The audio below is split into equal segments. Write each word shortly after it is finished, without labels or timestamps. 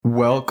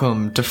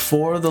Welcome to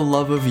For the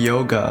Love of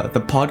Yoga, the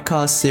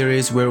podcast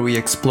series where we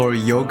explore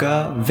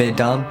yoga,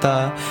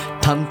 Vedanta,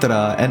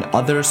 Tantra, and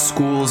other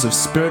schools of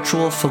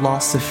spiritual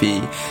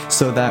philosophy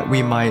so that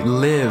we might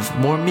live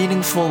more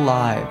meaningful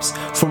lives.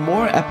 For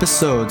more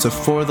episodes of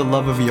For the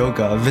Love of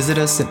Yoga, visit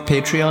us at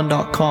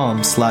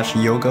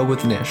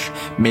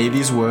patreon.com/yogawithnish. May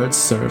these words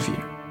serve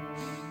you.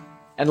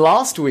 And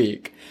last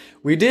week,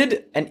 we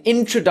did an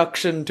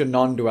introduction to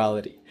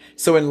non-duality.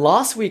 So in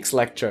last week's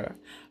lecture,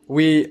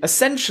 we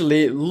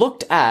essentially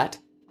looked at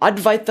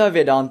Advaita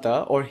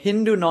Vedanta, or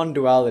Hindu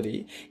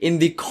non-duality, in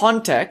the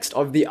context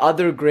of the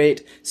other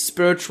great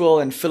spiritual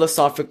and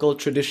philosophical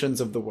traditions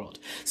of the world.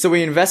 So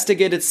we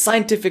investigated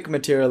scientific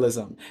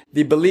materialism,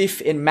 the belief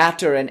in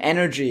matter and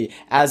energy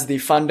as the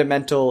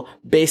fundamental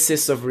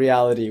basis of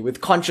reality, with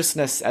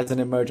consciousness as an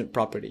emergent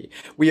property.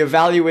 We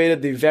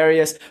evaluated the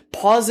various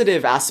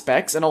positive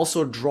aspects and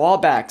also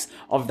drawbacks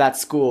of that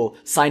school,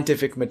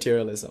 scientific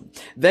materialism.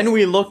 Then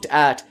we looked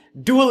at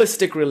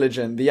dualistic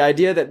religion, the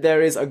idea that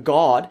there is a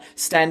God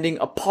standing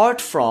apart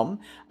from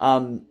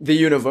the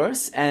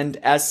universe and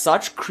as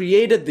such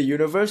created the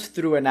universe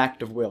through an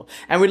act of will.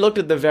 And we looked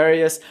at the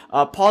various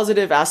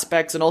positive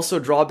aspects and also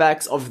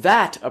drawbacks of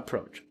that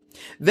approach.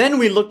 Then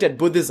we looked at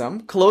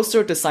Buddhism,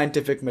 closer to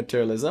scientific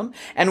materialism,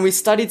 and we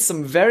studied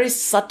some very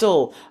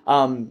subtle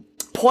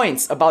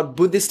points about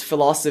Buddhist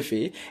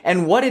philosophy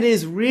and what it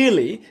is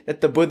really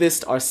that the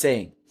Buddhists are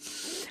saying.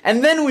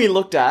 And then we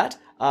looked at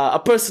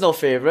a personal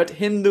favorite,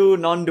 Hindu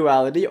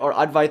non-duality or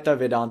Advaita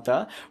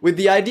Vedanta, with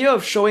the idea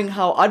of showing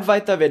how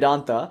Advaita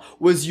Vedanta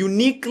was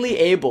uniquely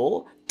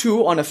able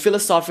to, on a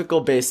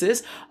philosophical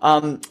basis,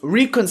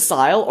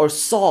 reconcile or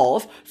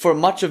solve for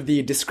much of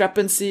the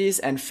discrepancies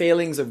and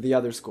failings of the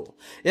other school.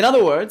 In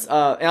other words,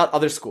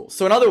 other schools.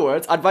 So in other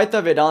words,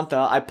 Advaita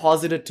Vedanta, I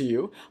posited to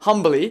you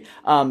humbly,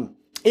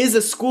 is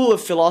a school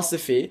of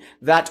philosophy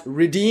that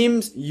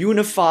redeems,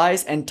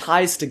 unifies, and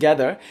ties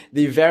together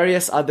the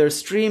various other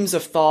streams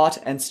of thought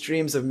and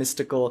streams of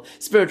mystical,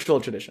 spiritual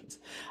traditions.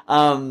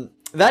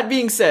 That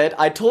being said,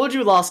 I told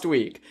you last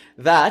week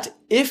that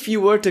if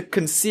you were to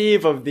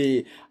conceive of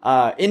the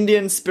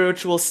Indian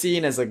spiritual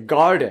scene as a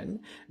garden,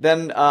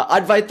 then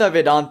Advaita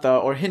Vedanta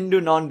or Hindu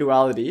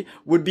non-duality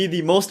would be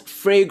the most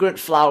fragrant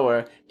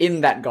flower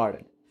in that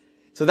garden.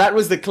 So that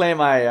was the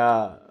claim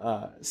I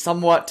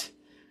somewhat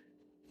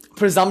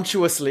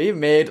presumptuously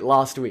made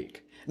last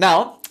week.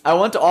 Now, I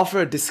want to offer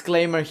a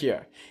disclaimer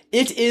here.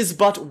 It is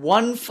but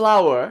one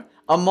flower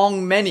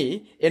among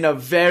many in a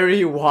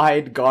very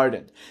wide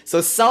garden. So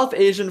South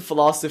Asian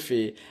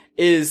philosophy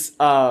is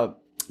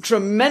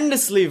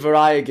tremendously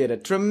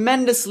variegated,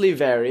 tremendously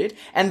varied,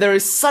 and there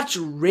is such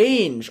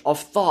range of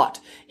thought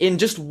in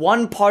just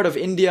one part of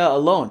India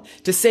alone,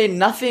 to say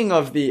nothing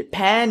of the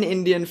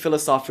pan-Indian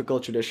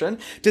philosophical tradition,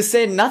 to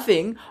say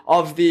nothing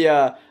of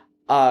the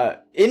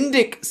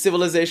Indic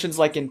civilizations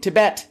like in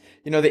Tibet,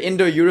 the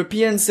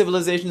Indo-European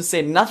civilizations,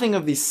 say nothing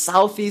of the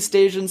Southeast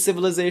Asian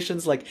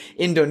civilizations like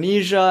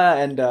Indonesia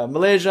and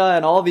Malaysia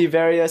and all the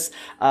various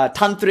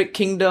tantric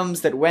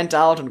kingdoms that went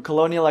out on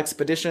colonial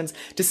expeditions,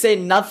 to say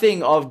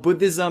nothing of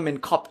Buddhism in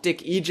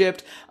Coptic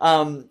Egypt.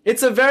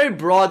 It's a very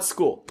broad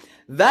school.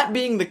 That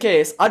being the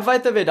case,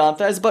 Advaita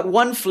Vedanta is but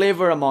one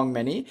flavor among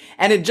many,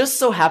 and it just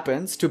so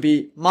happens to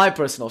be my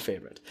personal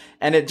favorite.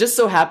 And it just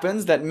so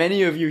happens that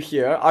many of you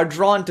here are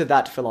drawn to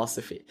that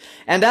philosophy.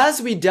 And as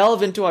we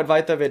delve into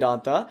Advaita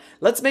Vedanta,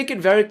 let's make it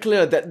very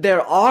clear that there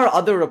are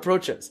other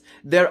approaches.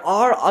 There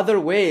are other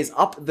ways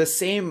up the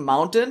same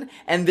mountain,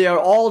 and they are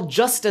all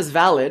just as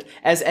valid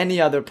as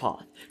any other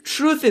path.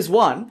 Truth is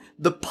one,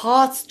 the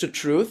paths to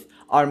truth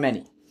are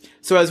many.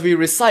 So as we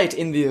recite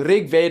in the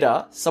Rig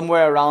Veda,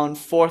 somewhere around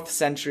 4th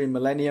century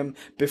millennium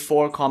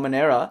before Common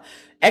Era,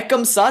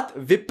 Ekam Sat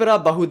Vipra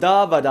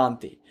Bahuda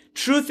Vadanti.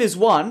 Truth is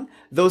one,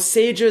 though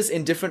sages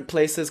in different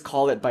places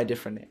call it by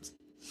different names.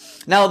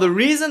 Now the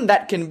reason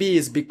that can be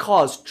is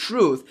because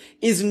truth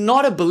is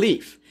not a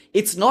belief.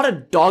 It's not a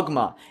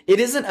dogma.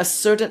 It isn't a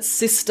certain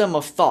system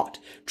of thought.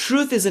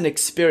 Truth is an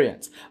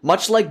experience.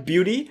 Much like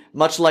beauty,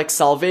 much like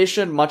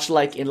salvation, much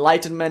like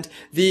enlightenment,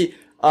 the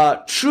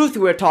truth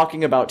we're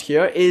talking about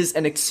here is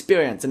an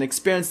experience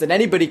that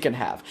anybody can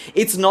have.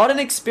 It's not an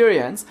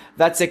experience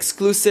that's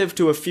exclusive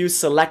to a few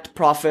select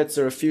prophets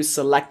or a few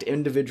select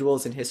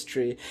individuals in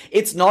history.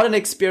 It's not an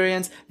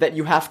experience that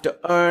you have to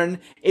earn.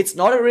 It's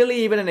not really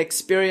even an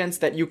experience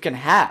that you can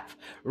have.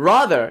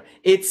 Rather,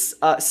 it's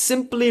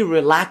simply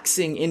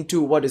relaxing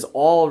into what is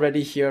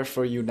already here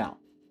for you now.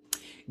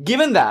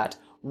 Given that,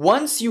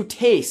 once you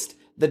taste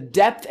the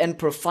depth and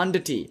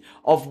profundity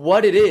of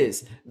what it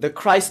is the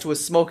Christ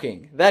was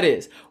smoking. That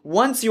is,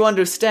 once you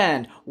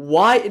understand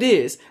why it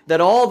is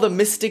that all the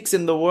mystics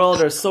in the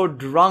world are so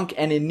drunk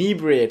and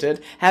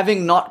inebriated,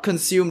 having not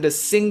consumed a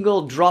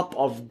single drop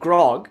of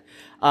grog,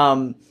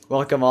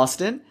 welcome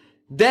Austin,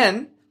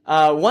 then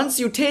once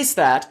you taste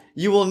that,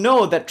 you will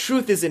know that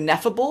truth is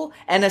ineffable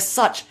and as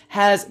such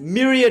has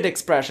myriad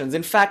expressions.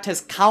 In fact,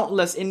 has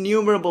countless,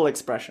 innumerable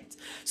expressions.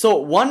 So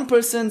one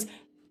person's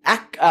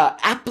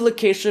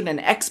application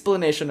and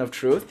explanation of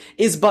truth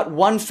is but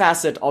one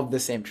facet of the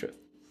same truth.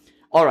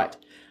 All right.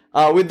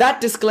 With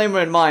that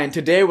disclaimer in mind,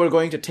 today we're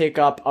going to take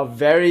up a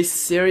very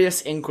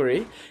serious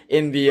inquiry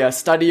in the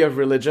study of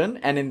religion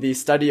and in the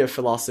study of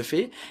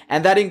philosophy.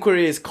 And that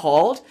inquiry is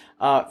called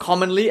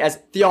commonly as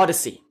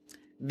theodicy,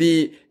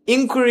 the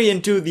inquiry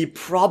into the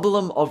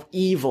problem of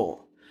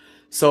evil.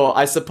 So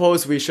I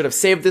suppose we should have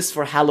saved this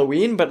for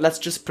Halloween, but let's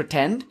just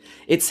pretend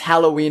it's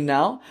Halloween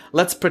now.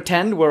 Let's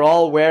pretend we're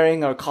all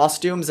wearing our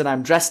costumes and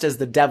I'm dressed as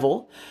the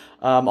devil.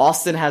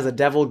 Austin has a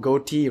devil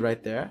goatee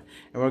right there.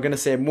 And we're going to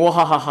say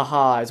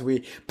mwahahaha as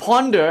we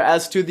ponder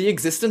as to the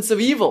existence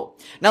of evil.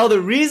 Now, the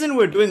reason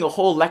we're doing a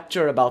whole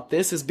lecture about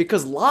this is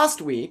because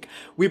last week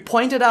we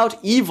pointed out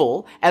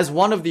evil as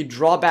one of the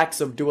drawbacks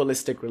of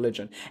dualistic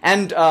religion.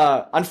 And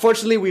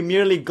unfortunately, we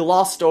merely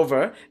glossed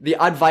over the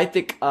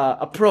Advaitic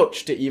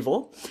approach to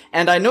evil.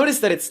 And I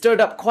noticed that it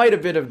stirred up quite a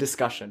bit of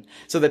discussion.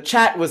 So the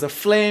chat was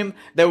aflame.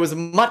 There was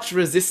much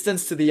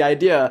resistance to the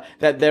idea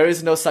that there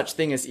is no such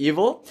thing as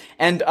evil.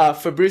 And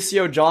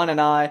Fabricio, John,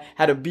 and I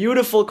had a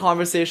beautiful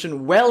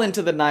conversation well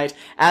into the night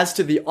as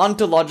to the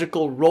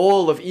ontological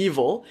role of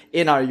evil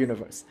in our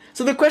universe.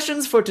 So the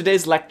questions for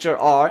today's lecture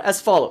are as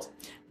follows.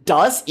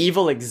 Does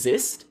evil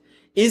exist?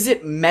 Is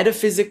it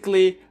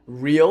metaphysically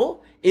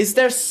real? Is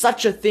there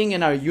such a thing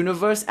in our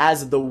universe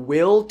as the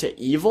will to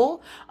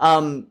evil?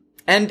 And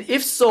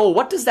if so,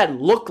 what does that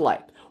look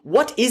like?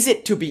 What is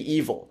it to be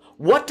evil?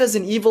 What does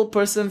an evil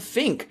person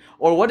think?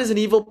 Or what does an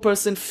evil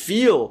person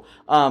feel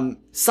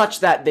such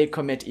that they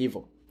commit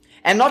evil?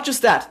 And not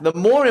just that, the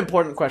more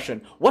important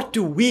question, what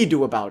do we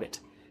do about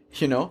it?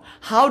 You know,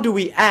 how do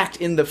we act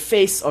in the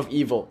face of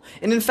evil?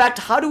 And in fact,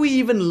 how do we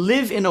even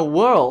live in a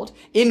world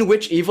in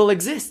which evil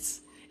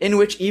exists? In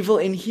which evil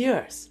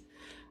inheres?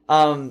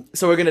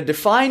 So we're going to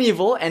define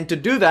evil, and to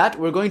do that,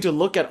 we're going to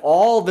look at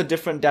all the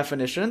different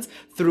definitions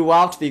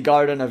throughout the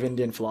garden of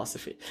Indian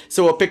philosophy.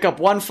 So we'll pick up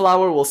one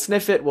flower, we'll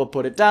sniff it, we'll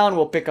put it down,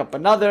 we'll pick up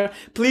another.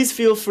 Please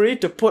feel free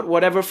to put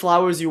whatever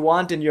flowers you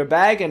want in your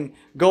bag and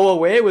go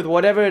away with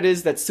whatever it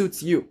is that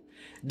suits you.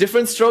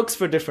 Different strokes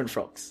for different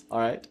folks,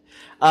 alright?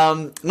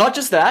 Not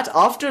just that,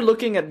 after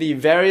looking at the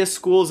various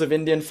schools of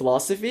Indian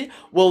philosophy,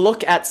 we'll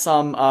look at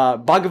some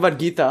Bhagavad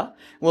Gita.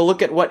 We'll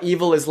look at what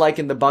evil is like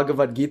in the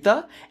Bhagavad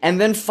Gita.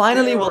 And then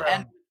finally we'll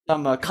end with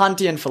some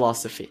Kantian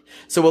philosophy.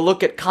 So we'll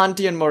look at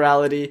Kantian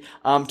morality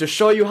to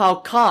show you how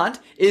Kant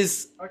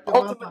is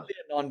ultimately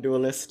a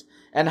non-dualist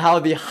and how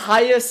the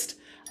highest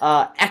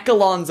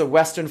echelons of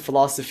Western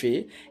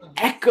philosophy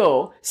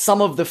echo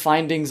some of the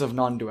findings of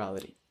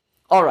non-duality.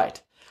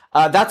 Alright.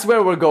 That's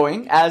where we're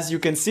going. As you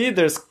can see,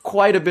 there's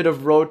quite a bit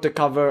of road to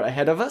cover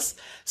ahead of us.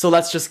 So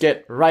let's just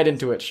get right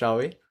into it, shall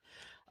we?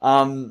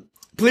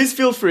 Please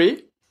feel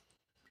free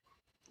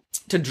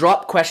to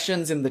drop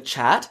questions in the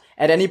chat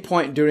at any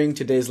point during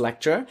today's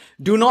lecture.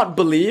 Do not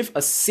believe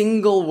a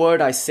single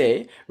word I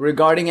say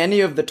regarding any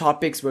of the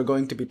topics we're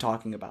going to be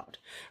talking about.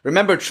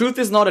 Remember, truth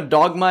is not a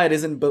dogma, it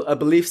isn't a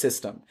belief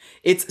system.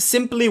 It's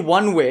simply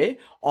one way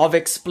of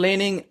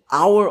explaining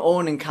our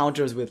own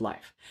encounters with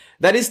life.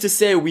 That is to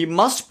say, we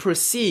must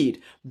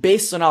proceed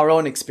based on our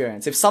own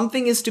experience. If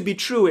something is to be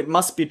true, it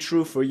must be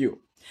true for you.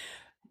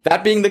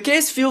 That being the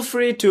case, feel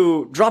free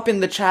to drop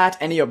in the chat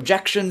any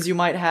objections you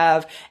might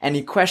have,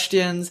 any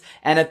questions,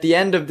 and at the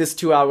end of this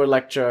 2-hour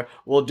lecture,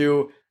 we'll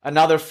do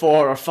another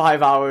 4 or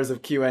 5 hours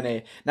of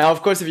Q&A. Now,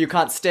 of course, if you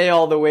can't stay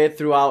all the way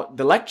throughout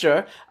the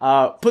lecture,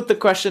 put the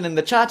question in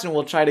the chat and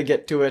we'll try to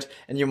get to it,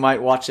 and you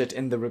might watch it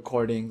in the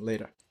recording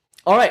later.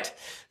 All right,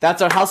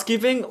 that's our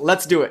housekeeping.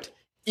 Let's do it.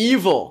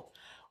 Evil.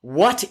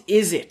 What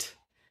is it?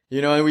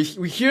 You know, we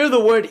hear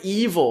the word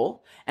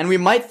evil, and we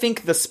might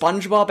think the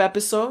SpongeBob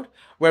episode,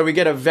 where we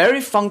get a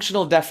very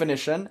functional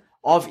definition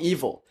of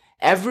evil.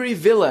 Every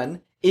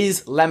villain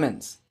is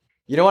lemons.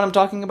 You know what I'm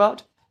talking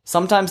about?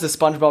 Sometimes the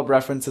SpongeBob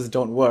references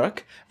don't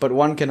work, but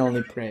one can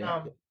only pray.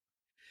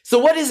 So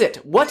what is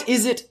it? What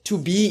is it to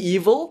be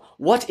evil?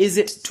 What is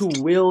it to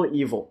will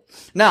evil?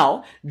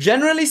 Now,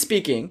 generally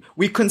speaking,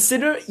 we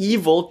consider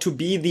evil to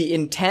be the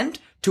intent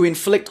to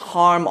inflict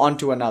harm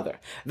onto another.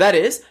 That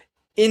is,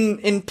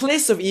 in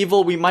place of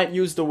evil, we might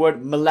use the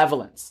word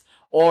malevolence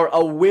or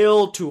a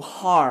will to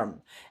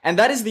harm. And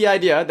that is the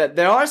idea that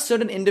there are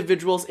certain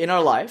individuals in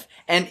our life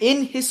and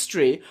in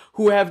history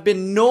who have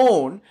been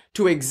known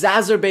to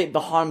exacerbate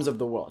the harms of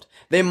the world.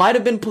 They might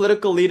have been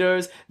political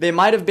leaders. They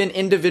might have been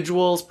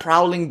individuals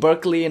prowling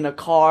Berkeley in a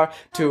car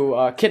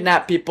to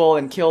kidnap people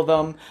and kill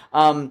them.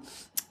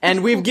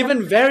 And we've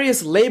given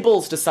various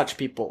labels to such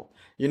people.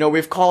 You know,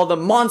 we've called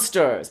them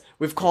monsters,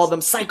 we've called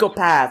them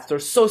psychopaths or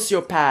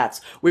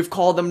sociopaths, we've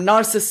called them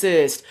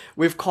narcissists,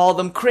 we've called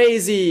them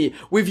crazy.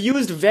 We've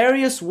used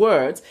various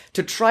words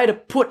to try to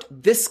put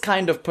this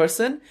kind of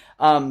person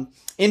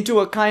into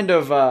a kind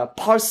of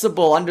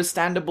parsable,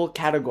 understandable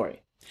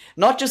category.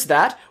 Not just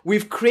that,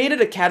 we've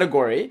created a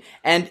category,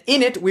 and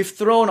in it we've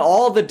thrown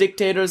all the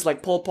dictators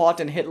like Pol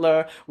Pot and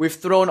Hitler, we've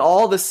thrown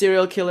all the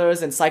serial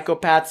killers and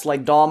psychopaths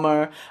like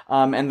Dahmer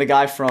and the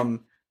guy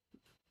from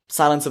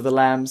Silence of the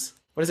Lambs.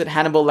 what is it,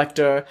 Hannibal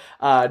Lecter,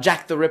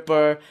 Jack the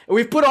Ripper.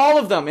 We've put all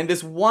of them in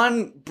this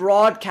one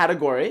broad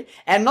category.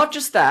 And not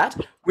just that,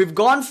 we've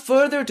gone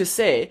further to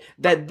say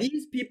that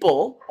these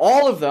people,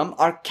 all of them,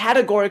 are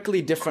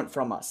categorically different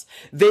from us.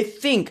 They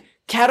think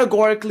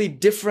categorically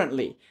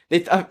differently.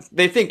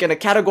 They think in a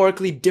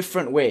categorically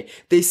different way.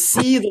 They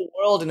see the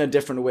world in a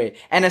different way.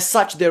 And as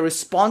such, their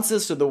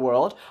responses to the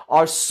world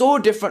are so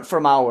different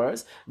from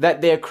ours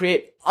that they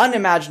create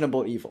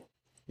unimaginable evil,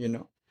 you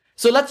know?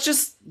 So let's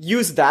just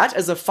use that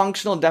as a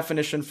functional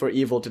definition for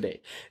evil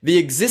today. The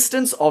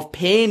existence of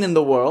pain in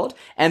the world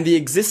and the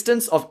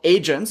existence of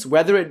agents,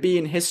 whether it be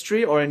in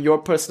history or in your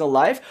personal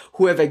life,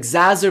 who have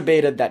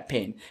exacerbated that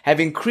pain, have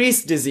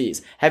increased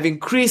disease, have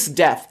increased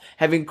death,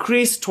 have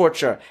increased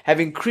torture, have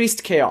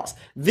increased chaos.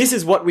 This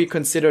is what we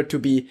consider to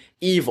be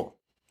evil.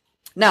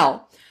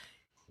 Now,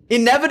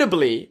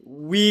 inevitably,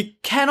 we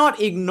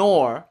cannot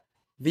ignore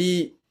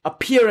the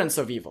appearance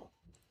of evil.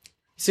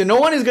 So no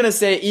one is going to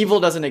say evil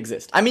doesn't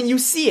exist. I mean, you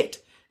see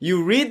it.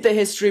 You read the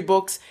history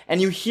books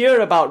and you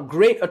hear about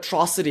great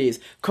atrocities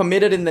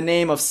committed in the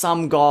name of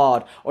some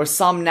god or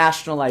some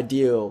national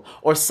ideal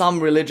or some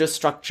religious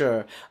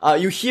structure.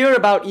 You hear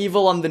about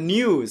evil on the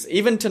news.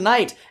 Even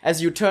tonight,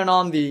 as you turn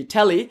on the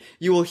telly,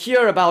 you will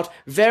hear about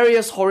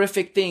various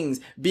horrific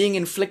things being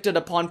inflicted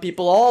upon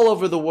people all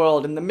over the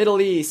world, in the Middle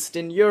East,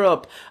 in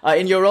Europe,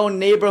 in your own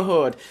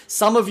neighborhood.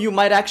 Some of you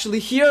might actually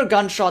hear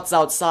gunshots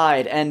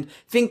outside and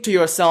think to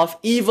yourself,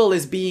 evil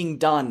is being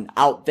done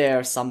out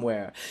there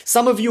somewhere.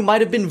 Some of you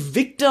might have been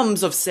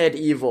victims of said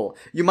evil.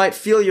 You might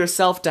feel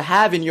yourself to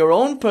have in your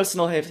own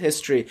personal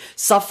history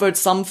suffered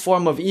some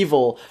form of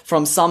evil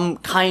from some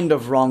kind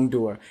of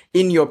wrongdoer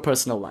in your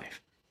personal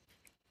life.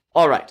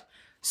 Alright,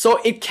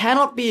 so it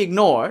cannot be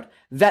ignored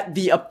that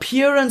the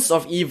appearance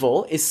of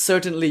evil is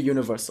certainly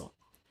universal.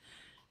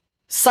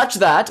 Such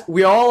that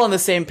we're all on the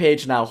same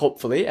page now,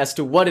 hopefully, as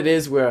to what it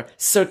is we're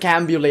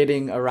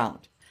circambulating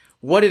around.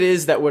 What it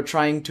is that we're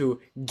trying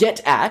to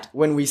get at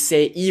when we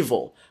say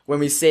evil, when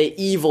we say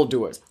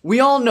evildoers.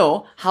 We all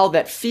know how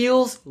that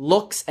feels,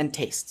 looks, and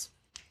tastes.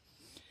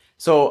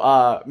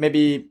 So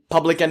maybe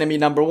public enemy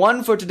number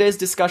one for today's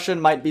discussion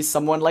might be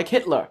someone like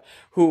Hitler,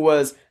 who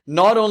was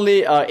not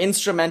only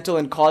instrumental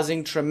in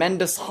causing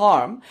tremendous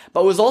harm,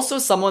 but was also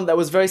someone that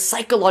was very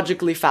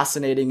psychologically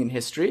fascinating in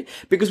history,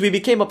 because we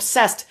became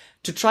obsessed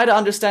to try to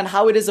understand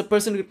how it is a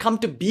person could come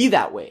to be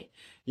that way.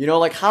 You know,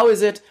 like how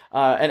is it,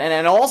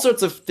 and all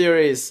sorts of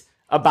theories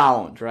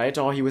abound, right?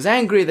 Oh, he was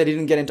angry that he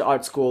didn't get into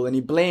art school, and he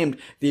blamed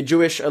the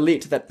Jewish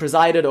elite that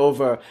presided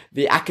over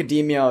the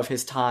academia of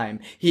his time.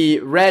 He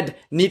read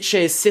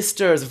Nietzsche's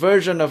sister's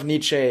version of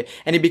Nietzsche,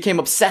 and he became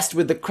obsessed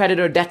with the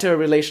creditor-debtor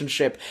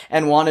relationship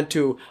and wanted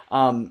to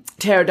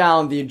tear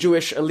down the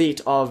Jewish elite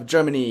of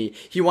Germany.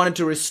 He wanted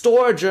to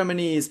restore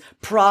Germany's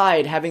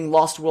pride, having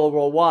lost World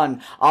War I.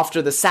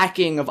 After the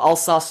sacking of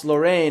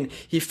Alsace-Lorraine,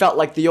 he felt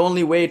like the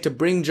only way to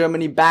bring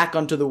Germany back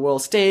onto the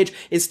world stage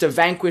is to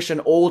vanquish an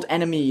old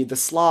enemy,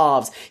 the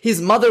Slavs. His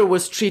mother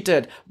was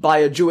treated by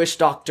a Jewish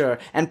doctor,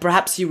 and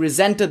perhaps he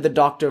resented the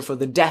doctor for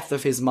the death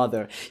of his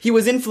mother. He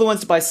was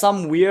influenced by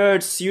some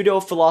weird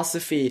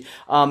pseudo-philosophy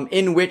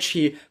in which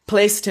he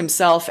placed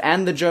himself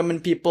and the German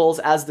peoples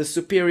as the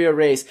superior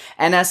race,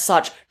 and as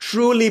such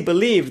truly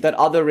believed that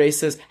other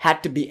races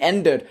had to be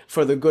ended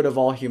for the good of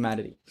all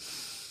humanity.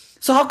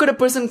 So how could a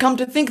person come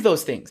to think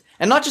those things?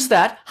 And not just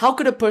that, how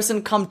could a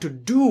person come to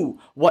do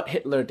what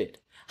Hitler did?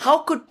 How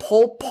could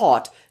Pol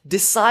Pot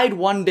decide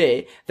one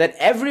day that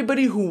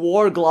everybody who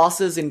wore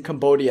glasses in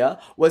Cambodia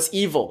was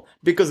evil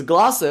because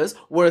glasses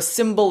were a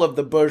symbol of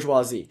the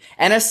bourgeoisie,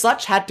 and as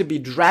such had to be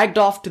dragged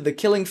off to the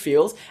killing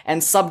fields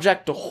and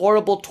subject to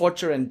horrible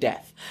torture and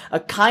death? A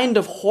kind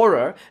of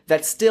horror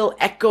that still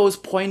echoes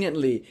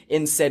poignantly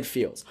in said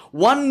fields.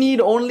 One need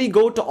only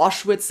go to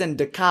Auschwitz and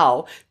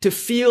Dachau to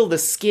feel the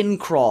skin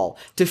crawl,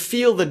 to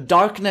feel the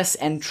darkness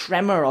and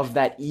tremor of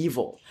that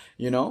evil.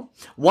 You know,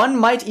 one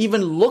might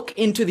even look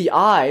into the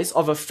eyes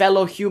of a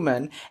fellow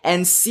human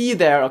and see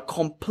there a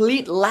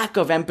complete lack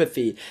of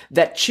empathy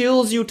that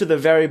chills you to the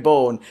very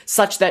bone,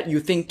 such that you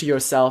think to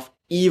yourself,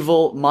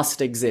 evil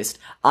must exist.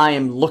 I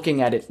am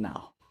looking at it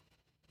now.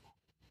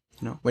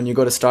 You know, when you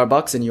go to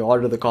Starbucks and you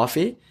order the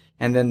coffee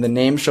and then the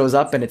name shows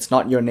up and it's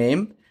not your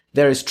name,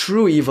 there is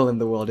true evil in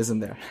the world, isn't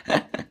there?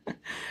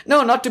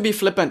 No, not to be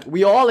flippant.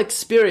 We all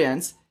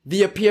experience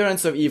the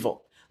appearance of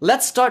evil.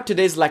 Let's start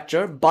today's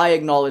lecture by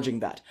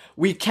acknowledging that.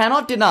 We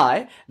cannot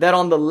deny that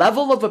on the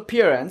level of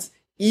appearance,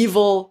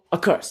 evil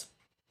occurs.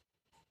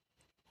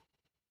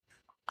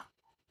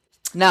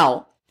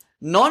 Now,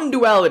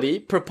 non-duality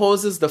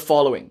proposes the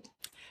following.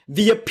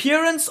 The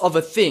appearance of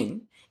a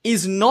thing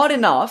is not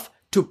enough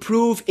to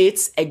prove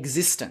its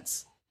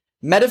existence.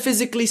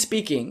 Metaphysically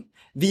speaking,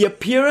 the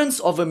appearance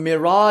of a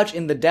mirage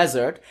in the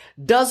desert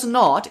does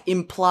not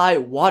imply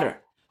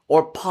water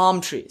or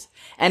palm trees.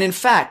 And in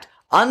fact,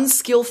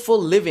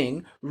 Unskillful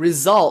living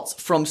results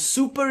from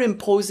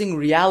superimposing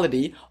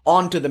reality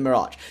onto the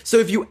mirage. So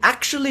if you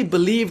actually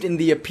believed in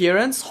the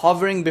appearance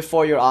hovering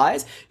before your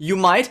eyes, you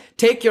might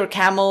take your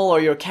camel or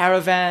your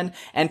caravan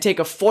and take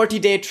a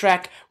 40-day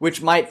trek,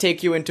 which might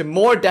take you into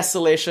more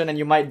desolation, and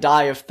you might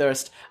die of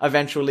thirst,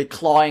 eventually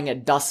clawing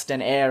at dust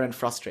and air and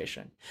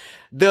frustration.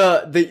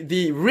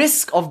 The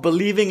risk of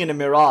believing in a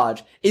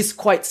mirage is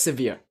quite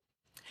severe.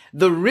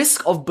 The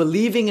risk of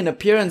believing in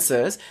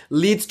appearances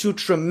leads to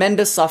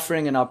tremendous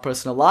suffering in our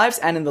personal lives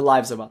and in the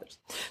lives of others.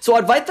 So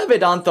Advaita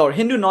Vedanta, or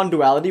Hindu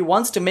non-duality,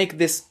 wants to make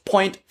this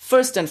point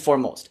first and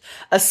foremost.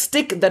 A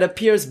stick that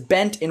appears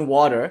bent in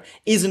water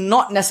is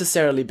not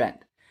necessarily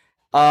bent.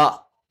 And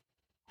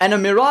a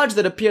mirage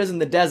that appears in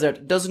the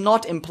desert does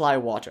not imply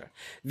water.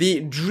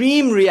 The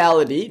dream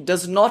reality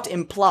does not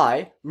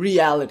imply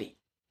reality.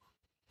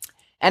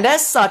 And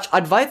as such,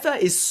 Advaita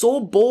is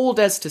so bold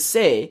as to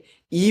say,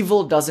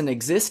 evil doesn't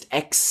exist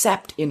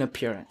except in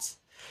appearance.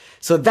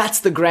 So that's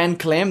the grand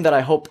claim that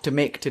I hope to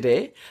make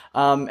today.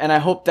 And I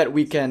hope that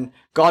we can,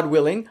 God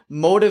willing,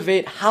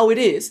 motivate how it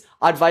is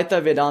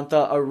Advaita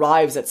Vedanta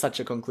arrives at such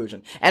a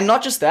conclusion. And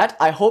not just that,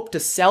 I hope to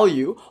sell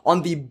you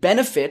on the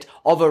benefit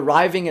of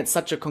arriving at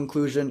such a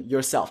conclusion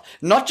yourself.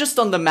 Not just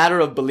on the matter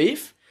of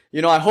belief.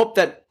 I hope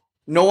that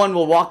no one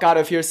will walk out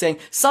of here saying,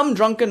 some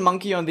drunken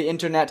monkey on the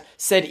internet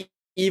said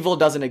evil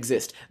doesn't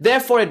exist,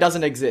 therefore it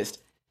doesn't exist.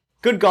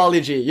 Good golly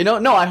gee.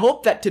 No, I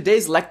hope that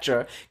today's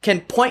lecture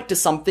can point to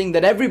something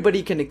that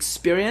everybody can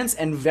experience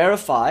and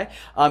verify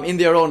in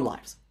their own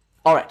lives.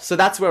 Alright, so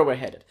that's where we're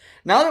headed.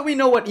 Now that we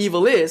know what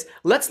evil is,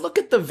 let's look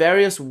at the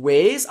various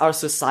ways our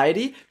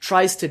society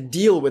tries to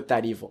deal with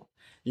that evil.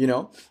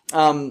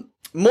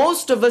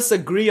 Most of us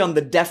agree on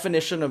the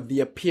definition of the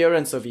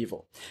appearance of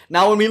evil.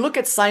 Now, when we look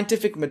at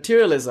scientific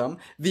materialism,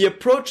 the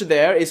approach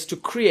there is to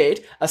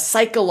create a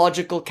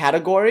psychological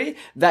category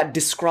that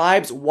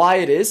describes why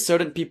it is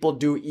certain people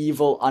do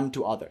evil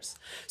unto others.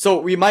 So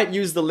we might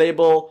use the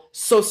label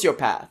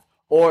sociopath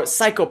or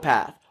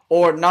psychopath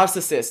or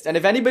narcissist. And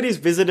if anybody's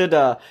visited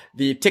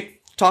the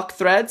TikTok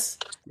threads,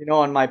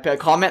 on my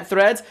comment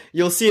threads,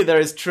 you'll see there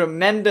is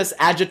tremendous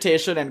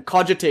agitation and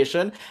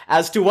cogitation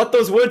as to what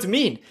those words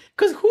mean.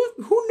 Because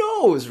who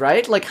knows,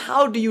 right? Like,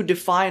 how do you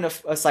define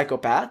a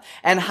psychopath?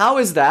 And how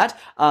is that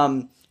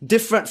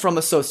different from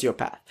a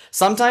sociopath?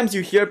 Sometimes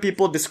you hear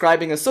people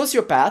describing a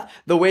sociopath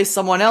the way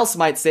someone else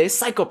might say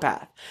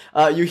psychopath.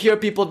 You hear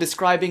people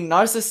describing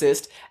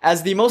narcissist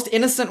as the most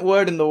innocent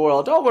word in the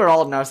world. Oh, we're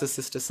all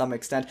narcissists to some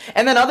extent.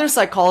 And then other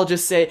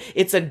psychologists say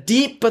it's a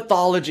deep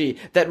pathology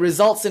that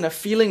results in a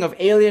feeling of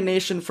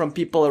alienation from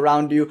people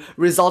around you,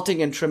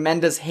 resulting in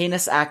tremendous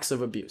heinous acts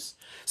of abuse.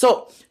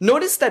 So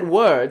notice that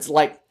words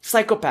like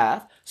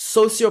psychopath,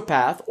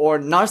 sociopath, or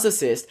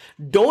narcissist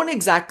don't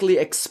exactly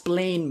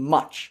explain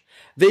much.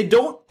 They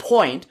don't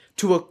point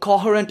to a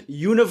coherent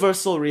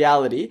universal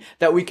reality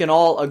that we can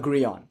all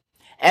agree on.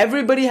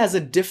 Everybody has a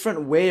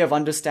different way of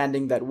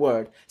understanding that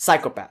word,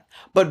 psychopath.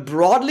 But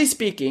broadly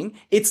speaking,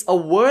 it's a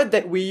word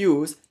that we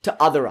use to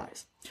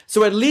otherize.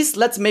 So at least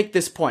let's make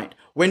this point.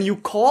 When you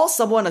call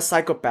someone a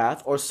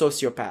psychopath or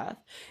sociopath,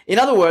 in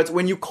other words,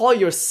 when you call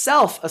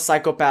yourself a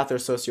psychopath or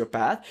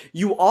sociopath,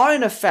 you are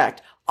in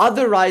effect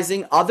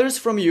otherizing others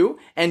from you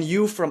and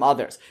you from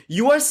others.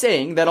 You are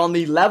saying that on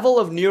the level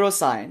of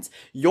neuroscience,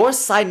 your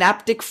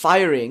synaptic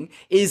firing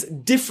is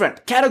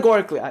different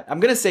categorically.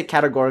 I'm going to say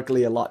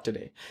categorically a lot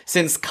today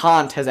since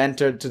Kant has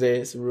entered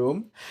today's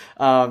room.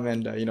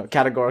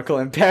 Categorical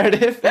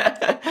imperative.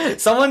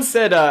 Someone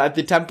said at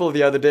the temple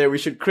the other day, we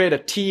should create a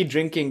tea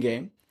drinking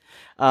game.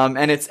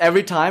 And it's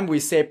every time we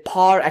say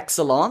par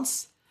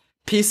excellence,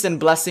 peace and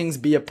blessings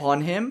be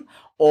upon him,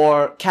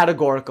 or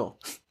categorical.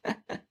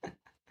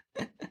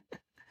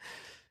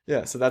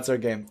 Yeah, so that's our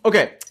game.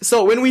 Okay,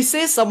 so when we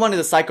say someone is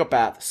a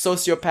psychopath,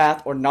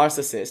 sociopath, or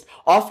narcissist,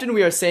 often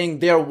we are saying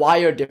they are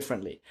wired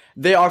differently.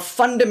 They are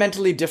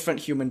fundamentally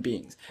different human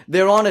beings.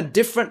 They're on a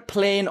different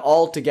plane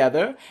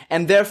altogether,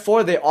 and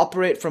therefore they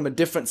operate from a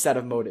different set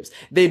of motives.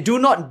 They do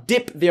not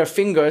dip their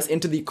fingers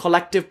into the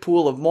collective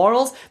pool of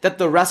morals that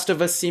the rest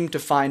of us seem to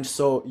find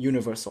so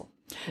universal.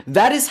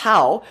 That is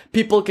how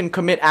people can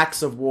commit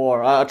acts of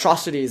war,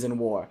 atrocities in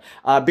war,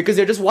 because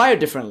they're just wired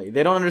differently.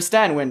 They don't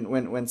understand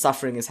when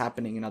suffering is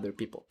happening in other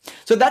people.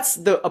 So that's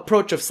the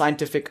approach of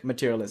scientific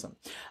materialism.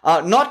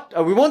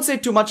 We won't say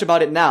too much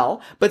about it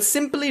now, but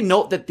simply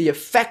note that the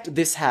effect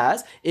this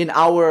has in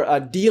our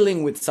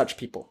dealing with such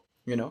people.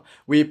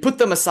 We put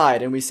them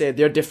aside and we say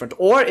they're different.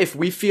 Or if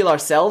we feel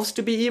ourselves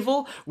to be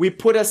evil, we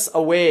put us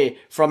away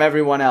from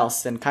everyone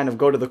else and kind of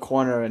go to the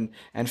corner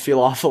and feel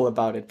awful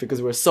about it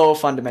because we're so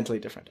fundamentally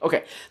different.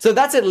 Okay, so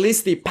that's at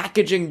least the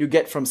packaging you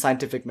get from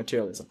scientific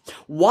materialism.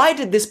 Why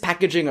did this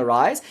packaging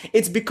arise?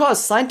 It's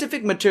because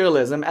scientific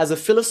materialism as a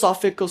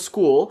philosophical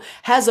school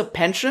has a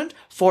penchant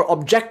for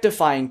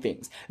objectifying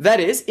things. That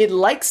is, it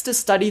likes to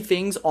study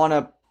things on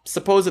a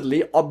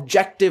supposedly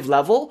objective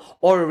level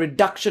or a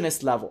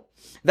reductionist level.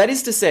 That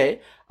is to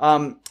say,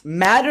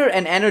 matter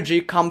and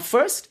energy come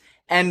first,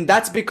 And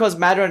that's because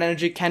matter and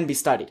energy can be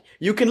studied.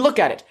 You can look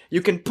at it.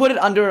 You can put it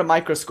under a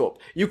microscope.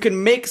 You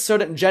can make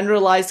certain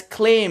generalized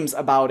claims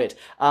about it,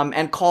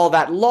 and call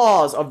that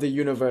laws of the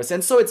universe.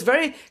 And so it's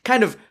very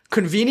kind of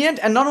convenient.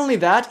 And not only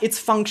that, it's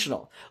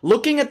functional.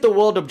 Looking at the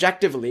world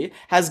objectively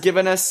has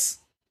given us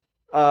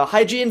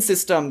hygiene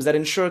systems that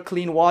ensure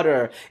clean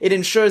water. It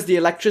ensures the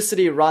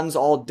electricity runs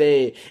all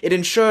day. It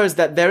ensures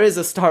that there is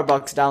a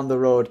Starbucks down the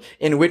road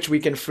in which we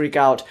can freak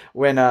out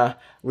when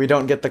we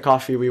don't get the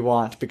coffee we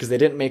want because they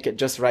didn't make it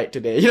just right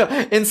today.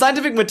 In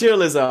scientific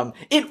materialism,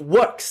 it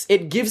works.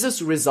 It gives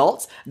us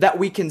results that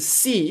we can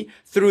see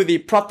through the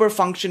proper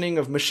functioning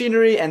of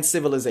machinery and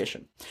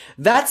civilization.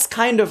 That's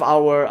kind of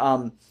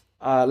our,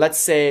 let's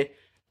say,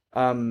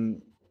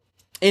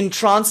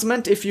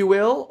 entrancement, if you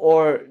will,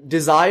 or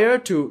desire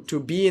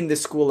to be in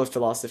this school of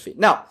philosophy.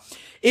 Now,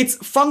 it's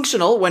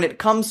functional when it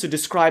comes to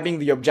describing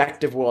the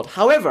objective world.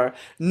 However,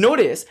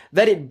 notice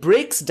that it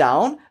breaks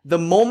down the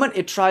moment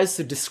it tries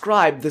to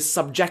describe the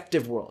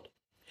subjective world.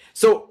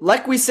 So,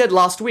 like we said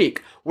last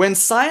week, when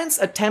science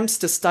attempts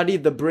to study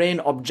the brain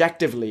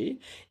objectively,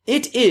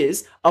 it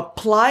is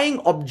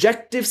applying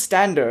objective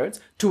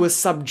standards to a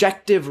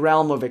subjective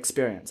realm of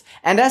experience.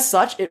 And as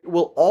such, it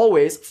will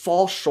always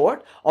fall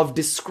short of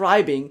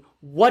describing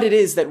what it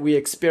is that we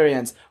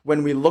experience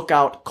when we look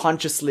out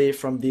consciously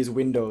from these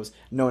windows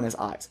known as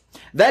eyes.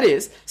 That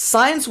is,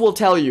 science will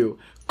tell you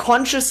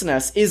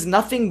consciousness is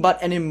nothing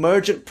but an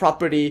emergent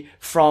property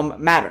from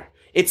matter.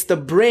 It's the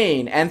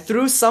brain, and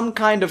through some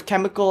kind of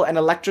chemical and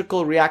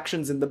electrical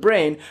reactions in the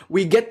brain,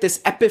 we get this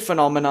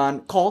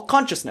epiphenomenon called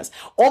consciousness.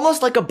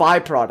 Almost like a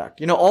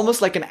byproduct,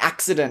 almost like an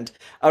accident,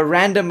 a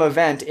random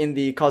event in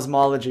the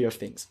cosmology of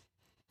things.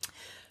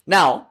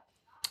 Now,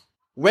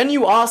 when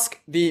you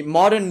ask the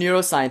modern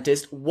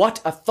neuroscientist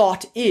what a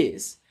thought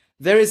is,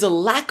 there is a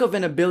lack of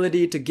an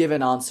ability to give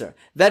an answer.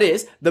 That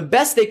is, the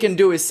best they can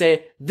do is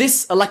say,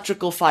 this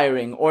electrical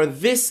firing, or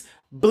this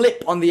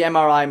blip on the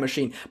MRI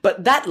machine,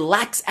 but that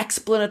lacks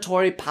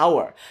explanatory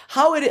power.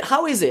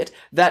 How is it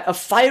that a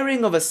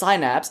firing of a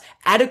synapse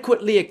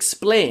adequately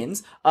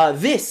explains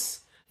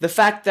the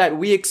fact that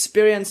we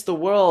experience the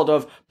world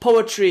of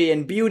poetry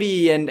and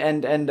beauty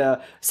and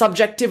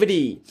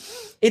subjectivity?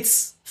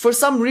 It's for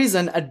some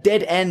reason a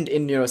dead end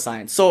in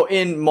neuroscience. So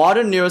in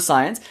modern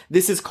neuroscience,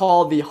 this is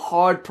called the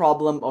hard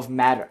problem of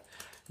matter.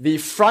 The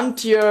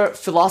frontier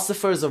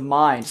philosophers of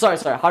mind,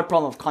 hard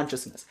problem of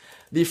consciousness.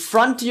 The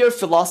frontier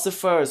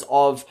philosophers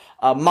of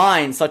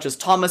mind, such as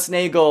Thomas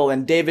Nagel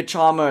and David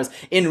Chalmers,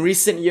 in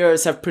recent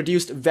years have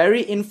produced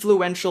very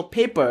influential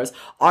papers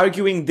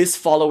arguing this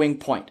following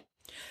point.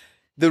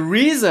 The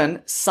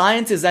reason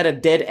science is at a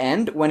dead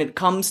end when it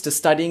comes to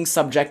studying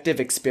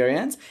subjective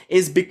experience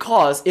is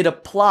because it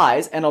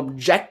applies an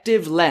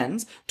objective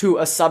lens to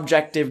a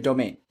subjective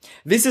domain.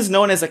 This is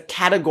known as a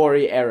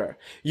category error.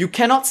 You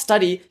cannot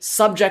study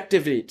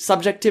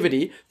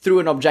subjectivity through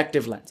an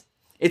objective lens.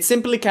 It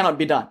simply cannot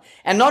be done.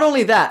 And not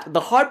only that,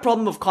 the hard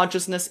problem of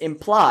consciousness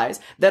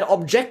implies that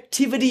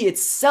objectivity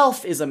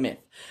itself is a myth.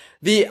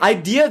 The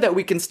idea that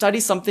we can study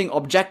something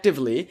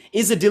objectively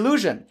is a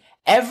delusion.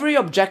 Every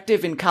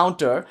objective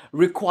encounter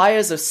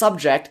requires a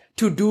subject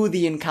to do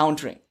the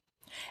encountering.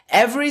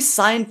 Every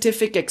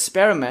scientific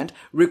experiment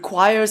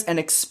requires an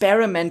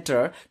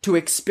experimenter to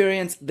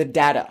experience the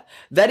data.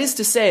 That is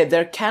to say,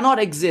 there cannot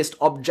exist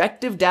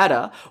objective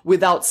data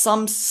without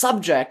some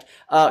subject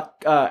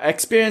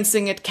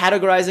experiencing it,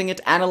 categorizing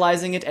it,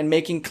 analyzing it, and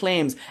making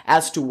claims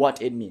as to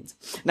what it means.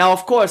 Now,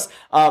 of course,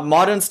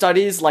 modern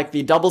studies like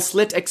the double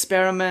slit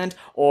experiment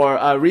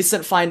or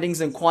recent findings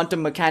in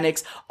quantum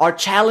mechanics are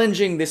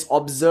challenging this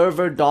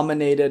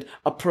observer-dominated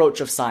approach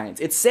of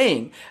science. It's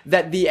saying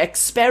that the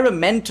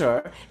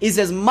experimenter is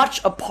as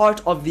much a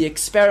part of the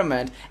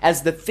experiment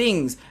as the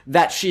things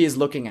that she is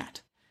looking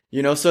at.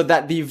 So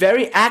that the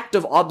very act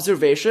of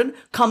observation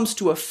comes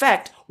to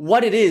affect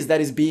what it is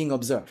that is being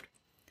observed.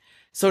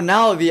 So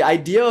now the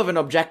idea of an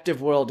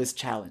objective world is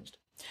challenged.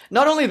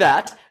 Not only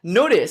that,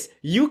 notice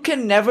you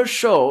can never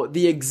show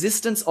the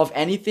existence of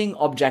anything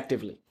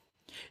objectively.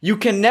 You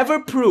can never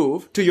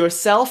prove to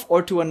yourself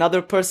or to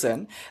another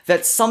person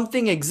that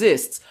something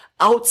exists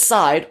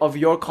outside of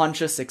your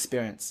conscious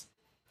experience.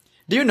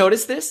 Do you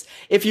notice this?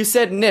 If you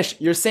said, Nish,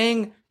 you're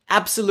saying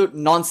absolute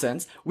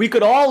nonsense, we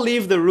could all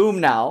leave the room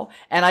now,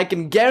 and I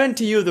can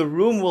guarantee you the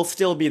room will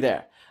still be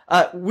there.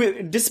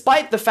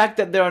 Despite the fact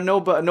that there are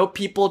no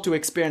people to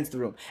experience the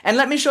room. And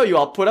let me show you,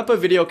 I'll put up a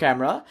video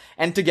camera,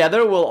 and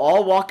together we'll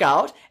all walk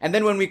out, and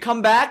then when we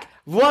come back,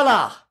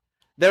 voila!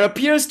 There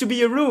appears to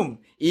be a room,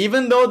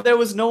 even though there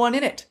was no one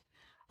in it.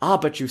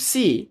 But you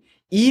see,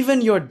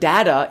 even your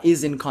data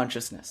is in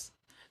consciousness.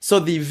 So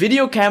the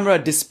video camera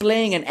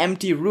displaying an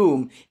empty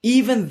room,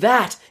 even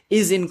that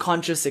is in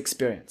conscious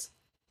experience.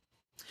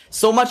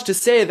 So much to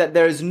say that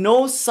there is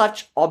no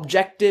such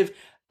objective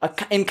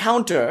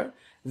encounter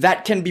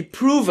that can be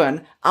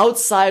proven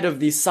outside of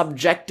the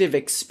subjective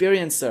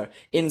experiencer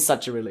in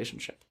such a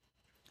relationship.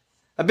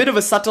 A bit of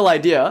a subtle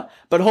idea,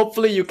 but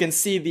hopefully you can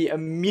see the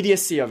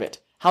immediacy of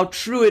it, how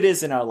true it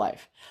is in our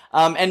life.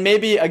 And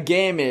maybe a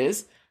game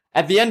is,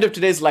 At the end of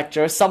today's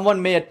lecture,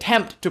 someone may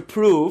attempt to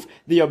prove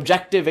the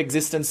objective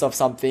existence of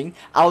something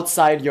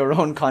outside your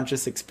own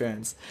conscious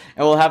experience.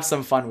 And we'll have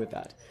some fun with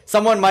that.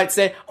 Someone might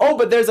say, oh,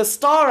 but there's a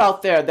star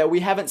out there that we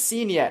haven't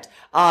seen yet.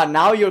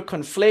 Now you're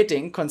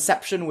conflating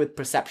conception with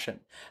perception.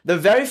 The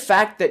very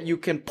fact that you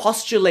can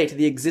postulate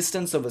the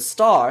existence of a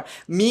star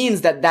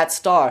means that that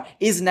star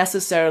is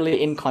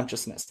necessarily in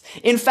consciousness.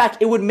 In fact,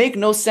 it would make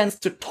no sense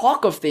to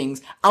talk of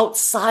things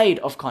outside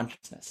of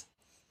consciousness.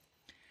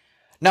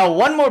 Now,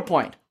 one more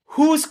point.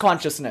 Whose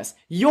consciousness?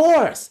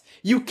 Yours.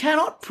 You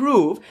cannot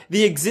prove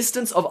the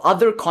existence of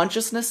other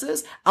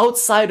consciousnesses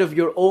outside of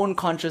your own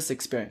conscious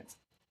experience.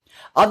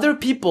 Other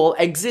people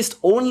exist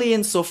only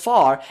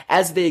insofar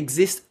as they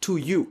exist to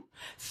you.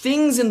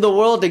 Things in the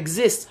world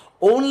exist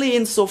only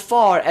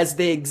insofar as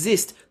they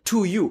exist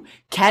to you.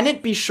 Can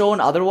it be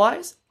shown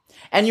otherwise?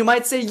 And you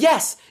might say,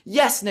 yes,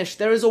 Nish,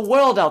 there is a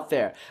world out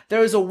there.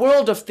 There is a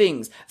world of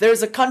things. There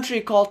is a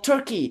country called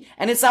Turkey,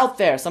 and it's out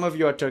there. Some of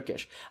you are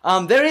Turkish.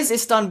 There is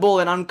Istanbul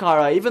and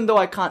Ankara, even though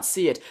I can't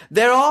see it.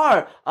 There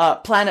are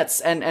planets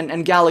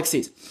and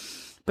galaxies.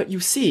 But you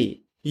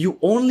see, you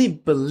only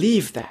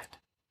believe that.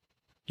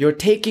 You're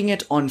taking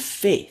it on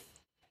faith.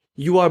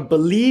 You are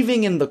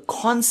believing in the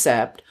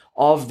concept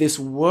of this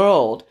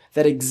world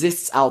that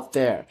exists out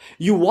there.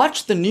 You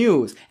watch the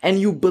news and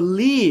you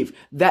believe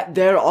that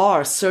there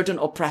are certain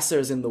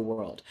oppressors in the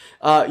world.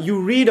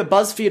 You read a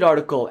BuzzFeed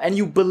article and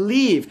you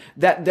believe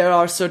that there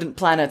are certain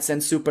planets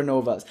and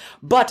supernovas.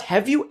 But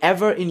have you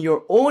ever in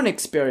your own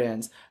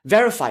experience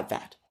verified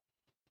that?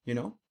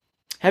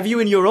 Have you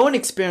in your own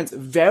experience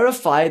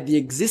verified the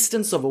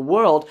existence of a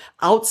world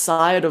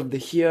outside of the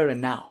here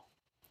and now?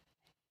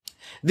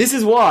 This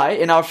is why,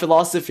 in our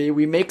philosophy,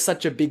 we make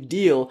such a big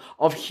deal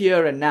of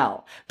here and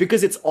now,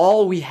 because it's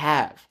all we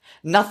have.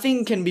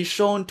 Nothing can be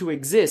shown to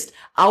exist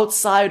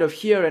outside of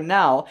here and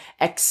now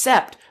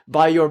except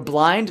by your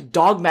blind,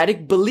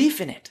 dogmatic belief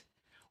in it.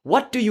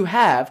 What do you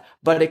have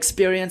but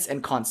experience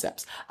and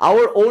concepts?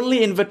 Our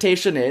only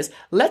invitation is,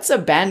 let's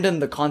abandon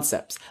the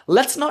concepts.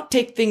 Let's not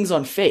take things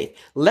on faith.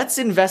 Let's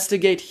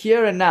investigate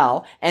here and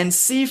now and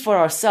see for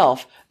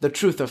ourselves the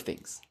truth of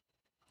things.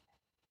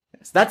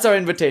 That's our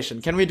invitation.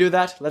 Can we do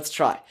that? Let's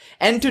try.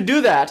 And to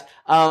do that,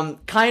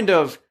 kind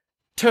of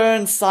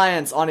turn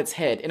science on its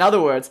head. In other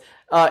words,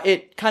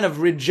 it kind of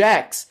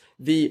rejects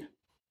the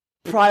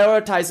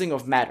prioritizing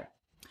of matter.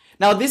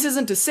 Now, this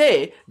isn't to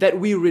say that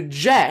we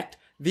reject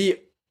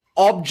the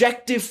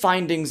objective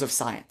findings of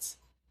science.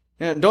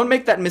 Don't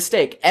make that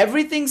mistake.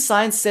 Everything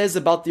science says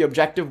about the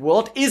objective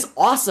world is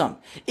awesome,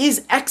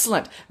 is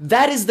excellent.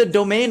 That is the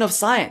domain of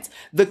science.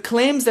 The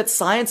claims that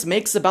science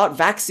makes about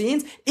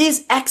vaccines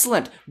is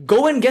excellent.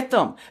 Go and get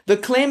them. The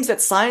claims that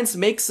science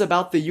makes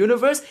about the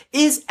universe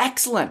is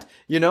excellent.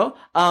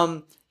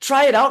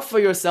 Try it out for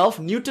yourself.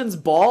 Newton's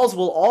balls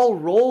will all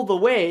roll the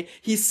way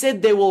he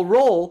said they will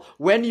roll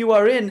when you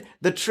are in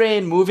the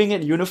train moving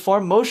in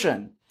uniform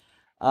motion.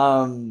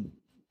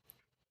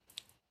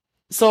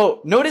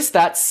 So notice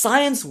that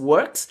science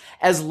works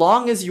as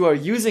long as you are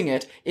using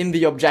it in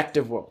the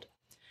objective world.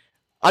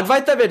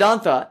 Advaita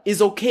Vedanta is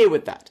okay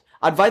with that.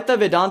 Advaita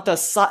Vedanta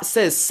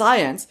says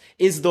science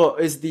is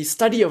the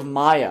study of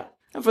Maya.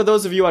 And for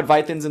those of you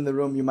Advaitins in the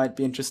room, you might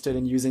be interested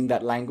in using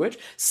that language.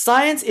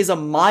 Science is a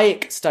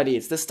Mayic study.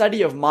 It's the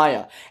study of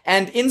Maya.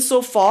 And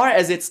insofar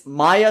as it's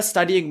Maya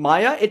studying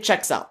Maya, it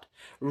checks out.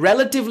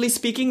 Relatively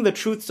speaking, the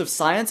truths of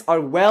science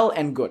are well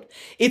and good.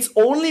 It's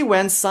only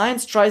when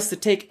science tries to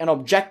take an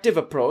objective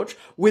approach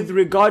with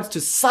regards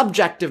to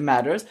subjective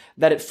matters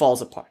that it falls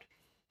apart.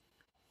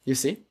 You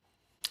see?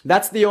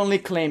 That's the only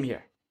claim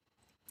here.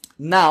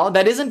 Now,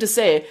 that isn't to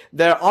say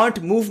there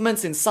aren't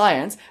movements in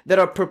science that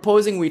are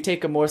proposing we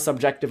take a more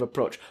subjective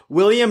approach.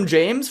 William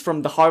James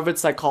from the Harvard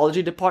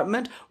Psychology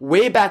Department,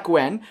 way back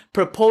when,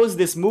 proposed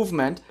this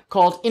movement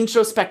called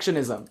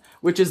introspectionism,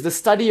 which is the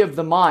study of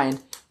the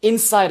mind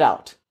inside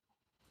out.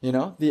 It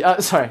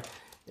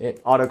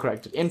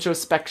autocorrected.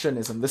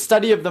 Introspectionism, the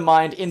study of the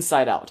mind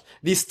inside out.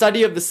 The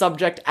study of the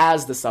subject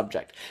as the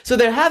subject. So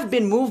there have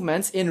been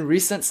movements in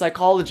recent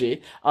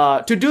psychology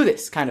to do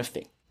this kind of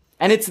thing.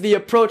 And it's the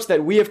approach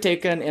that we have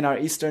taken in our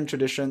Eastern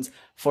traditions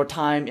for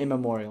time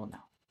immemorial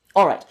now.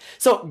 Alright,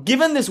 so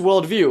given this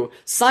worldview,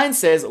 science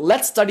says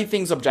let's study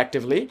things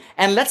objectively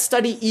and let's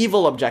study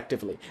evil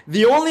objectively.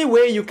 The only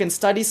way you can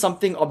study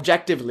something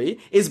objectively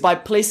is by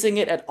placing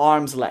it at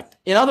arm's length.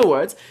 In other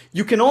words,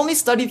 you can only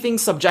study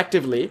things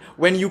subjectively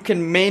when you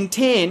can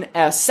maintain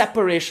a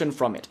separation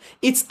from it.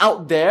 It's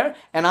out there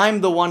and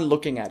I'm the one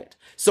looking at it.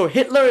 So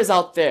Hitler is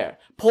out there,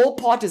 Pol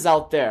Pot is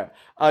out there,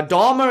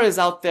 Dahmer is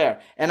out there,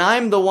 and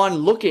I'm the one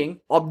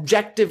looking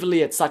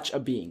objectively at such a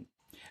being.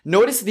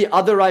 Notice the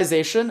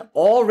otherization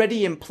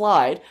already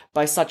implied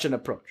by such an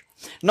approach.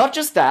 Not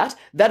just that,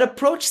 that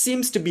approach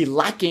seems to be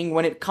lacking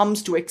when it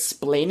comes to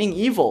explaining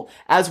evil,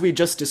 as we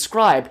just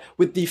described,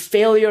 with the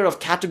failure of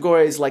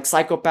categories like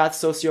psychopath,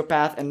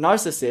 sociopath, and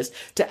narcissist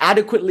to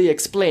adequately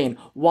explain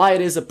why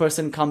it is a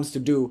person comes to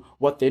do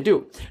what they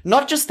do.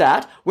 Not just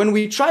that, when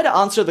we try to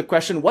answer the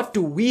question, what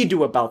do we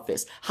do about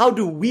this? How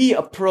do we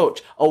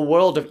approach a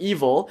world of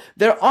evil?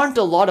 There aren't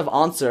a lot of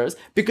answers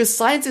because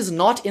science is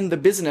not in the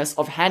business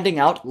of handing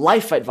out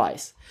life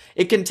advice.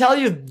 It can tell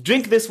you,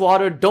 drink this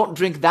water, don't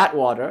drink that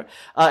water.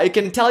 It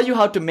can tell you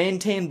how to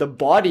maintain the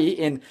body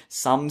in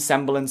some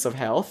semblance of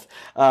health,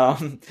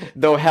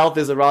 though health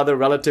is a rather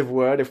relative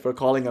word if we're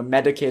calling a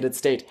medicated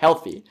state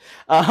healthy.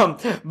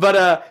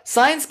 But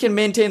science can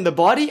maintain the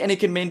body and it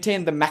can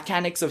maintain the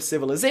mechanics of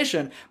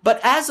civilization. But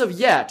as of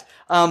yet,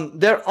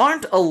 there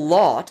aren't a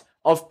lot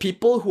of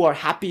people who are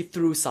happy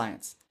through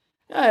science.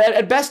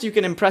 At best, you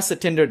can impress a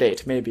Tinder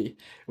date, maybe,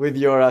 with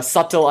your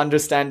subtle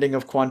understanding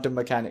of quantum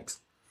mechanics.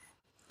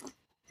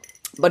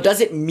 But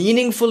does it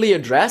meaningfully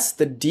address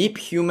the deep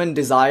human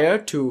desire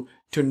to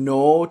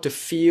know, to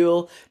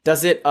feel?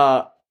 Does it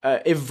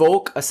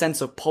evoke a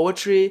sense of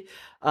poetry?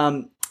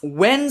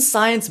 When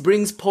science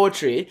brings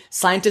poetry,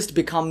 scientists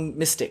become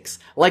mystics.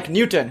 Like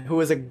Newton, who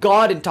was a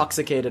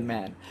God-intoxicated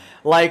man.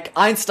 Like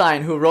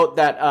Einstein, who wrote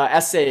that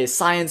essay,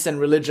 Science and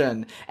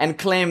Religion, and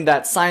claimed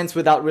that science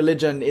without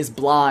religion is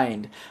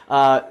blind.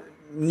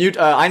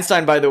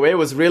 Einstein, by the way,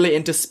 was really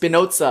into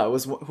Spinoza,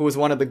 who was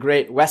one of the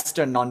great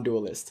Western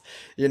non-dualists.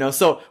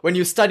 So when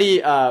you study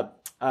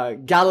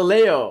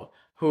Galileo,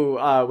 who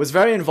was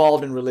very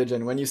involved in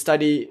religion, when you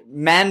study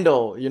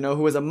Mandel,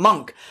 who was a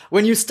monk,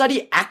 when you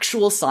study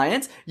actual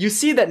science, you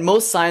see that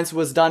most science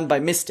was done by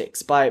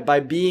mystics, by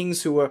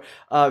beings who were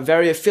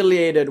very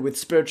affiliated with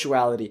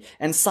spirituality.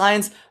 And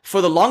science, for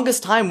the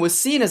longest time, was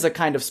seen as a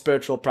kind of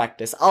spiritual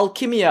practice.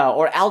 Alchemia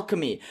or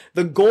alchemy,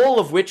 the goal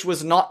of which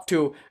was not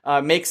to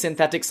make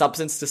synthetic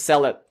substance to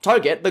sell at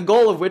Target, the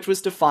goal of which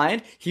was to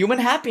find human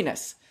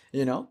happiness,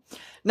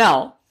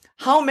 Now,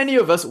 how many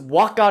of us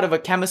walk out of a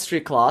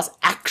chemistry class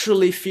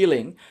actually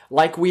feeling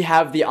like we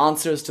have the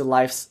answers to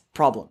life's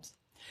problems?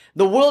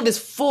 The world is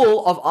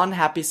full of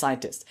unhappy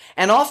scientists,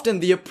 and often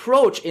the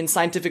approach in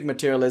scientific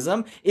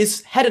materialism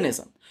is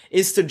hedonism,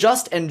 is to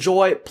just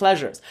enjoy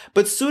pleasures.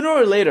 But sooner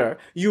or later,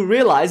 you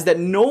realize that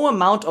no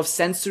amount of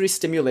sensory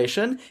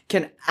stimulation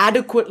can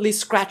adequately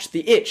scratch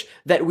the itch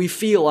that we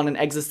feel on an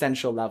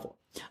existential level.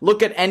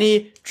 Look at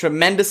any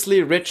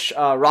tremendously rich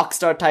rock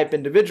star type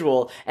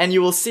individual and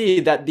you will see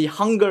that the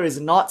hunger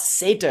is not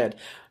sated.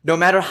 No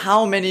matter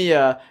how many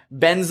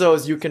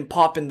benzos you can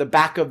pop in the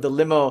back of the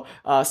limo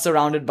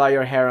surrounded by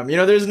your harem.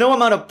 There's no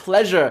amount of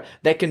pleasure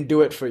that can do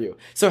it for you.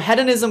 So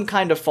hedonism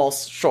kind of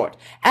falls short.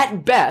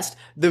 At best,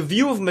 the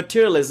view of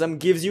materialism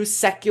gives you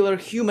secular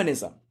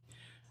humanism.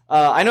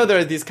 I know there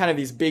are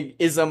these big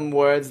ism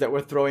words that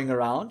we're throwing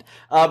around,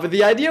 but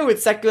the idea with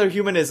secular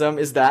humanism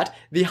is that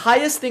the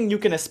highest thing you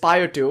can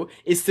aspire to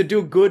is to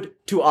do good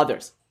to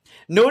others.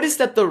 Notice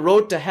that the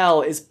road to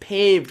hell is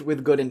paved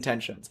with good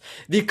intentions.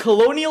 The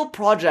colonial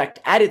project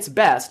at its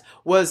best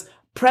was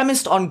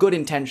premised on good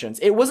intentions.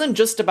 It wasn't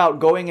just about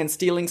going and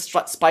stealing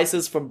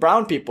spices from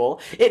brown people.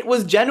 It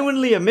was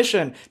genuinely a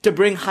mission to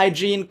bring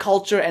hygiene,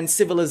 culture, and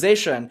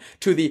civilization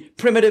to the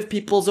primitive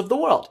peoples of the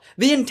world.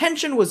 The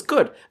intention was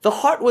good. The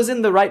heart was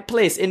in the right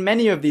place in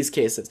many of these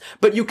cases.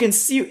 But you can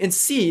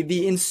see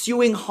the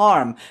ensuing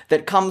harm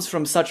that comes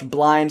from such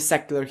blind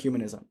secular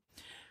humanism.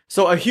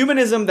 So a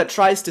humanism that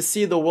tries to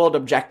see the world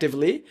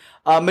objectively,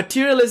 a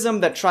materialism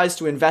that tries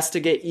to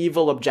investigate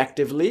evil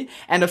objectively,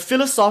 and a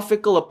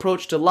philosophical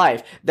approach to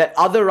life that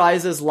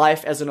otherizes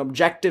life as an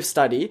objective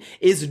study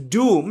is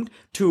doomed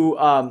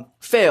to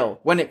fail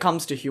when it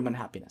comes to human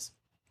happiness.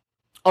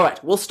 All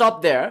right, we'll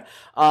stop there.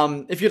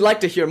 If you'd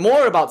like to hear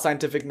more about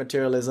scientific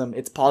materialism,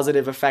 its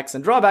positive effects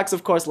and drawbacks,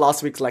 of course,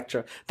 last week's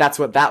lecture, that's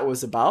what that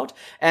was about.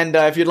 And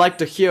if you'd like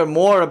to hear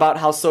more about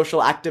how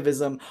social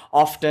activism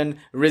often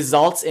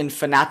results in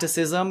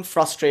fanaticism,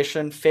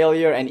 frustration,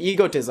 failure, and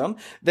egotism,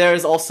 there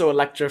is also a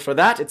lecture for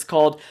that. It's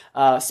called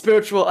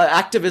Spiritual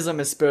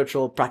Activism is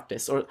Spiritual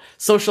Practice, or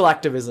Social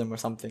Activism or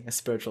something, a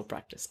spiritual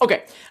practice.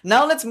 Okay,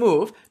 now let's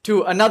move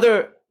to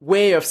another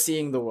way of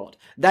seeing the world.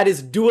 That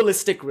is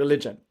dualistic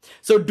religion.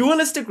 So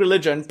dualistic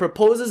religion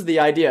proposes the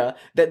idea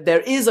that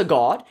there is a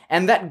God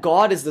and that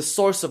God is the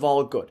source of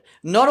all good.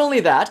 Not only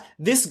that,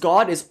 this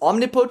God is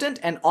omnipotent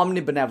and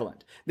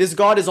omnibenevolent. This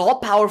God is all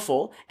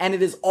powerful and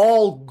it is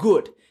all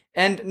good.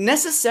 And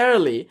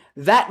necessarily,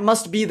 that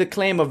must be the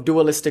claim of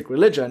dualistic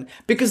religion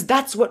because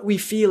that's what we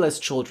feel as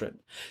children.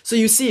 So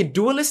you see,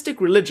 dualistic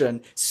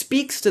religion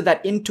speaks to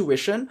that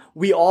intuition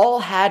we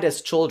all had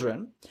as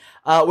children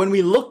when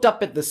we looked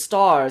up at the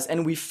stars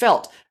and we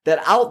felt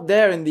that out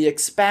there in the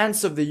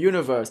expanse of the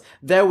universe,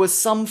 there was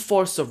some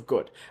force of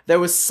good. There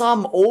was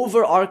some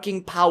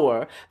overarching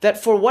power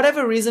that for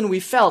whatever reason we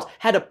felt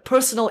had a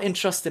personal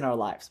interest in our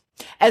lives.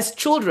 As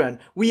children,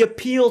 we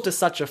appeal to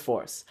such a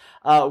force.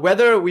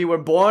 Whether we were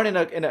born in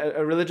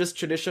a religious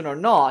tradition or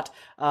not,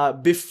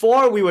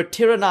 before we were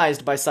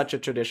tyrannized by such a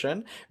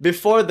tradition,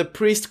 before the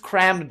priest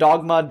crammed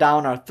dogma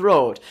down our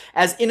throat,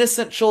 as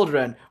innocent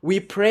children, we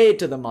prayed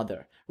to the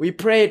mother. We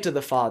prayed to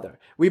the Father.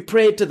 We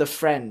prayed to the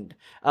friend.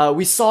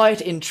 We saw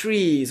it in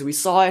trees. We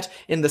saw it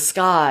in the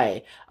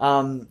sky.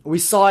 We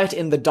saw it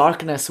in the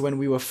darkness when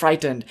we were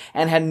frightened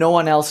and had no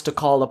one else to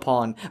call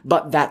upon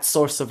but that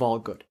source of all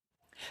good.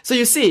 So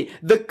you see,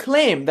 the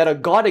claim that a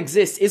God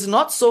exists is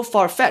not so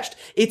far-fetched.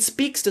 It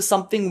speaks to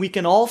something we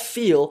can all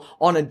feel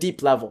on a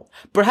deep level.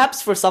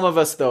 Perhaps for some of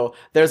us, though,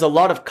 there's a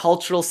lot of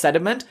cultural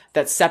sediment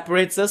that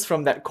separates us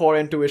from that core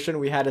intuition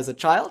we had as a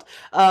child.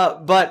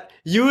 But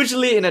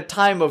usually in a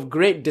time of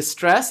great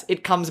distress,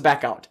 it comes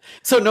back out.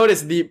 So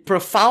notice the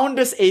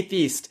profoundest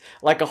atheist,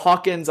 like a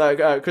Hawkins,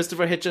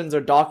 Christopher Hitchens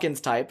or Dawkins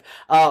type,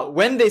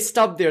 when they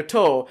stub their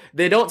toe,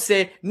 they don't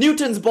say,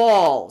 Newton's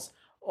balls,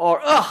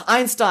 or,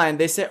 Einstein.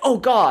 They say, oh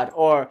God,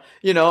 or,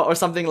 or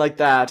something like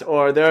that.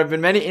 Or there have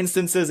been many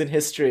instances in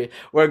history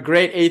where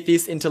great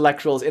atheist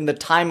intellectuals in the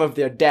time of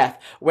their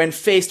death, when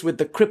faced with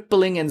the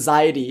crippling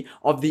anxiety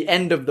of the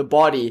end of the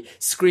body,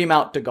 scream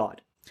out to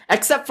God.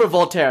 Except for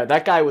Voltaire.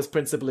 That guy was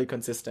principally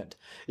consistent.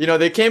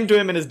 They came to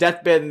him in his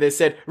deathbed and they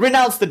said,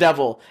 renounce the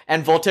devil.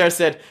 And Voltaire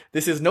said,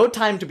 this is no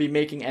time to be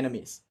making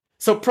enemies.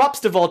 So props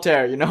to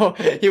Voltaire,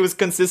 he was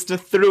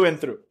consistent through and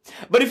through.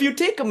 But if you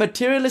take a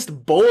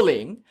materialist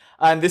bowling,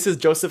 and this is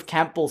Joseph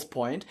Campbell's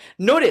point,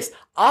 notice,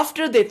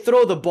 after they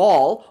throw the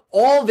ball,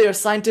 all their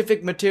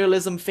scientific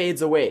materialism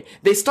fades away.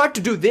 They start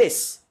to do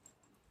this.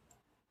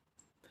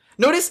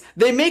 Notice,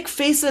 they make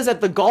faces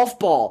at the golf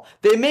ball.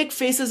 They make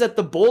faces at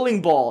the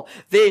bowling ball.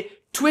 They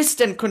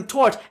twist and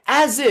contort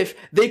as if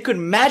they could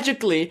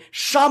magically,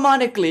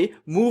 shamanically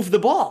move the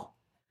ball.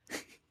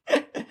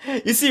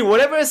 You see,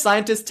 whatever a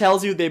scientist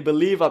tells you they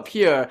believe up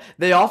here,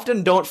 they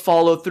often don't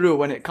follow through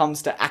when it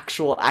comes to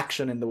actual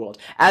action in the world.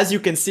 As you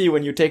can see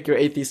when you take your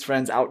atheist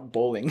friends out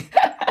bowling.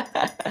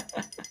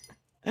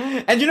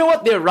 And you know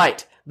what? They're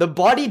right. The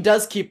body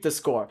does keep the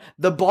score.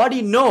 The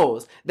body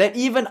knows that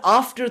even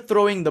after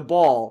throwing the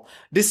ball,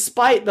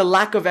 despite the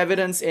lack of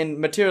evidence in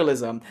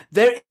materialism,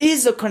 there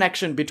is a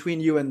connection between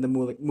you and the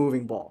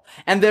moving ball.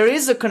 And there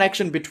is a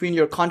connection between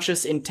your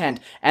conscious intent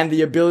and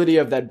the ability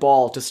of that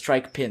ball to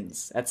strike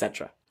pins,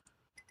 etc.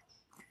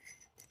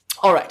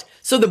 Alright,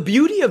 so the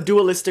beauty of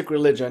dualistic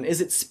religion is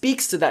it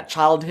speaks to that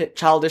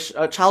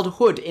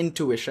childhood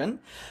intuition.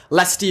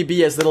 Lest ye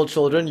be as little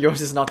children,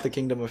 yours is not the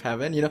kingdom of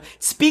heaven,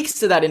 speaks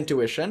to that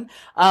intuition.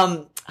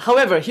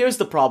 However, here's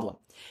the problem.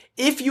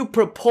 If you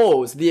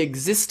propose the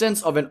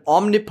existence of an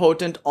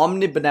omnipotent,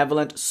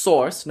 omnibenevolent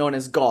source known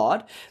as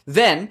God,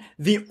 then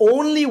the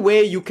only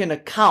way you can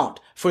account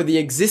for the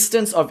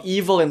existence of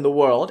evil in the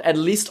world, at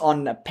least on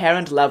an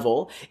apparent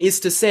level,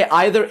 is to say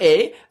either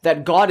A,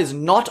 that God is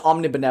not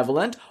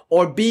omnibenevolent,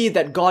 or B,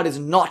 that God is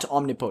not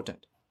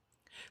omnipotent.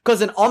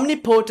 Because an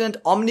omnipotent,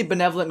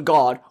 omnibenevolent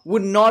God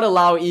would not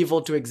allow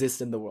evil to exist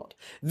in the world.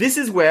 This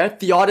is where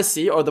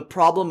theodicy, or the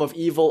problem of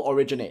evil,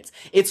 originates.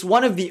 It's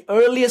one of the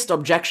earliest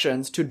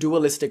objections to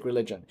dualistic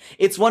religion.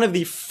 It's one of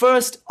the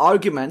first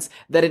arguments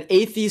that an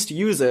atheist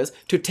uses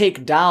to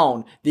take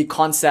down the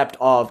concept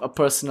of a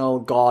personal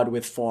God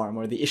with form,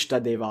 or the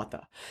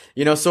Ishtadevata.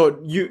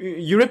 So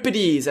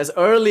Euripides, as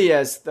early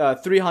as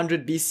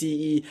 300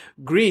 BCE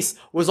Greece,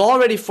 was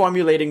already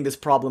formulating this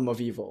problem of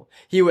evil.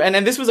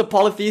 And this was a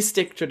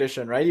polytheistic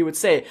tradition, right? He would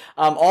say,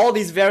 all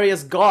these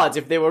various gods,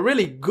 if they were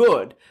really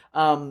good,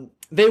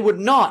 they would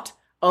not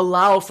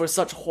allow for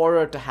such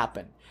horror to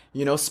happen.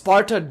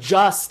 Sparta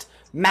just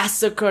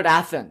massacred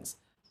Athens.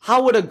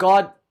 How would a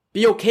god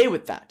be okay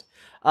with that?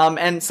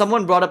 And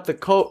someone brought up the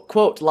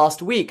quote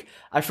last week.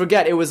 I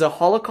forget, it was a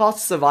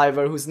Holocaust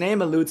survivor whose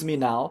name eludes me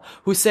now,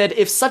 who said,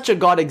 if such a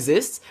god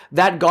exists,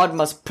 that god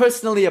must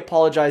personally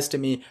apologize to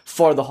me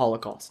for the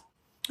Holocaust.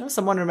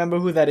 Someone remember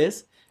who that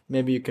is?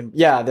 Maybe you can...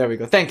 Yeah, there we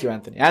go. Thank you,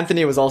 Anthony.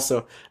 Anthony was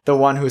also the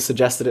one who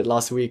suggested it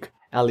last week.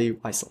 Ali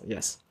Weissel,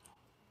 yes.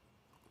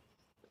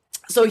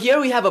 So here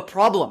we have a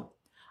problem.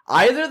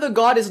 Either the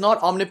God is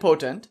not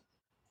omnipotent,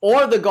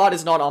 or the God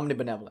is not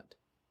omnibenevolent.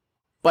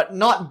 But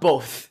not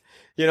both.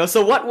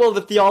 So what will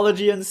the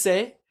theologians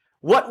say?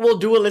 What will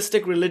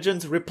dualistic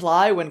religions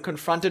reply when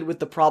confronted with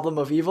the problem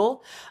of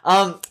evil?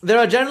 There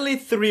are generally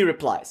three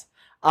replies.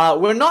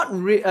 We're not,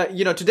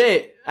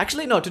 today,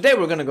 today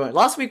we're going to go,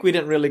 last week we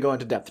didn't really go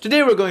into depth.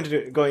 Today we're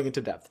going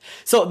into depth.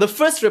 So the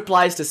first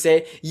reply is to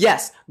say,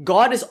 yes,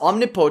 God is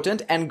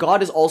omnipotent and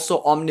God is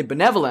also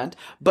omnibenevolent,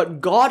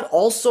 but God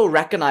also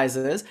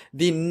recognizes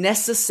the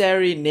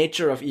necessary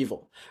nature of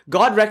evil.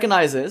 God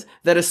recognizes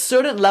that a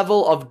certain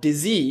level of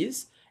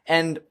disease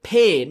and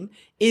pain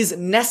is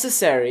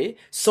necessary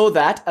so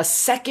that a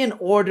second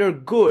order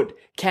good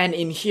can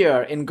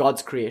inhere in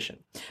God's creation.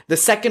 The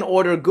second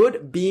order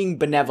good being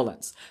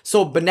benevolence.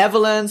 So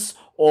benevolence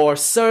or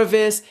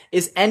service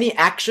is any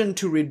action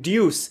to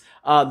reduce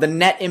the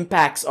net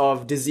impacts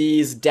of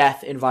disease,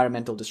 death,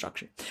 environmental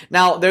destruction.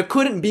 Now, there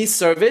couldn't be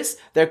service,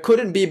 there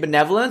couldn't be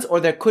benevolence, or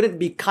there couldn't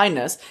be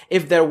kindness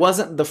if there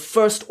wasn't the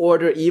first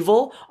order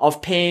evil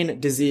of pain,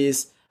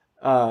 disease,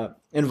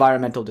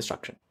 environmental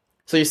destruction.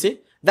 So you see?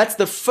 That's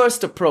the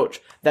first approach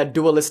that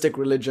dualistic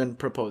religion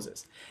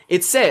proposes.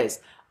 It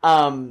says,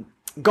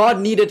 God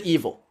needed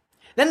evil.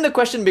 Then the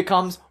question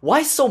becomes,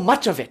 why so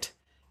much of it?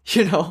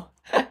 You know?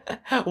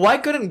 Why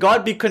couldn't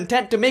God be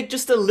content to make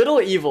just a little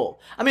evil?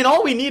 I mean,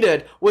 all we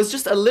needed was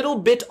just a little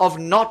bit of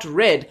not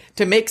red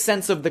to make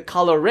sense of the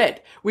color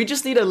red. We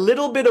just need a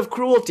little bit of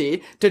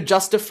cruelty to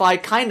justify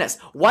kindness.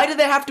 Why do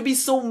there have to be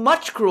so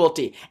much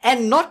cruelty?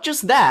 And not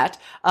just that,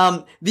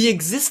 the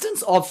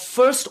existence of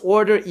first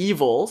order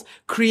evils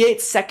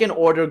creates second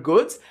order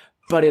goods,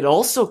 but it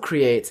also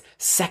creates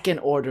second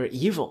order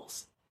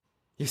evils.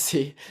 You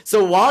see?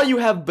 So while you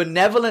have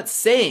benevolent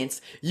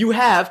saints, you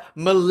have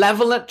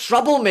malevolent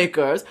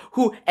troublemakers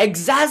who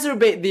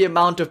exacerbate the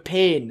amount of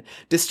pain,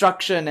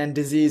 destruction, and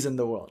disease in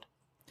the world.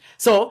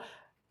 So,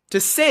 to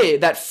say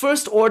that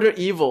first order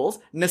evils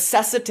to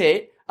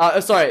say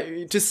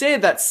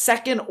that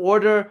second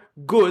order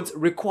goods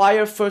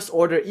require first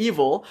order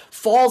evil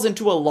falls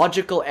into a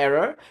logical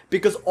error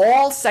because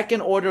all second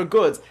order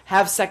goods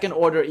have second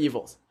order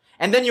evils.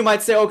 And then you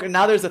might say, okay,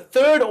 now there's a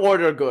third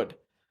order good.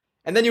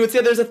 And then you would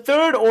say there's a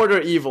third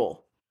order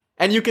evil.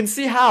 And you can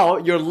see how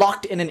you're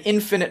locked in an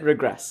infinite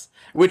regress,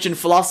 which in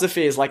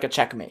philosophy is like a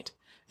checkmate.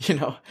 You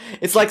know,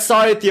 it's like,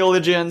 sorry,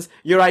 theologians,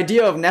 your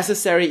idea of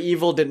necessary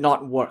evil did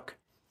not work.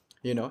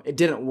 You know, it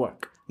didn't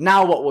work.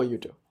 Now what will you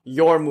do?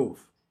 Your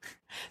move.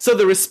 So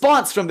the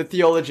response from the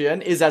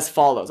theologian is as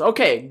follows.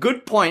 Okay,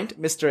 good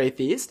point, Mr.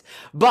 Atheist,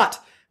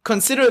 but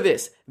consider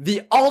this.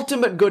 The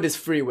ultimate good is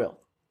free will.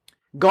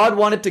 God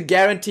wanted to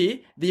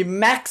guarantee the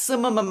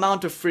maximum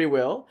amount of free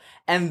will,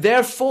 and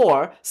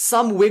therefore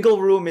some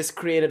wiggle room is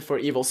created for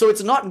evil. So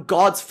it's not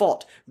God's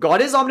fault.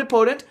 God is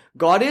omnipotent.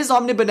 God is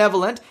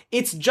omnibenevolent.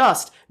 It's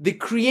just the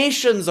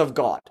creations of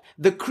God,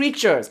 the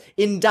creatures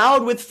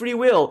endowed with free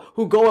will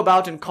who go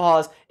about and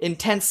cause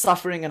intense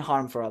suffering and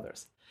harm for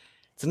others.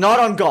 It's not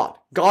on God.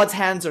 God's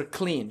hands are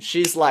clean.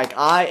 She's like,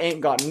 I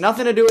ain't got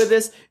nothing to do with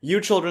this. You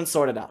children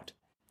sort it out.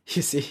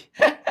 You see?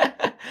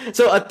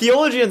 So a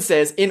theologian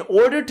says, in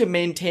order to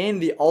maintain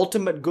the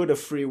ultimate good of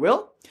free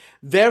will,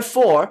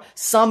 therefore,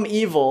 some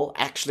evil,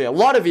 actually a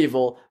lot of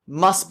evil,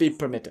 must be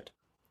permitted.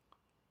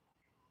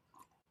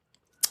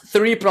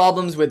 3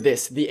 problems with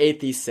this, the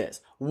atheist says.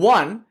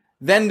 1,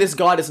 then this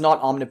God is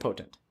not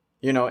omnipotent.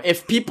 You know,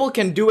 if people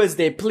can do as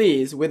they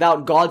please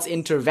without God's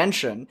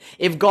intervention,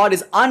 if God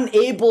is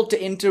unable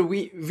to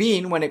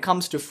intervene when it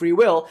comes to free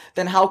will,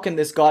 then how can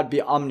this God be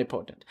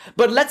omnipotent?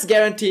 But let's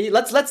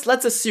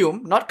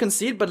assume, not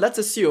concede, but let's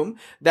assume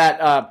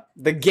that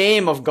the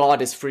game of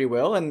God is free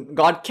will, and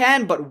God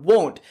can but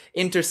won't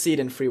intercede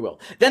in free will.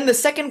 Then the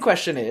second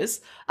question is,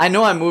 I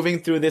know I'm moving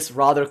through this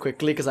rather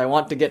quickly because I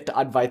want to get to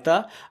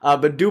Advaita,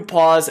 but do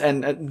pause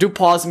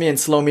me and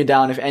slow me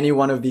down if any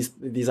one of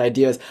these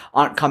ideas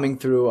aren't coming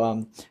through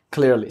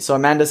clearly. So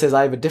Amanda says,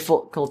 I have a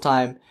difficult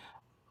time.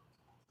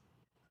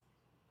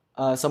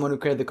 Someone who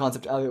created the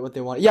concept, what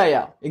they want.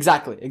 Yeah,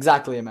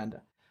 exactly,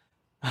 Amanda.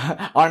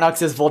 Arnak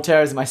says,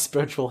 Voltaire is my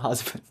spiritual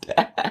husband.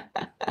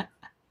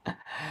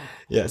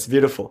 Yes,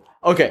 beautiful.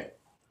 Okay.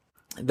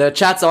 The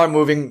chats are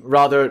moving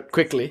rather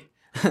quickly.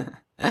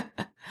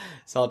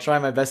 So I'll try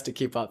my best to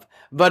keep up.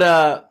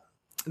 But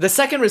the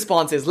second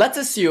response is, let's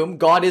assume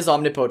God is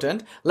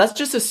omnipotent. Let's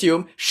just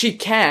assume she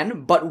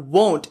can but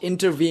won't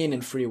intervene in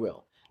free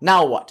will.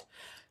 Now what?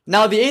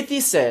 Now the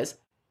atheist says,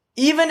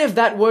 even if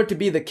that were to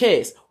be the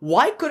case,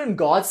 why couldn't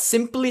God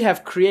simply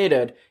have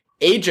created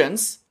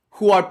agents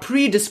who are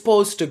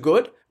predisposed to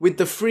good with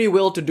the free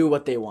will to do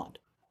what they want?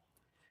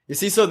 You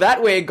see, so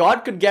that way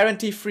God could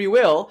guarantee free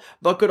will,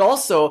 but could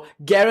also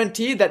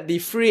guarantee that the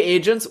free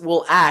agents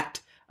will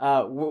act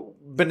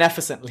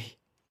beneficently.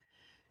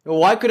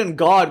 Why couldn't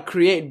God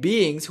create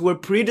beings who are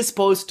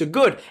predisposed to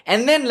good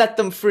and then let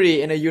them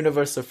free in a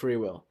universe of free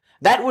will?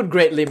 That would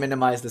greatly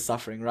minimize the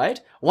suffering,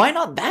 right? Why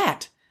not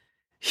that?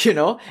 You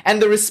know,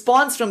 and the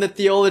response from the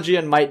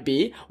theologian might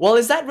be, well,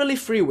 is that really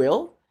free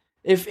will?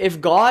 If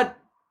God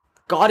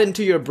got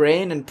into your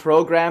brain and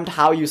programmed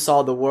how you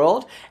saw the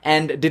world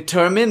and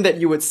determined that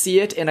you would see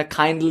it in a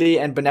kindly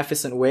and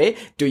beneficent way,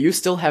 do you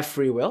still have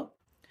free will?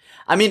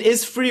 I mean,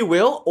 is free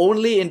will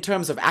only in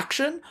terms of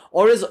action,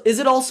 or is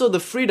it also the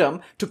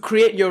freedom to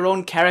create your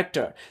own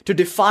character, to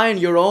define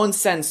your own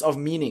sense of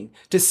meaning,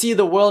 to see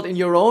the world in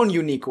your own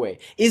unique way?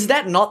 Is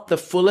that not the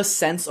fullest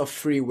sense of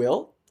free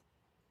will?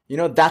 You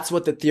know, that's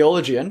what the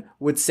theologian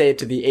would say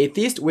to the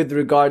atheist with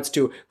regards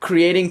to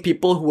creating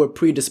people who are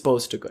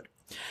predisposed to good.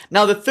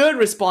 Now, the third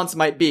response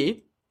might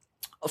be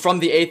from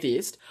the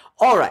atheist,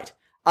 all right,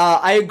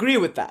 I agree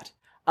with that.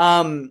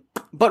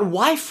 But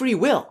why free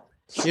will?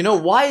 You know,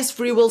 why is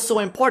free will so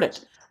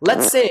important?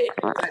 Let's say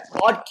that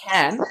God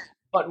can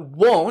but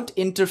won't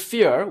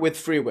interfere with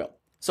free will.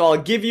 So I'll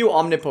give you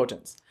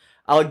omnipotence.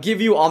 I'll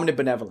give you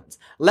omnibenevolence.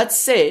 Let's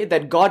say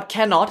that God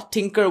cannot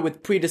tinker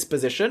with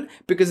predisposition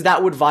because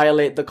that would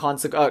violate the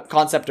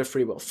concept of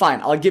free will.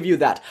 Fine, I'll give you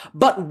that.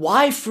 But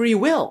why free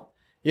will?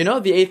 You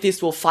know, the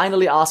atheist will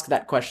finally ask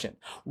that question.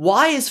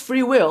 Why is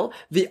free will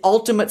the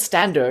ultimate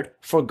standard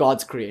for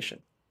God's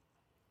creation?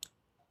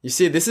 You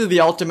see, this is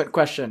the ultimate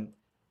question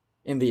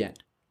in the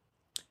end.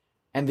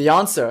 And the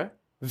answer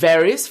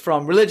varies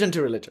from religion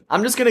to religion.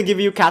 I'm just going to give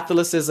you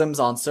Catholicism's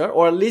answer,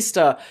 or at least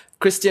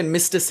Christian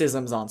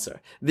mysticism's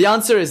answer. The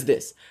answer is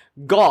this.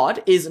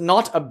 God is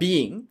not a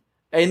being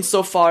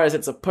insofar as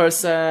it's a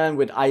person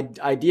with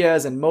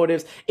ideas and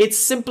motives. It's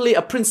simply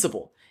a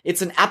principle.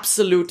 It's an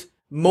absolute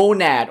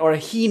monad or a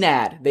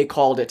henad, they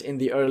called it in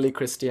the early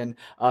Christian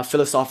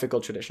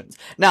philosophical traditions.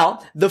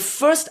 Now, the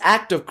first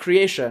act of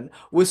creation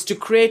was to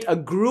create a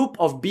group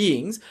of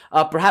beings,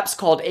 perhaps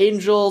called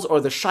angels or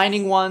the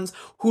shining ones,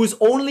 whose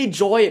only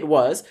joy it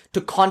was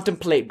to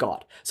contemplate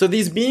God. So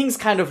these beings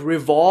kind of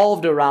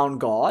revolved around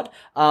God,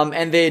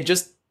 and they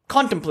just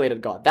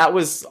contemplated God. That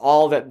was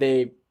all that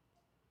they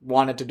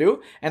wanted to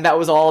do, and that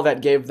was all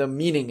that gave them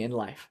meaning in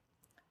life.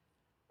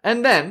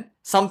 And then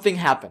something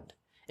happened.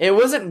 It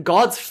wasn't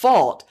God's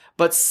fault,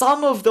 but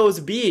some of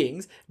those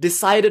beings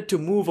decided to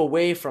move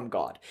away from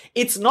God.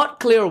 It's not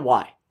clear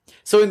why.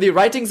 So in the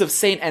writings of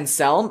Saint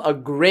Anselm, a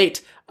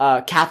great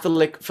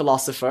Catholic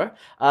philosopher,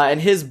 in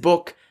his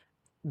book,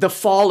 The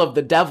Fall of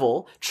the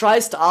Devil,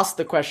 tries to ask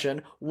the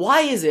question,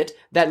 why is it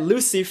that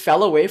Lucy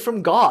fell away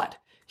from God?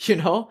 You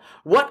know,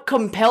 what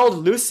compelled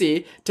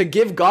Lucy to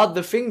give God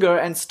the finger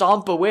and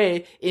stomp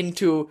away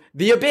into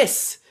the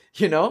abyss?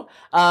 You know,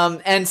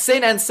 and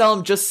Saint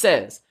Anselm just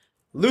says,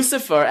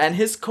 Lucifer and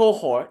his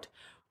cohort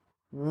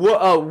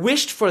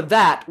wished for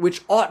that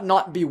which ought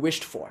not be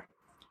wished for.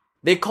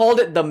 They called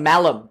it the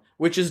malum,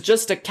 which is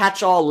just a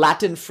catch-all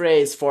Latin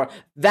phrase for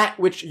that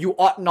which you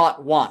ought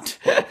not want.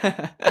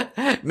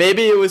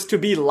 Maybe it was to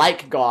be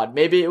like God.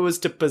 Maybe it was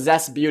to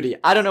possess beauty.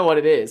 I don't know what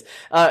it is.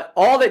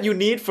 All that you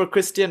need for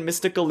Christian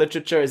mystical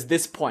literature is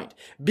this point.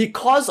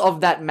 Because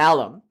of that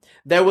malum,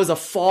 there was a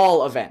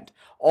fall event.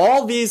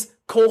 All these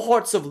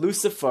cohorts of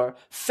Lucifer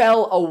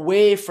fell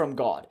away from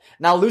God.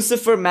 Now,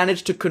 Lucifer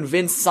managed to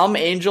convince some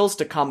angels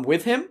to come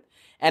with him,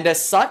 and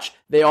as such,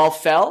 they all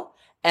fell,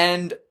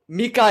 and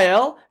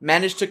Michael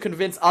managed to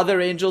convince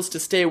other angels to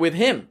stay with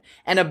him,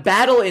 and a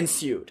battle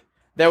ensued.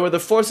 There were the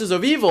forces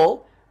of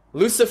evil,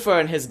 Lucifer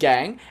and his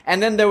gang,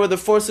 and then there were the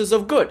forces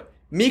of good,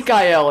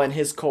 Michael and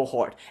his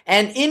cohort.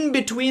 And in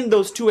between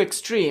those two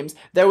extremes,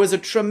 there was a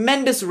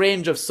tremendous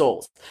range of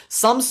souls.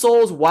 Some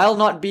souls, while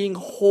not being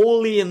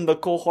wholly in the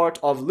cohort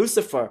of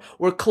Lucifer,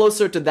 were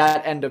closer to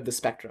that end of the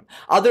spectrum.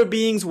 Other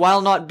beings,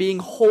 while not being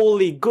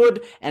wholly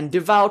good and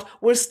devout,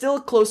 were still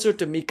closer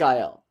to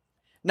Michael.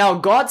 Now,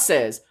 God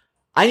says,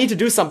 I need to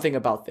do something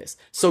about this.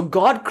 So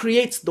God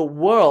creates the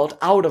world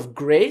out of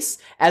grace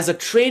as a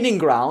training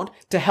ground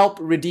to help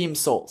redeem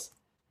souls.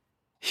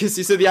 You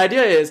see, so the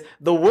idea is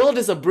the world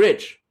is a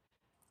bridge.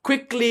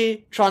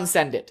 Quickly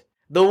transcend it.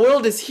 The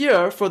world is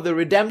here for the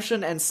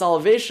redemption and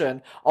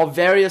salvation of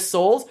various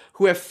souls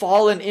who have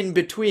fallen in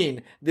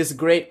between this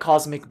great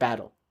cosmic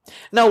battle.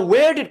 Now,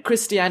 where did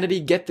Christianity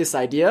get this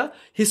idea?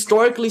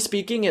 Historically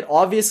speaking, it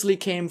obviously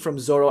came from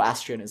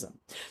Zoroastrianism.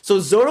 So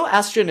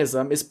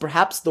Zoroastrianism is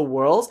perhaps the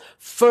world's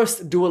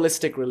first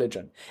dualistic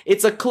religion.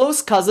 It's a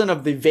close cousin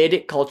of the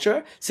Vedic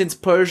culture, since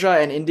Persia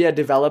and India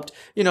developed,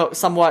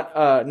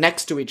 somewhat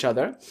next to each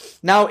other.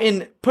 Now,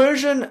 in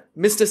Persian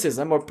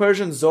mysticism or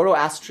Persian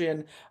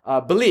Zoroastrian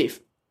belief,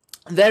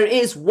 there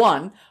is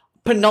one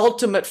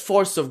penultimate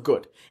force of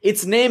good.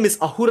 Its name is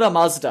Ahura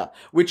Mazda,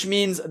 which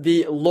means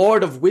the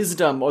Lord of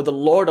Wisdom or the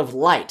Lord of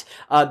Light,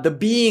 the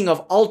being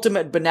of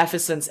ultimate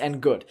beneficence and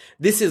good.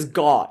 This is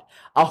God.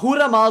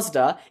 Ahura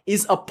Mazda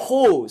is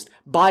opposed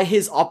by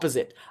his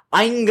opposite,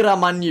 Aingra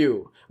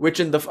Manyu,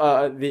 which in the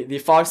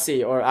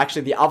Farsi, or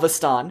actually the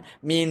Avestan,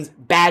 means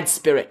bad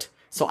spirit.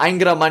 So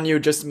Aingra Manyu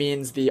just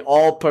means the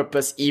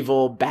all-purpose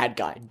evil bad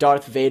guy,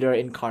 Darth Vader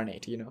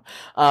incarnate,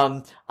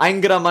 Aingra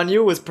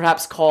Manyu was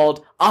perhaps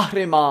called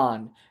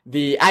Ahriman,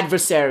 the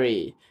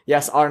adversary.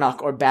 Yes,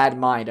 Arnak, or bad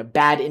mind, a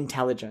bad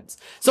intelligence.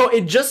 So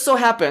it just so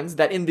happens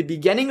that in the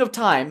beginning of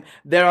time,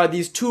 there are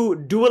these two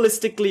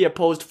dualistically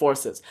opposed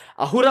forces.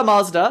 Ahura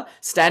Mazda,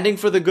 standing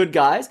for the good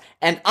guys,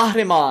 and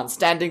Ahriman,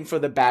 standing for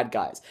the bad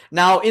guys.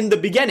 Now, in the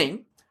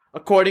beginning,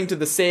 according to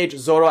the sage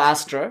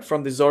Zoroaster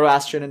from the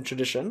Zoroastrian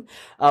tradition,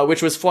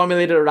 which was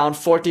formulated around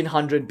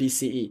 1400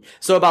 BCE.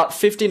 So about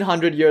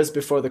 1500 years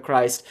before the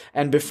Christ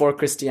and before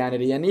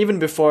Christianity, and even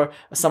before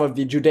some of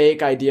the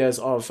Judaic ideas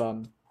of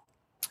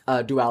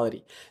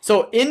duality.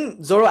 So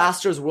in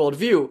Zoroaster's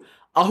worldview,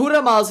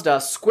 Ahura Mazda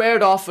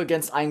squared off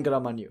against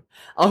Aingra Manyu.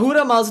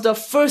 Ahura Mazda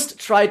first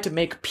tried to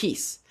make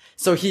peace.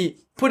 So he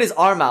put his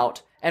arm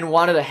out and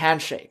wanted a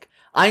handshake.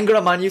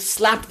 Aingra Manyu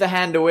slapped the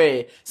hand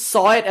away,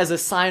 saw it as a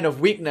sign of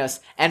weakness,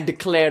 and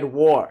declared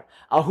war.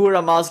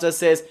 Ahura Mazda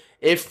says,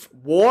 if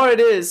war it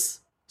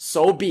is,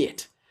 so be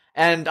it.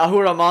 And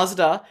Ahura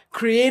Mazda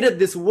created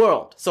this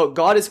world. So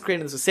God is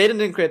creating this. So Satan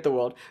didn't create the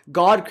world.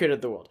 God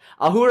created the world.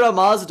 Ahura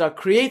Mazda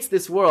creates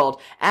this world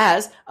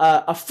as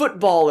a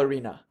football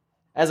arena,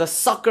 as a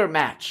soccer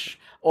match,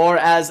 or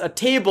as a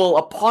table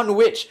upon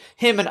which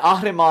him and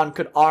Ahriman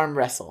could arm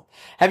wrestle.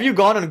 Have you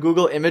gone on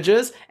Google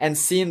Images and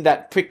seen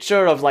that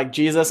picture of like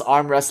Jesus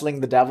arm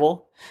wrestling the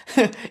devil?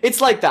 It's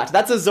like that.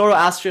 That's a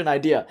Zoroastrian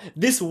idea.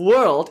 This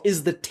world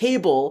is the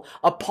table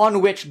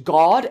upon which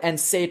God and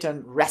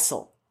Satan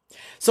wrestle.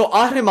 So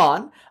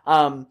Ahriman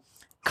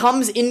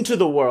comes into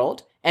the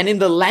world and in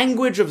the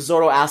language of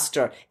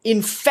Zoroaster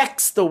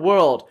infects the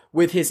world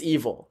with his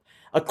evil.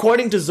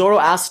 According to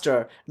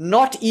Zoroaster,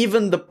 not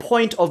even the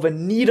point of a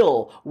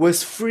needle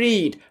was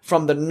freed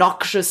from the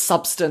noxious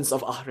substance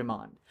of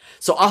Ahriman.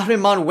 So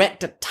Ahriman went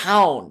to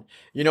town.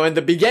 You know, in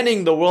the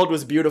beginning, the world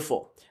was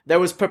beautiful. There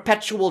was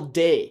perpetual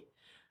day.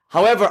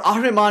 However,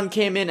 Ahriman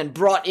came in and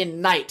brought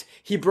in night.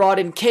 He brought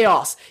in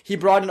chaos. He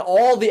brought in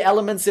all the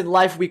elements in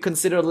life we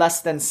consider less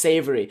than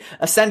savory.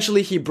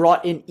 Essentially, he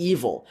brought in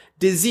evil,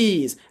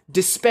 disease,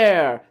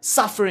 despair,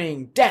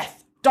 suffering,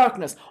 death,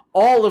 darkness.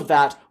 All of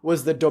that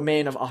was the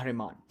domain of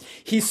Ahriman.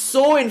 He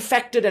so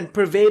infected and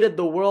pervaded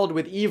the world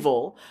with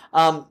evil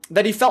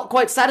that he felt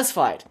quite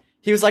satisfied.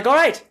 He was like, all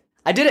right,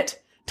 I did it.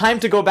 Time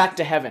to go back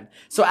to heaven.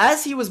 So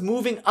as he was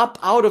moving up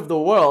out of the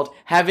world,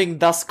 having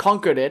thus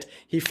conquered it,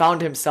 he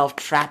found himself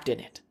trapped in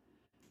it.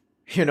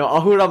 You know,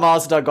 Ahura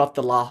Mazda got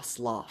the last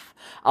laugh.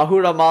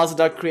 Ahura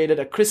Mazda created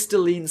a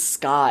crystalline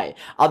sky,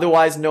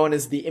 otherwise known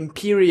as the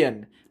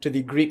Empyrean to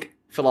the Greek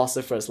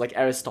philosophers like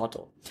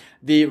Aristotle,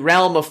 the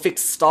realm of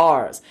fixed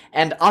stars,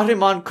 and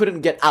Ahriman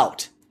couldn't get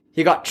out.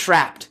 He got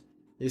trapped,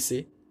 you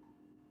see.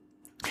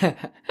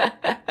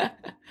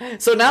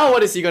 So now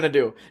what is he going to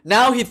do?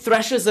 Now he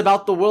threshes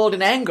about the world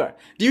in anger.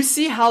 Do you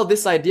see how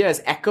this idea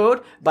is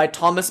echoed by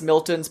Thomas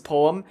Milton's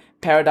poem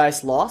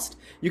Paradise Lost?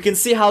 You can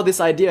see how this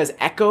idea is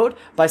echoed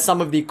by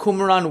some of the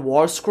Qumran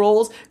war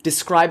scrolls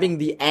describing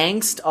the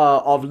angst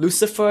of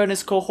Lucifer and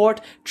his cohort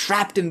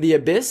trapped in the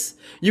abyss.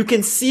 You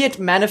can see it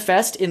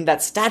manifest in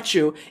that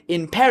statue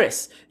in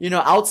Paris. You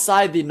know,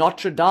 outside the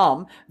Notre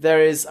Dame,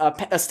 there is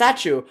a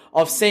statue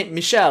of Saint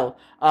Michel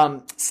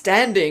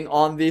standing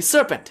on the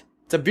serpent.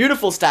 It's a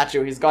beautiful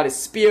statue. He's got his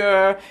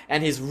spear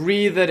and he's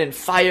wreathed in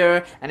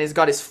fire and he's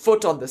got his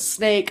foot on the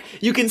snake.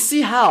 You can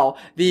see how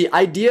the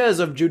ideas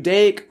of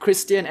Judaic,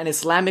 Christian, and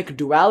Islamic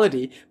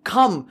duality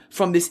come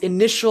from this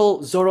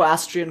initial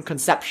Zoroastrian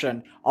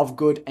conception of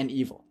good and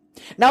evil.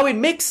 Now it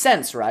makes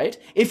sense, right?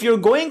 If you're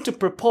going to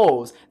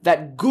propose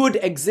that good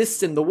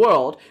exists in the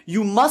world,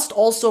 you must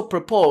also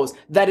propose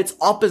that its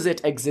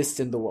opposite exists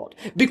in the world.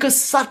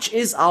 Because such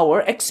is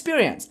our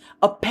experience.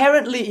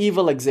 Apparently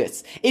evil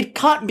exists. It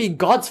can't be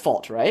God's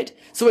fault, right?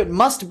 So it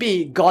must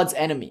be God's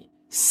enemy,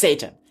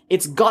 Satan.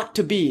 It's got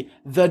to be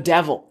the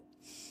devil.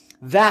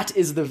 That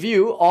is the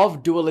view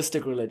of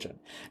dualistic religion.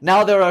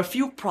 Now there are a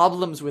few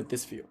problems with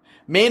this view.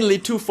 Mainly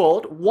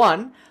twofold.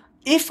 One,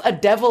 if a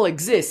devil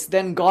exists,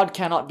 then God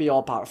cannot be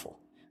all-powerful.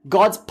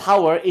 God's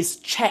power is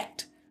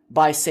checked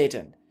by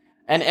Satan.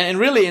 And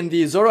really, in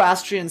the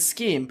Zoroastrian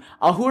scheme,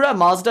 Ahura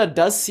Mazda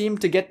does seem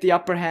to get the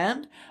upper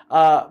hand,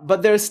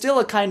 but there's still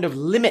a kind of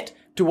limit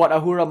to what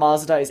Ahura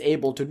Mazda is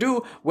able to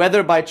do,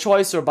 whether by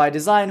choice or by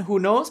design, who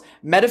knows?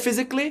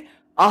 Metaphysically,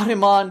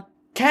 Ahriman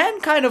can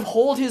kind of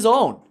hold his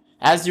own,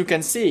 as you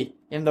can see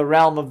in the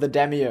realm of the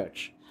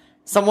demiurge.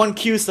 Someone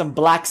cue some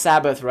Black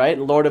Sabbath, right?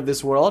 Lord of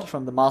this World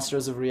from the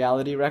Masters of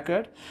Reality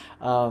record.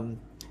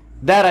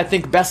 That I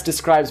think best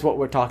describes what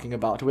we're talking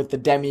about with the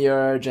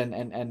demiurge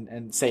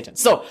and Satan.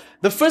 So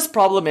the first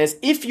problem is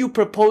if you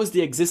propose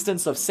the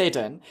existence of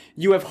Satan,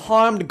 you have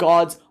harmed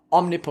God's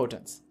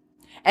omnipotence.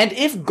 And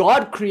if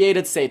God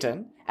created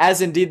Satan,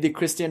 as indeed the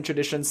Christian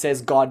tradition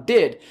says God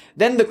did,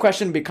 then the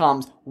question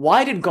becomes,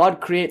 why did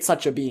God create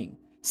such a being?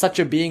 Such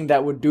a being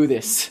that would do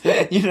this,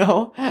 you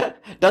know?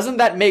 Doesn't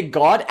that make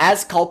God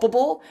as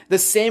culpable the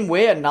same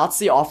way a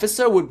Nazi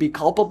officer would be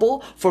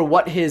culpable for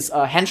what his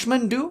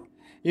henchmen do?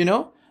 You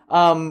know?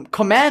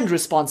 Command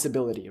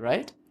responsibility,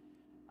 right?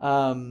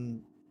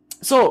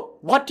 So,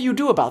 what do you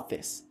do about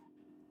this?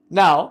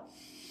 Now,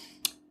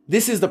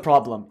 this is the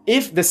problem.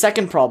 If the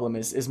second problem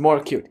is more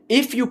acute.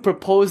 If you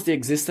propose the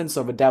existence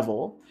of a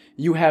devil,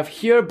 you have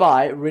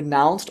hereby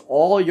renounced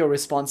all your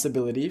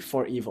responsibility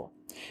for evil.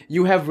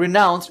 You have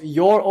renounced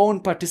your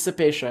own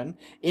participation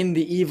in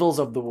the evils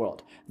of the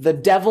world. The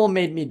devil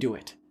made me do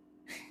it.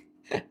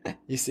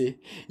 You see,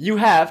 you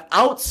have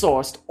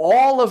outsourced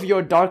all of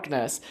your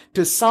darkness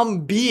to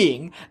some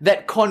being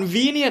that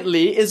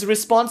conveniently is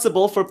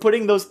responsible for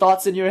putting those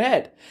thoughts in your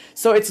head.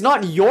 So it's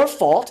not your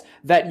fault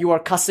that you are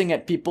cussing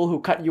at people who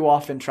cut you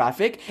off in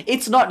traffic.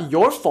 It's not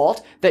your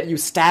fault that you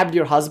stabbed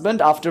your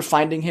husband after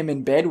finding him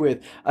in bed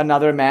with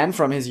another man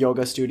from his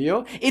yoga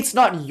studio. It's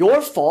not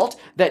your fault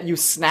that you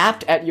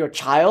snapped at your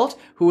child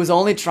who was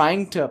only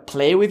trying to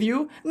play with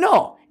you.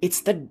 No, it's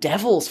the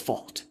devil's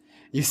fault.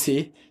 You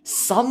see,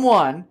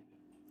 someone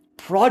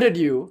prodded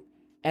you,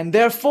 and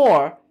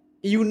therefore,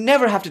 you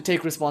never have to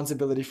take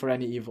responsibility for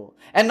any evil.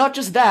 And not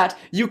just that,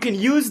 you can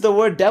use the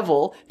word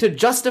devil to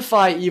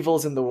justify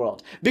evils in the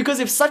world. Because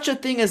if such a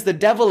thing as the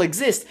devil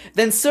exists,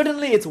 then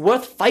certainly it's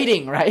worth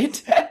fighting,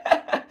 right?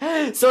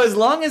 So as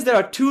long as there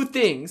are two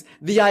things,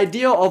 the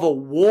idea of a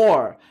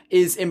war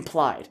is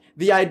implied.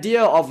 The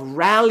idea of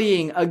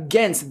rallying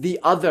against the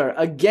other,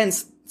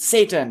 against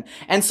Satan.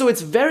 And so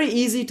it's very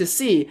easy to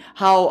see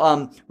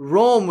how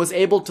Rome was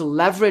able to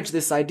leverage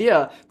this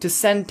idea to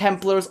send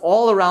Templars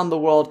all around the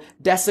world,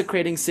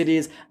 desecrating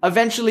cities,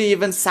 eventually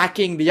even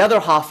sacking the other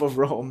half of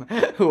Rome,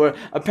 who were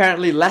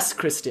apparently less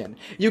Christian.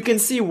 You can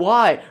see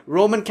why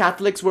Roman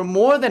Catholics were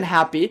more than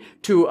happy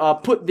to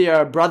put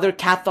their brother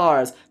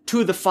Cathars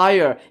to the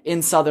fire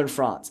in southern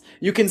France.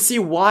 You can see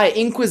why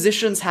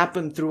inquisitions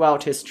happen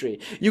throughout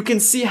history. You can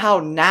see how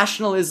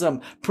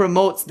nationalism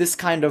promotes this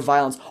kind of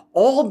violence,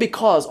 all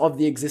because of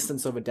the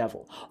existence of a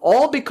devil.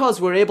 All because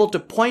we're able to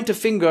point a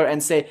finger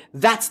and say,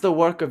 that's the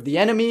work of the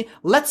enemy,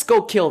 let's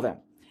go kill them.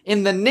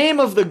 In the name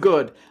of the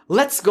good,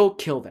 let's go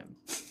kill them.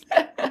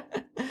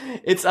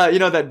 It's,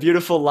 that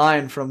beautiful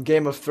line from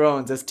Game of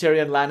Thrones as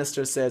Tyrion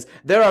Lannister says,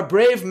 there are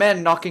brave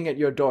men knocking at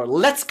your door.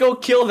 Let's go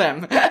kill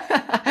them.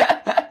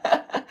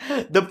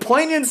 The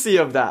poignancy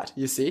of that,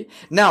 you see.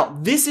 Now,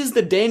 this is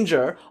the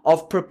danger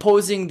of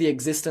proposing the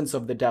existence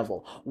of the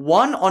devil.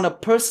 One, on a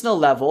personal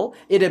level,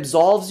 it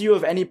absolves you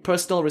of any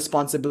personal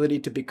responsibility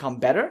to become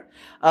better.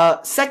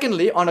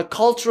 Secondly, on a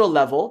cultural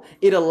level,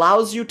 it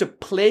allows you to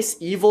place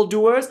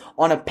evildoers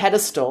on a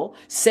pedestal,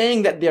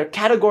 saying that they're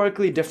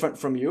categorically different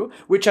from you,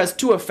 which has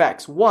two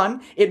effects.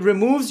 One, it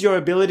removes your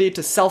ability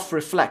to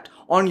self-reflect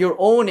on your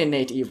own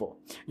innate evil.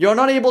 You're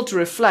not able to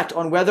reflect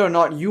on whether or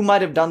not you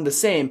might have done the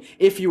same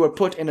if you were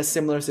put in a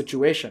similar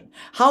situation.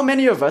 How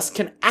many of us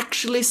can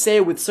actually say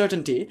with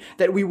certainty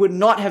that we would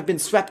not have been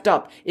swept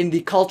up in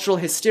the cultural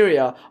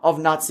hysteria of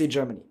Nazi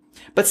Germany?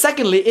 But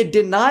secondly, it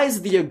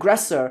denies the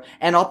aggressor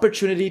an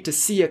opportunity to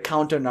see a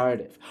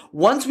counter-narrative.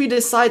 Once we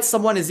decide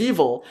someone is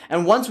evil,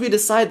 and once we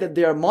decide that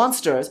they are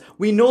monsters,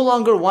 we no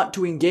longer want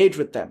to engage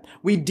with them.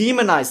 We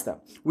demonize them.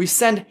 We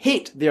send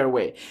hate their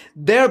way,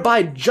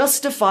 thereby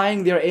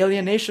justifying their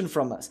alienation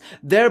from us,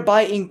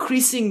 thereby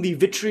increasing the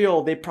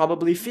vitriol they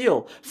probably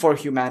feel for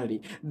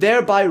humanity,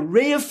 thereby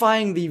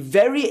reifying the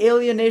very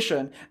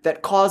alienation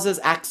that causes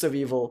acts of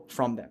evil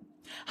from them.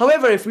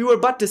 However, if we were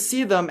but to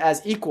see them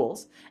as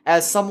equals,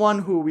 as someone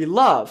who we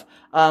love,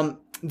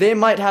 they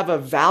might have a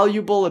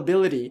valuable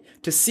ability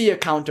to see a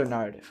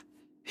counter-narrative.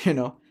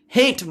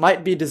 Hate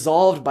might be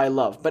dissolved by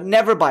love, but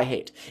never by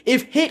hate.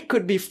 If hate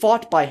could be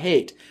fought by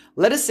hate,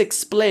 let us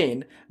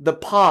explain the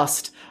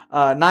past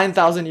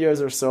 9,000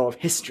 years or so of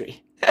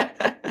history.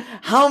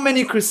 How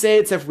many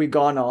crusades have we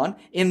gone on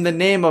in the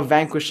name of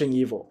vanquishing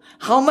evil?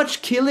 How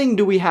much killing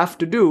do we have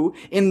to do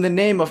in the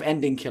name of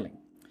ending killing?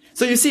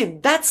 So you see,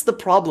 that's the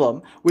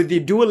problem with the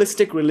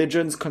dualistic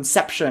religion's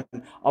conception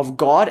of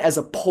God as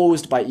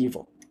opposed by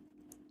evil.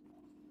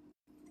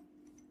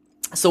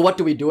 So what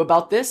do we do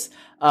about this?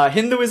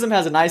 Hinduism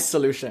has a nice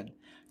solution.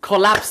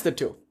 Collapse the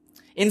two.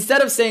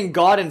 Instead of saying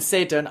God and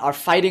Satan are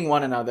fighting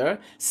one another,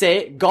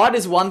 say God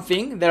is one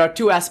thing, there are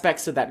two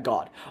aspects to that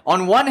God.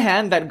 On one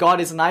hand, that God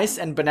is nice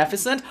and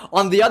beneficent.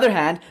 On the other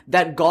hand,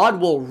 that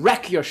God will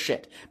wreck your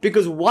shit.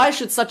 Because why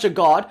should such a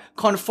God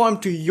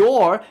conform to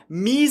your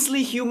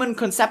measly human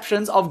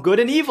conceptions of good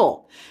and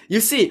evil?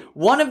 You see,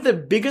 one of the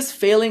biggest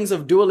failings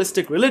of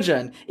dualistic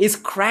religion is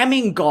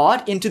cramming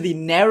God into the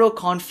narrow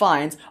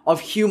confines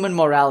of human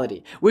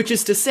morality, which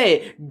is to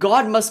say,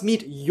 God must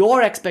meet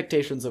your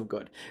expectations of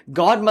good.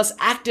 God must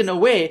act in a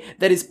way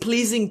that is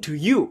pleasing to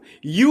you.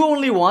 You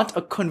only want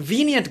a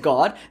convenient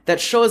God that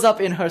shows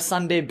up in her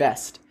Sunday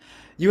best.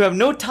 You have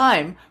no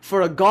time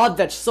for a God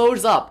that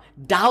shows up,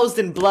 doused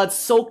in blood,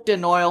 soaked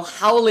in oil,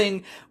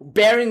 howling,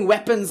 bearing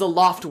weapons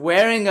aloft,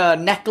 wearing a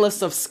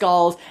necklace of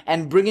skulls,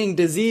 and bringing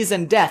disease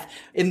and death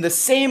in the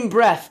same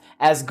breath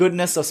as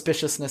goodness,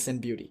 auspiciousness, and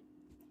beauty.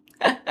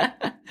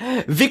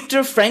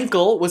 Viktor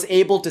Frankl was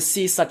able to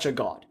see such a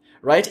God.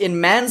 Right? In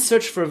Man's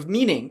Search for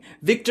Meaning,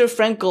 Viktor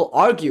Frankl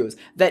argues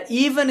that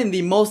even in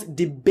the most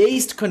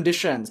debased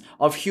conditions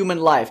of human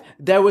life,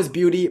 there was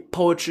beauty,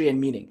 poetry, and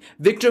meaning.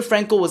 Viktor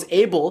Frankl was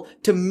able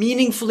to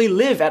meaningfully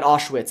live at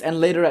Auschwitz and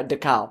later at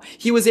Dachau.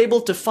 He was able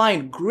to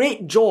find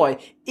great joy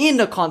in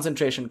a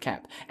concentration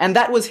camp. And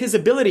that was his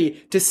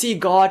ability to see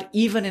God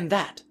even in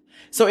that.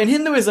 So in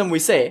Hinduism, we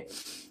say,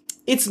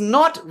 it's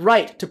not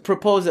right to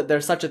propose that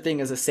there's such a thing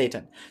as a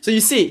Satan. So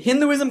you see,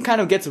 Hinduism kind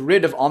of gets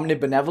rid of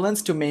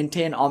omnibenevolence to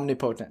maintain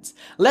omnipotence.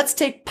 Let's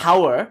take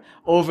power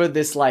over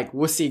this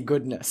wussy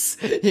goodness,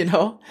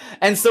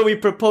 And so we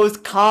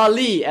proposed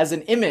Kali as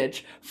an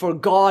image for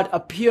God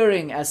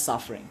appearing as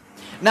suffering.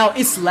 Now,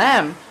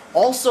 Islam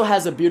also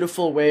has a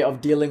beautiful way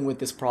of dealing with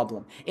this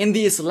problem. In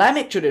the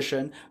Islamic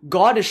tradition,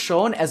 God is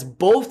shown as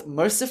both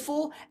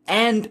merciful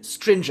and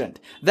stringent.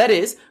 That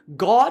is,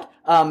 God,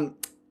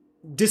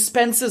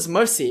 dispenses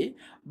mercy,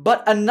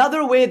 but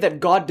another way that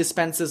God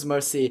dispenses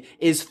mercy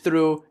is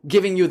through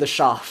giving you the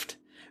shaft.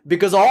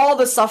 Because all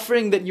the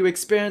suffering that you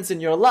experience in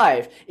your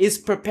life is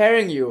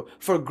preparing you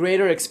for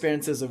greater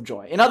experiences of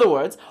joy. In other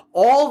words,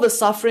 all the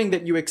suffering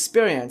that you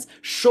experience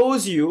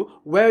shows you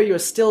where you're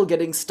still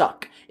getting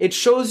stuck. It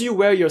shows you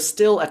where you're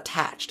still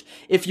attached.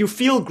 If you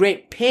feel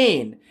great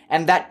pain,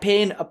 and that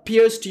pain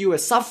appears to you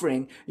as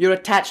suffering, you're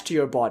attached to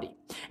your body.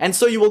 And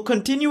so you will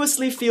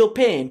continuously feel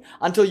pain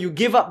until you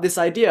give up this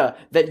idea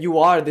that you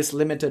are this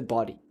limited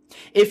body.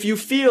 If you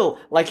feel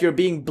like you're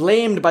being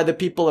blamed by the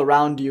people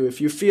around you,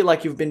 if you feel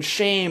like you've been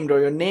shamed or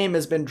your name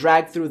has been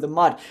dragged through the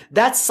mud,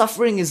 that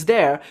suffering is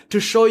there to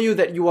show you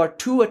that you are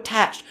too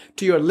attached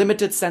to your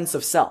limited sense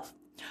of self.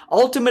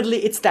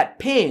 Ultimately, it's that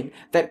pain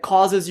that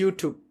causes you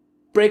to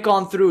break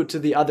on through to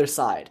the other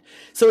side.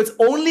 So it's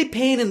only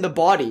pain in the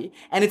body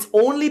and it's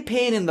only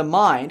pain in the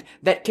mind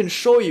that can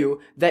show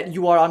you that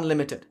you are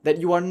unlimited, that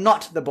you are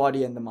not the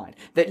body and the mind,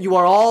 that you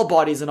are all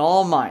bodies and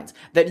all minds,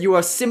 that you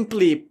are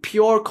simply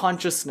pure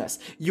consciousness.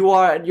 You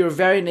are at your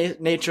very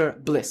nature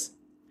bliss.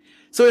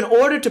 So in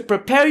order to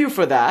prepare you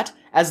for that,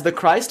 as the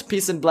Christ,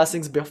 peace and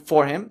blessings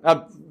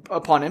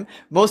upon him,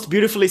 most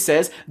beautifully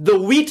says, the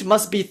wheat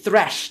must be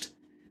threshed.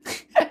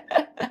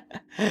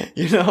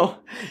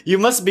 You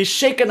must be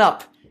shaken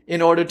up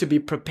in order to be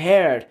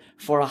prepared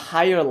for a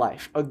higher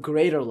life, a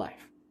greater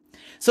life.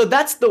 So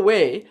that's the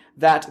way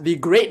that the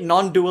great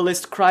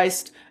non-dualist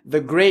Christ, the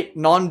great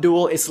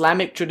non-dual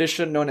Islamic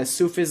tradition known as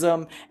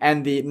Sufism,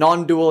 and the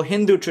non-dual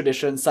Hindu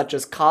tradition such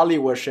as Kali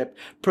worship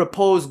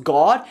propose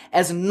God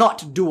as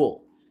not dual.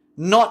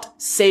 Not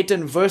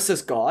Satan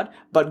versus God,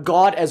 but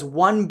God as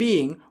one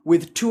being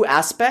with two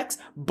aspects,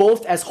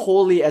 both as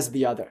holy as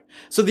the other.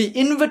 So the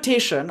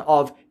invitation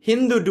of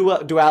Hindu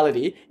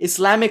duality,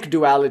 Islamic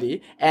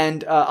duality,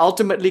 and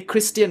ultimately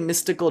Christian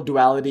mystical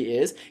duality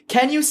is,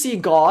 can you see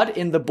God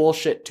in the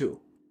bullshit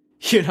too?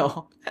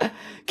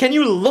 Can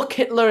you look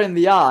Hitler in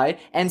the eye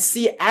and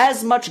see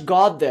as much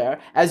God there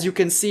as you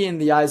can see in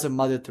the eyes of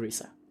Mother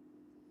Teresa?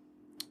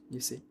 You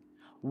see?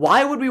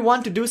 Why would we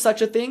want to do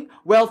such a thing?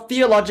 Well,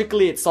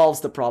 theologically, it solves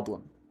the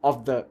problem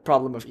of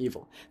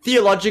evil.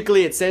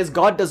 Theologically, it says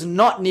God does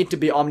not need to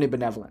be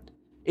omnibenevolent.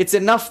 It's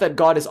enough that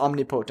God is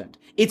omnipotent.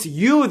 It's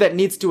you that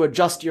needs to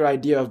adjust your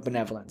idea of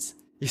benevolence.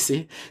 You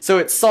see? So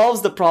it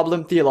solves the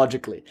problem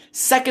theologically.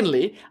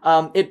 Secondly,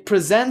 it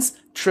presents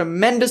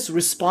tremendous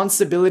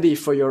responsibility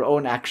for your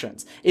own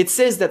actions. It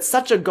says that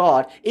such a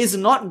God is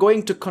not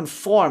going to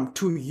conform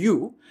to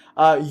you.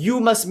 You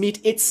must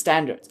meet its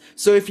standards.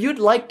 So if you'd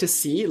like to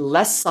see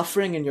less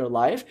suffering in your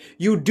life,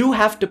 you do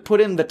have to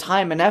put in the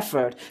time and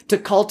effort to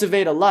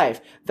cultivate a life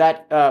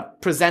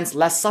that presents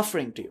less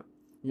suffering to you.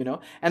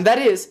 And that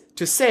is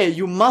to say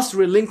you must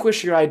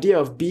relinquish your idea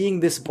of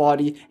being this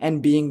body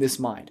and being this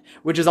mind,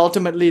 which is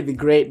ultimately the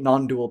great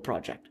non-dual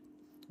project.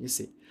 You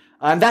see.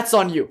 And that's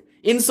on you.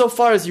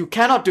 Insofar as you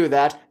cannot do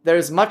that, there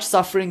is much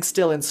suffering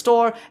still in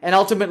store, and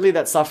ultimately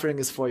that suffering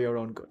is for your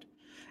own good.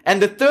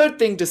 And the third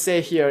thing to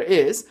say here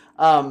is,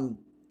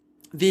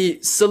 the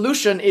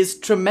solution is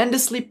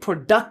tremendously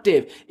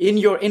productive in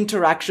your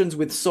interactions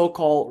with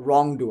so-called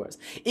wrongdoers.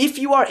 If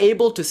you are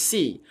able to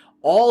see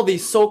all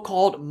these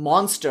so-called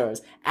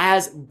monsters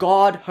as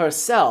God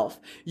herself,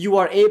 you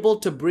are able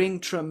to bring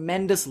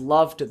tremendous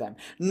love to them.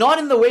 Not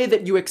in the way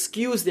that you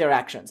excuse their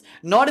actions,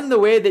 not in the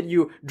way that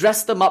you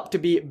dress them up to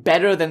be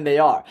better than they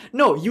are.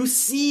 No, you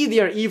see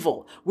their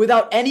evil.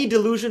 Without any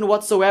delusion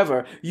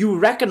whatsoever, you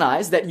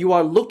recognize that you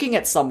are looking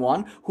at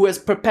someone who has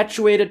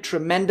perpetuated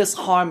tremendous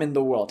harm in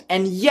the world.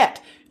 And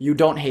yet, you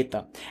don't hate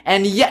them.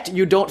 And yet,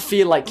 you don't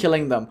feel like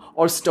killing them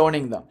or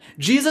stoning them.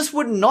 Jesus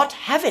would not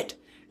have it.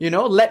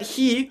 Let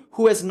he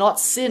who has not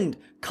sinned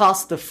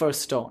cast the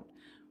first stone.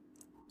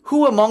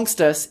 Who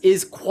amongst us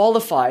is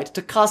qualified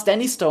to cast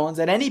any stones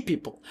at any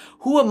people?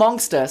 Who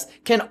amongst us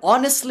can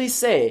honestly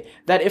say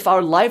that if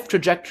our life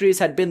trajectories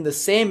had been the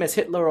same as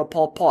Hitler or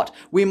Pol Pot,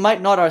 we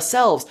might not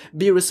ourselves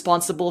be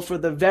responsible for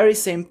the very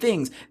same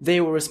things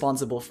they were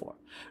responsible for?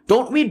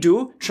 Don't we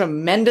do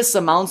tremendous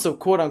amounts of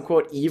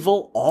quote-unquote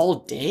evil all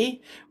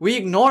day? We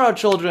ignore our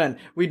children.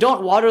 We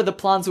don't water the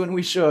plants when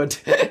we should.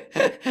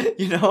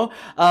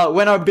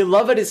 When our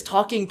beloved is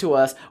talking to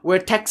us, we're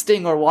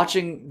texting or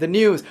watching the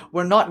news.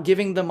 We're not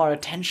giving them our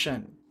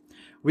attention.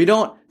 We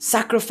don't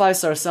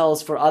sacrifice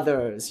ourselves for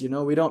others.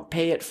 We don't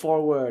pay it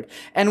forward.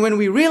 And when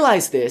we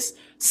realize this,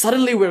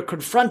 suddenly we're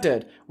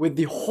confronted with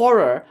the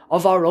horror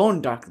of our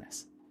own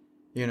darkness.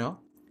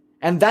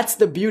 And that's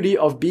the beauty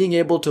of being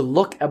able to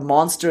look a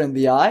monster in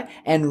the eye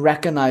and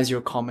recognize your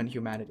common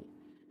humanity.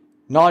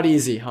 Not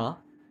easy, huh?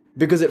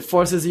 Because it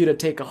forces you to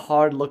take a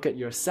hard look at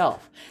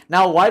yourself.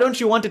 Now, why don't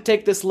you want to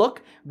take this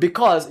look?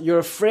 Because you're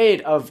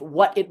afraid of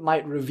what it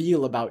might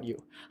reveal about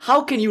you.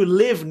 How can you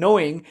live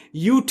knowing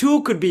you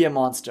too could be a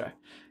monster?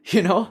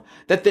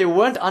 That they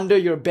weren't under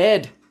your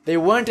bed. They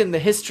weren't in the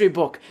history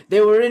book.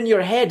 They were in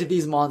your head,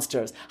 these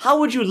monsters. How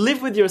would you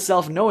live with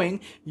yourself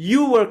knowing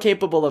you were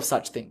capable of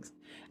such things?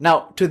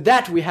 Now, to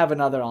that we have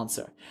another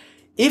answer.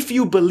 If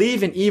you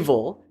believe in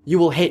evil, you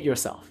will hate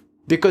yourself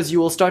because you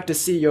will start to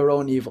see your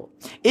own evil.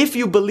 If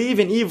you believe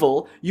in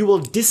evil, you will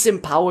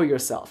disempower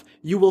yourself.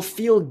 You will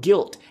feel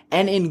guilt,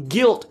 and in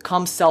guilt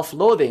comes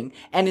self-loathing,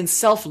 and in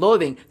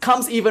self-loathing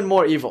comes even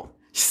more evil.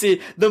 You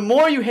see, the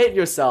more you hate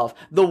yourself,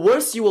 the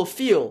worse you will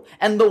feel,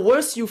 and the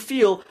worse you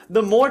feel,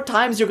 the more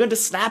times you're going to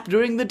snap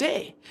during the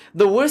day.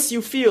 The worse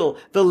you feel,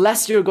 the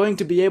less you're going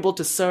to be able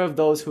to serve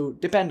those who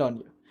depend on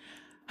you.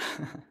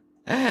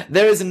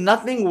 There is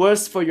nothing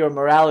worse for your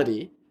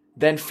morality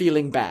than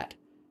feeling bad.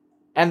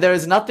 And there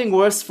is nothing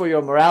worse for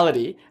your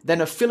morality than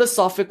a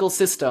philosophical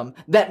system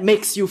that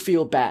makes you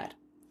feel bad.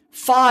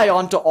 Fie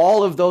unto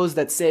all of those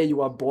that say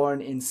you are born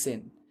in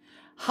sin.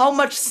 How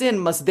much sin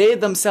must they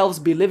themselves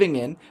be living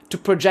in to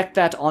project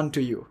that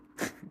onto you?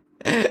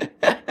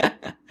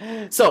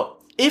 So,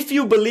 if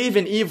you believe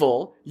in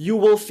evil, you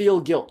will feel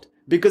guilt.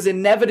 because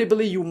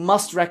inevitably you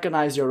must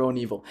recognize your own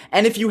evil.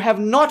 And if you have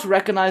not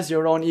recognized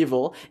your own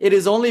evil, it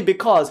is only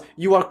because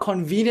you are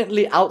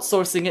conveniently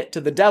outsourcing it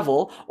to the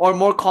devil, or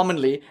more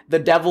commonly, the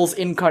devil's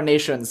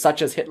incarnations,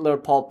 such as Hitler,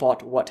 Pol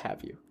Pot, what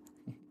have you.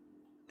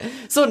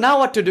 So now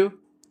what to do?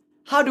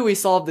 How do we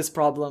solve this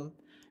problem?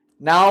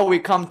 Now we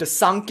come to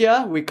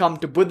Sankhya, we come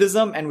to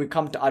Buddhism, and we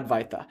come to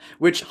Advaita,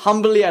 which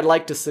humbly I'd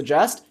like to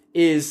suggest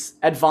is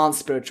advanced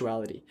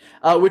spirituality,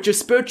 which is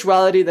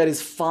spirituality that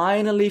is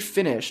finally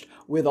finished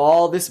with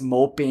all this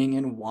moping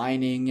and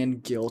whining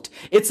and guilt.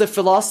 It's a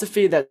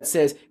philosophy that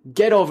says,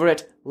 get over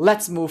it,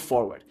 let's move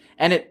forward.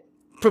 And it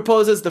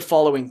proposes the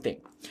following thing.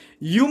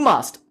 You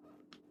must,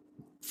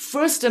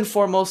 first and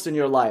foremost in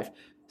your life,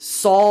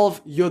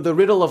 solve the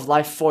riddle of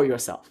life for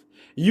yourself.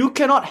 You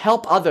cannot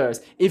help others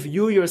if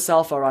you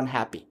yourself are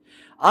unhappy.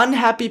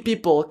 Unhappy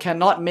people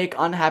cannot make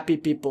unhappy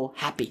people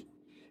happy.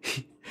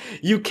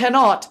 You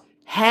cannot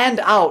hand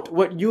out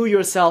what you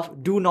yourself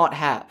do not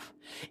have.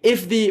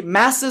 If the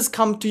masses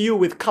come to you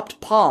with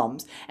cupped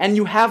palms and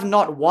you have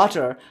not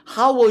water,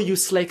 how will you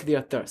slake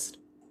their thirst?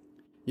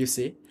 You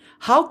see?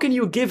 How can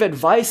you give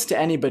advice to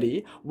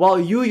anybody while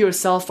you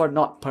yourself are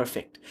not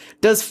perfect?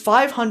 Does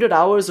 500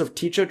 hours of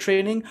teacher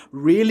training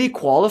really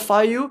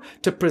qualify you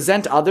to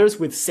present others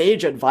with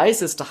sage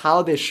advice as to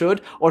how they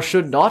should or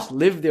should not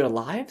live their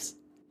lives?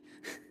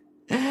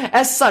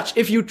 As such,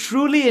 if you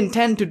truly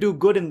intend to do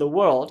good in the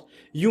world,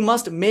 you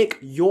must make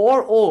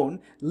your own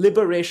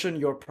liberation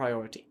your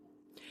priority.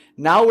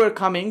 Now we're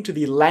coming to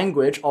the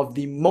language of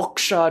the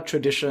moksha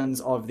traditions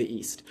of the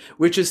East,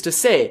 which is to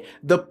say,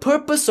 the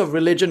purpose of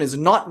religion is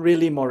not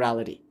really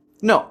morality.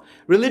 No,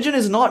 religion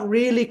is not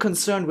really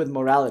concerned with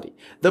morality.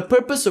 The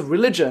purpose of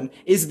religion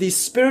is the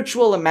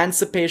spiritual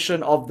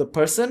emancipation of the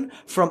person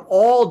from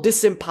all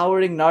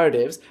disempowering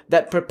narratives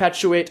that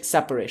perpetuate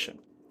separation.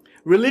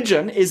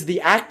 Religion is the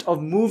act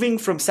of moving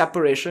from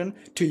separation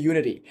to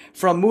unity,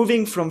 from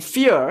moving from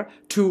fear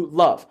to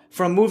love,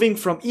 from moving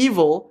from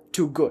evil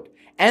to good.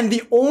 And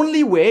the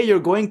only way you're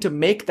going to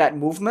make that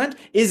movement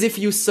is if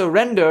you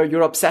surrender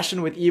your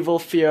obsession with evil,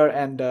 fear,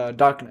 and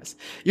darkness.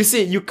 You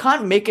see, you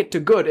can't make it to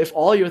good if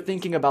all you're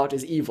thinking about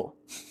is evil.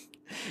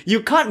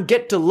 You can't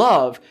get to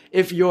love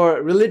if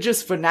your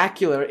religious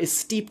vernacular is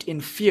steeped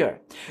in fear.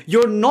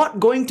 You're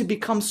not going to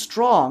become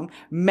strong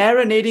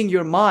marinating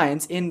your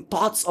minds in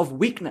thoughts of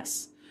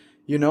weakness.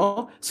 You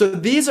know? So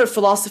these are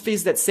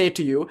philosophies that say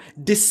to you,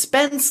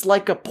 dispense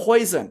like a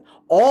poison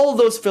all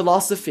those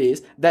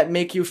philosophies that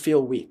make you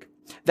feel weak,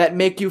 that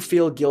make you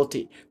feel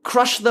guilty.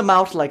 Crush them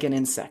out like an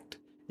insect.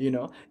 You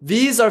know?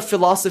 These are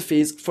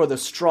philosophies for the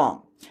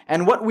strong.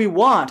 And what we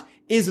want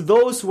is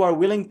those who are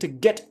willing to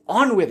get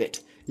on with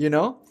it. You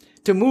know,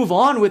 to move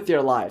on with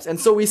their lives. And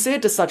so we say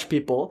to such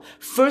people,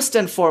 first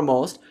and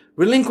foremost,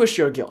 relinquish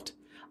your guilt.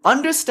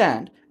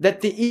 Understand that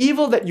the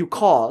evil that you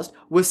caused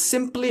was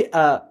simply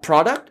a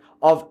product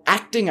of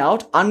acting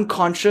out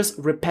unconscious,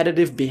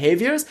 repetitive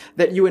behaviors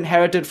that you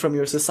inherited from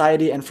your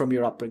society and from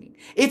your upbringing.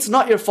 It's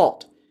not your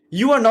fault.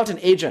 You are not an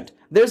agent.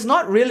 There's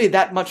not really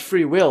that much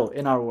free will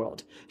in our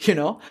world. You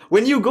know,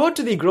 when you go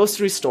to the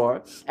grocery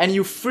store and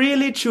you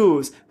freely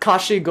choose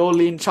Kashi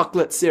Golin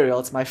chocolate cereal,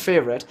 it's my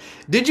favorite,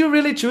 did you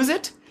really choose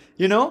it?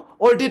 You know,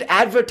 or did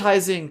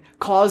advertising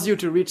cause you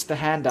to reach the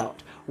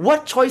handout?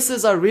 What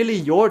choices are really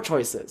your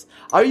choices?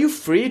 Are you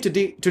free to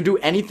do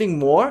anything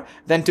more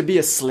than to be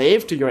a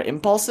slave to your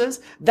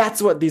impulses?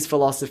 That's what these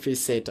philosophies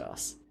say to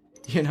us.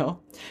 You know,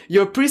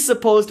 your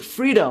presupposed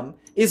freedom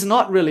is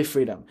not really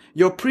freedom.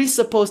 Your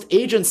presupposed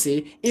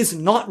agency is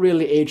not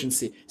really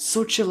agency.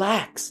 So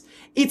chillax.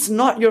 It's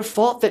not your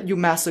fault that you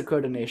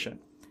massacred a nation.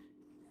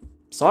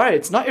 Sorry,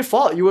 it's not your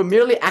fault. You were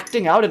merely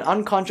acting out an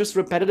unconscious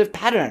repetitive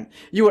pattern.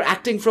 You were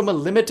acting from a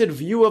limited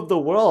view of the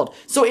world.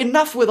 So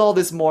enough with all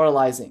this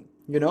moralizing.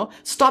 You know,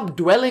 stop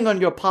dwelling on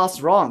your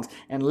past wrongs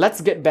and let's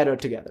get better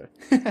together.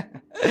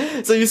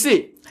 So you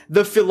see,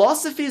 the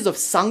philosophies of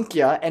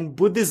Sankhya and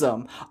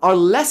Buddhism are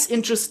less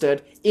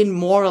interested in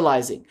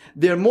moralizing.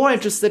 They're more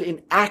interested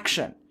in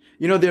action.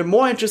 You know, they're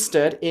more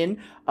interested in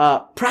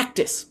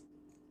practice.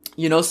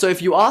 You know, so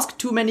if you ask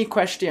too many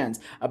questions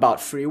about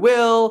free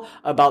will,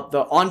 about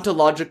the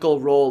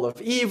ontological role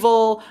of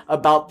evil,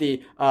 about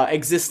the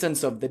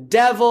existence of the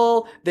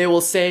devil, they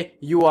will say,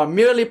 you are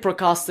merely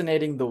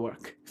procrastinating the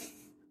work.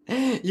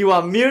 You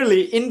are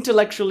merely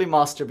intellectually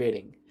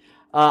masturbating.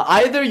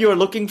 Either you're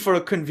looking for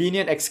a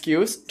convenient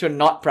excuse to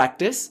not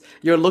practice,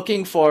 you're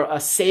looking for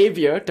a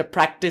savior to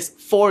practice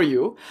for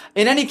you.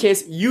 In any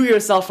case, you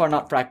yourself are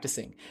not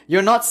practicing.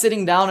 You're not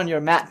sitting down on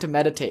your mat to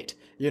meditate.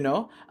 You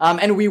know,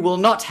 and we will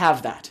not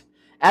have that.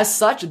 As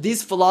such,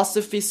 these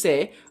philosophies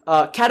say,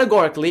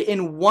 categorically,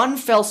 in one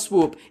fell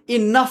swoop,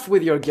 enough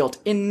with your guilt,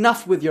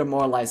 enough with your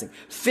moralizing.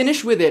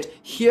 Finish with it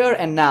here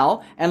and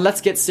now, and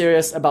let's get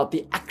serious about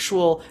the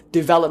actual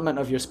development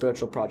of your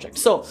spiritual project.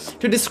 So,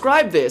 to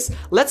describe this,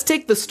 let's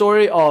take the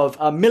story of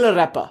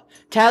Milarepa.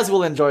 Kaz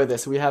will enjoy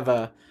this. We have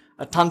a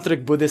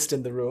tantric Buddhist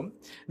in the room.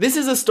 This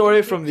is a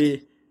story from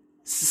the...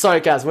 Sorry,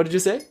 Kaz, what did you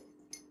say?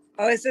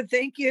 Oh, I said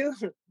thank you.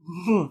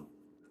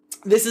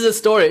 This is a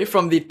story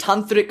from the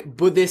Tantric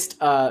Buddhist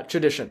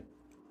tradition.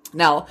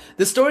 Now,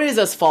 the story is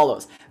as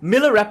follows.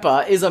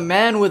 Milarepa is a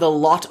man with a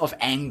lot of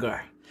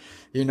anger.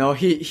 You know,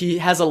 he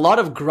has a lot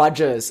of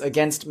grudges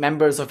against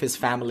members of his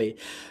family.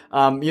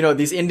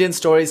 These Indian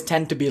stories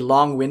tend to be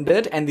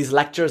long-winded, and these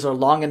lectures are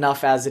long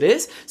enough as it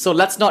is. So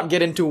let's not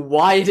get into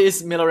why it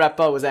is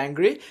Milarepa was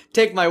angry.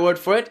 Take my word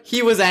for it.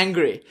 He was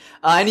angry.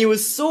 And he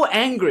was so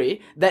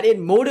angry that it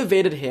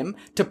motivated him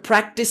to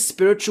practice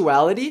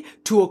spirituality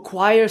to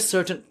acquire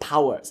certain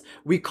powers.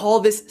 We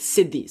call this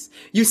siddhis.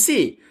 You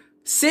see,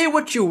 say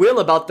what you will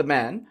about the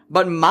man,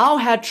 but Mao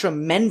had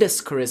tremendous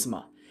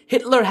charisma.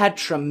 Hitler had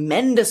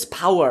tremendous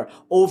power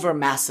over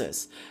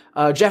masses.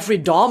 Jeffrey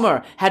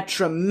Dahmer had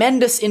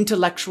tremendous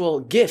intellectual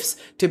gifts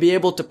to be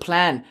able to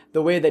plan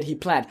the way that he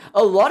planned.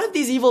 A lot of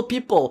these evil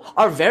people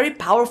are very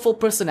powerful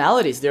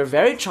personalities. They're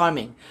very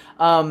charming.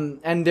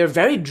 And they're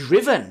very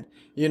driven,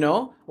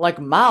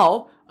 like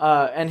Mao.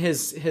 And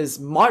his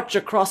march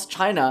across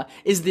China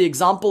is the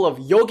example of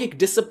yogic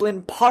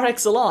discipline par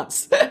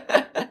excellence.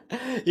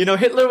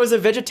 Hitler was a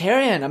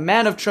vegetarian, a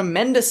man of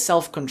tremendous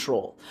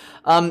self-control.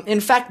 In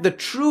fact, the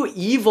true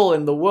evil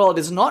in the world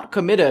is not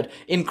committed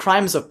in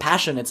crimes of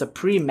passion. It's a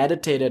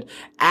premeditated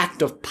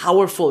act of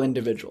powerful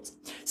individuals.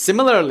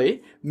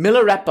 Similarly,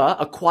 Milarepa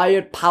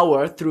acquired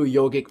power through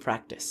yogic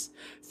practice.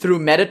 Through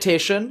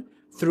meditation,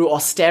 through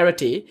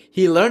austerity,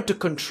 he learned to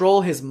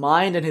control his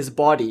mind and his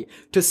body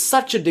to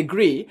such a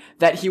degree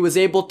that he was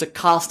able to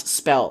cast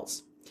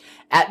spells.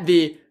 At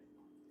the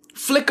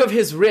flick of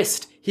his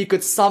wrist, he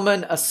could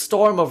summon a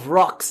storm of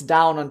rocks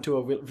down onto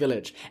a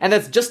village. And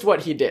that's just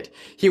what he did.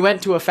 He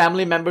went to a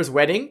family member's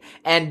wedding,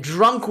 and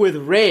drunk with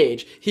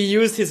rage, he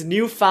used his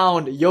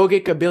newfound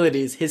yogic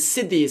abilities, his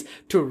siddhis,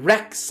 to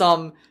wreck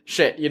some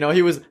shit.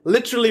 He was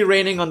literally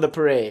raining on the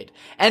parade.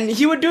 And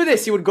he would do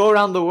this. He would go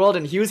around the world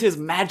and use his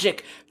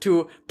magic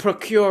to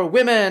procure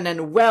women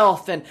and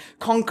wealth and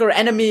conquer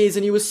enemies.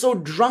 And he was so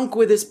drunk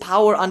with his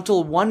power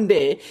until one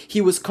day he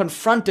was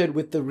confronted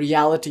with the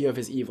reality of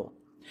his evil.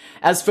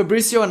 As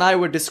Fabrizio and I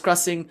were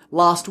discussing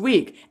last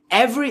week,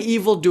 every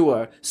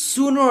evildoer,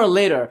 sooner or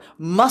later,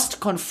 must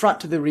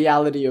confront the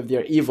reality of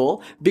their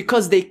evil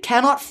because they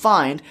cannot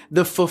find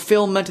the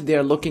fulfillment they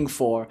are looking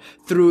for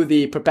through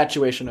the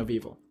perpetuation of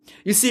evil.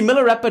 You see,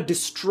 Milarepa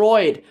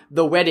destroyed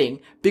the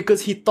wedding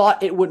because he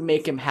thought it would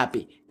make him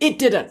happy. It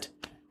didn't.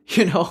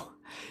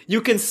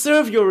 You can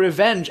serve your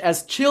revenge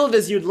as chilled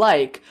as you'd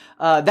like.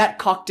 That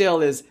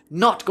cocktail is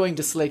not going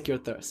to slake your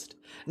thirst.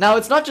 Now,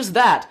 it's not just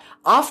that.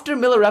 After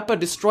Milarepa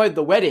destroyed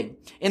the wedding,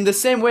 in the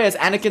same way as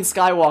Anakin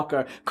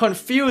Skywalker,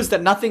 confused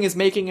that nothing is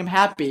making him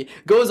happy,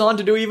 goes on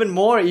to do even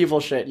more evil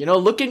shit,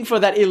 looking for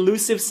that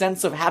elusive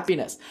sense of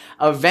happiness.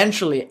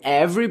 Eventually,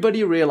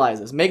 everybody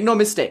realizes, make no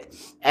mistake,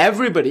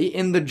 everybody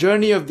in the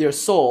journey of their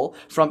soul,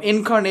 from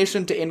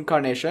incarnation to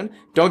incarnation,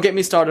 don't get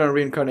me started on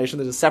reincarnation,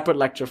 there's a separate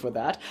lecture for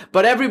that,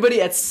 but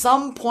everybody at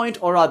some point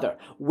or other,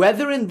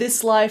 whether in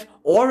this life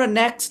or a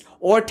next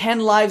or 10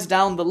 lives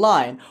down the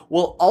line,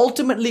 will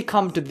ultimately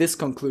come to this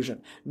conclusion.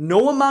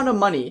 No amount of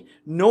money,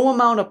 no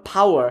amount of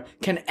power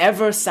can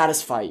ever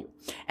satisfy you.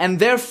 And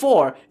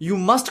therefore, you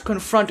must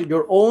confront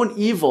your own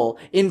evil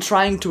in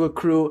trying to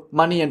accrue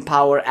money and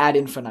power ad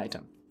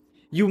infinitum.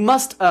 You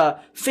must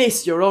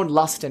face your own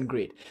lust and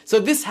greed. So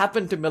this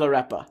happened to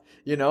Milarepa,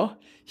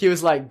 He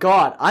was like,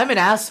 God, I'm an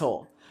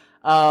asshole.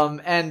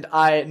 And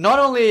I not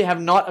only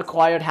have not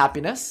acquired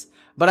happiness,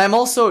 but I'm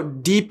also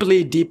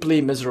deeply,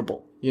 deeply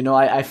miserable.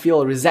 I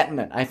feel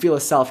resentment. I feel a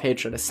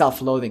self-hatred, a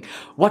self-loathing.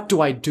 What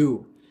do I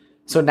do?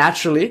 So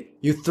naturally,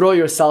 you throw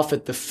yourself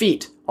at the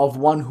feet of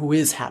one who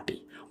is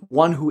happy,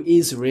 one who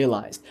is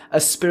realized,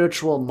 a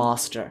spiritual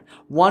master,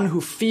 one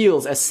who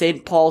feels, as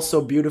St. Paul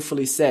so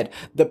beautifully said,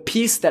 the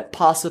peace that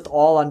passeth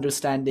all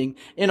understanding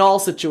in all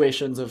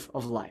situations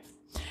of life.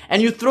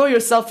 And you throw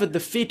yourself at the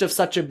feet of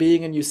such a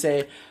being and you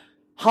say,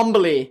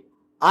 humbly,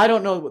 I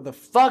don't know what the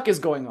fuck is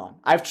going on.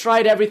 I've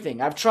tried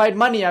everything. I've tried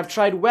money. I've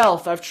tried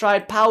wealth. I've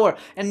tried power.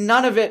 And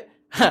none of it,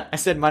 I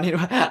said money.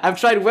 I've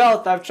tried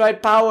wealth. I've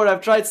tried power. I've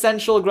tried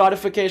sensual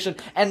gratification.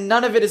 And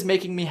none of it is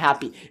making me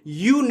happy.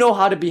 You know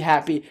how to be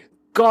happy.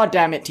 God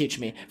damn it, teach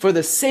me. For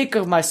the sake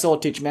of my soul,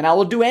 teach me. And I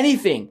will do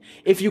anything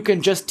if you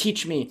can just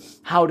teach me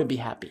how to be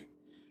happy.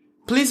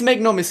 Please make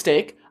no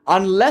mistake.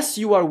 Unless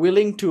you are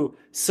willing to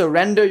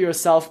surrender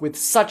yourself with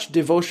such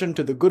devotion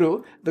to the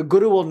Guru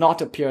will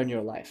not appear in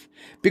your life.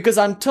 Because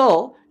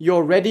until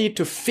you're ready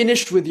to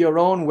finish with your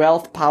own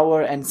wealth,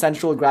 power, and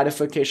sensual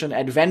gratification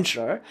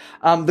adventure,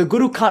 the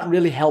Guru can't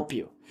really help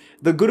you.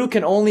 The Guru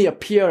can only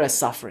appear as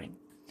suffering.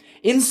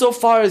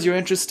 Insofar as you're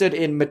interested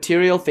in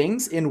material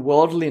things, in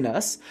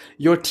worldliness,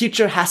 your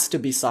teacher has to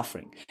be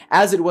suffering.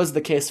 as it was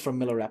the case for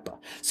Milarepa.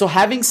 So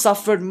having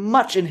suffered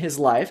much in his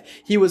life,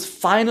 he was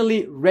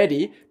finally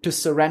ready to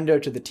surrender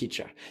to the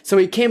teacher. So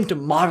he came to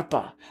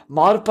Marpa.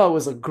 Marpa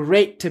was a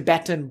great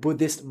Tibetan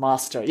Buddhist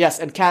master. Yes,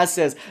 and Kaz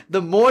says,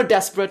 the more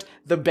desperate,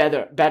 the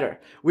better.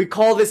 We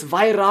call this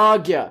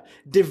vairagya,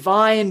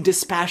 divine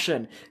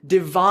dispassion,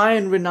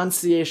 divine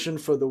renunciation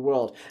for the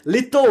world.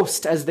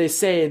 Litost, as they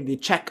say in the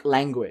Czech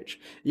language.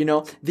 You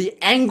know, the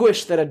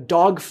anguish that a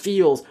dog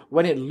feels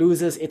when it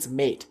loses its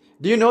mate.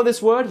 Do you know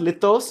this word,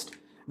 litost?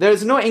 There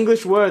is no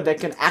English word that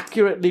can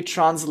accurately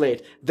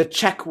translate the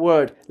Czech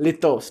word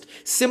litost.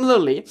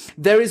 Similarly,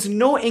 there is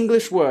no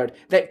English word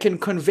that can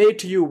convey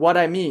to you what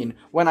I mean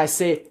when I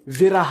say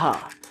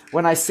viraha,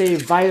 when I say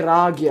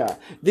vairagya.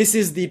 This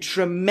is the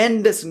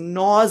tremendous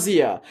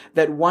nausea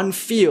that one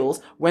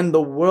feels when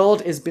the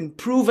world has been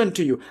proven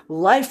to you,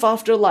 life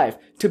after life,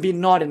 to be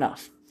not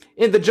enough.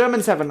 The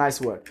Germans have a nice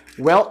word,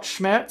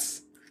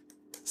 Weltschmerz.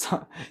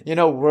 So, you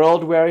know,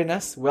 world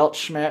weariness,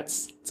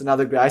 Weltschmerz. It's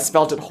another, I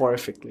spelt it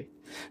horrifically.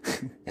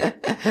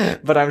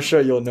 But I'm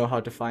sure you'll know how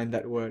to find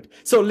that word.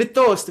 So,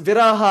 litost,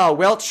 viraha,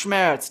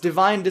 Weltschmerz,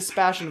 divine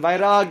dispassion,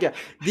 vairagya.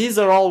 These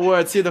are all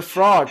words. See the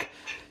frog.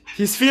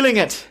 He's feeling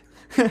it.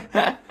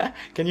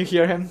 Can you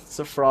hear him? It's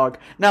a frog.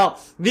 Now,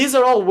 these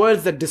are all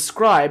words that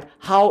describe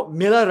how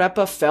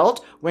Milarepa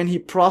felt when he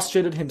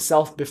prostrated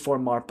himself before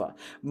Marpa.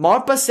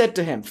 Marpa said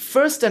to him,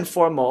 first and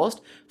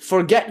foremost,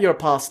 forget your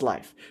past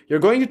life. You're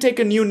going to take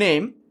a new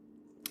name.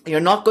 You're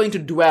not going to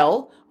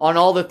dwell on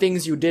all the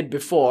things you did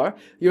before.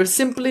 You're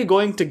simply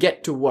going to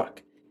get to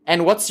work.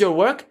 And what's your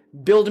work?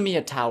 Build me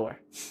a tower.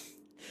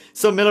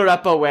 So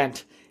Milarepa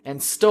went,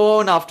 and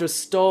stone after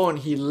stone,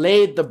 he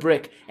laid the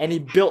brick and he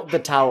built the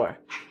tower.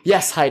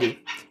 Yes, Heidi,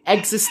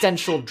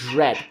 existential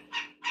dread.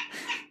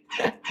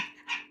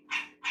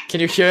 Can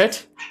you hear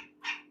it?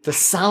 The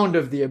sound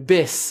of the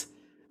abyss.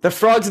 The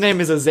frog's name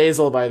is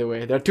Azazel, by the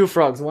way. There are two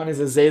frogs. One is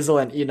Azazel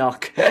and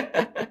Enoch.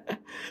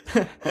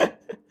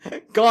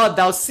 God,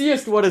 thou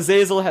seest what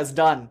Azazel has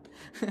done.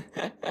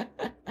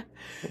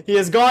 He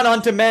has gone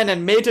unto men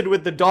and mated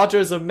with the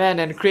daughters of men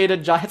and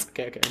created giants.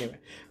 Okay, anyway.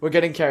 We're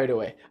getting carried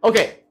away.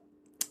 Okay.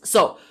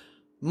 So,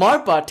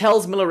 Marpa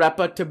tells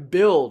Milarepa to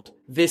build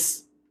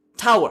this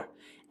tower.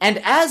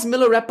 And as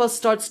Milarepa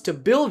starts to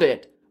build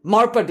it,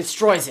 Marpa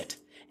destroys it.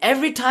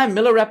 Every time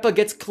Milarepa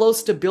gets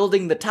close to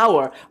building the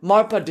tower,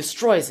 Marpa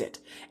destroys it.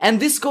 And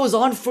this goes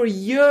on for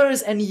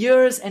years and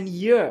years and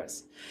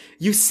years.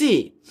 You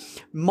see,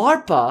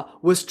 Marpa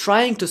was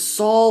trying to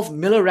solve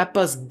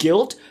Milarepa's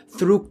guilt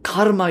through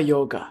karma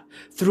yoga,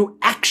 through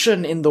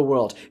action in the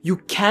world. You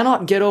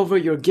cannot get over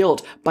your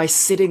guilt by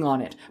sitting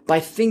on it,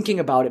 by thinking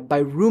about it, by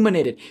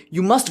ruminating.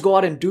 You must go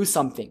out and do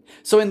something.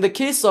 So in the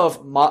case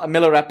of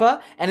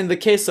Milarepa and in the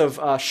case of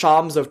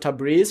Shams of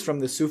Tabriz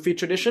from the Sufi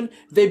tradition,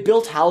 they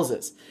built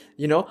houses.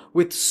 You know,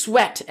 with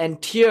sweat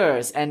and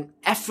tears and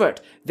effort,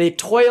 they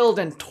toiled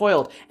and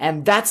toiled,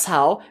 and that's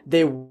how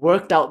they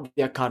worked out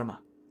their karma.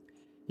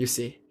 You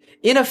see?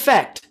 In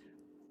effect,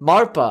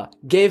 Marpa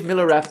gave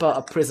Milarepa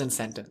a prison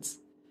sentence.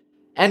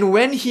 And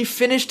when he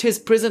finished his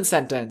prison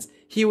sentence,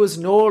 he was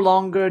no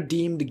longer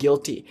deemed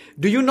guilty.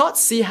 Do you not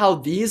see how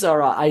these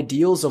are our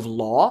ideals of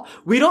law?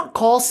 We don't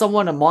call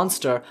someone a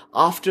monster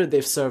after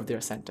they've served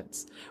their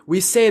sentence. We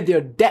say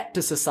their debt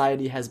to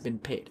society has been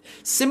paid.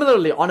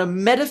 Similarly, on a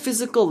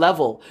metaphysical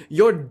level,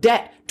 your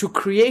debt to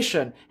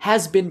creation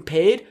has been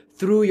paid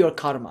through your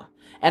karma.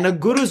 And a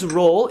guru's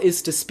role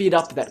is to speed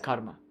up that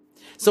karma.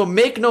 So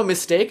make no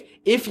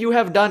mistake, if you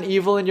have done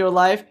evil in your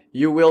life,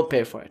 you will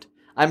pay for it.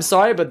 I'm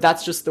sorry, but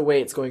that's just the way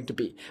it's going to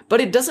be.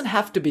 But it doesn't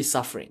have to be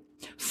suffering.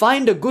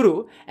 Find a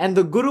guru, and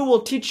the guru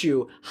will teach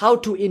you how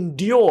to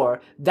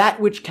endure that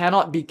which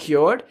cannot be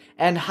cured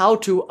and how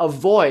to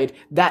avoid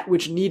that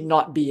which need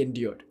not be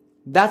endured.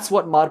 That's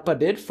what Marpa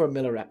did for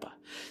Milarepa.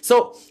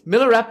 So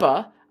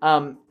Milarepa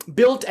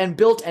built and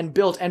built and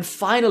built, and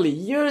finally,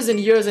 years and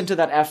years into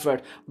that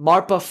effort,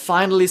 Marpa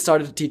finally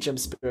started to teach him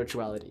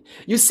spirituality.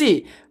 You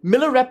see,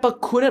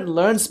 Milarepa couldn't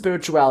learn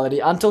spirituality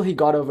until he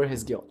got over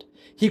his guilt.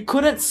 He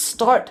couldn't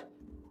start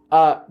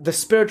the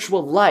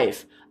spiritual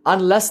life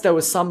unless there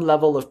was some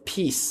level of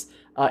peace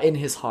in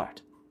his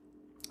heart.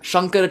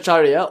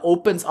 Shankaracharya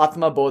opens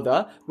Atma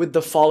Bodha with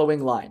the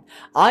following line.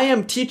 I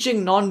am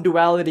teaching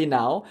non-duality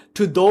now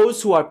to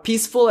those who are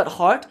peaceful at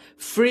heart,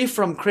 free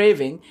from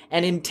craving,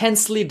 and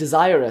intensely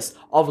desirous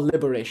of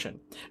liberation.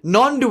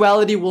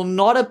 Non-duality will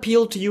not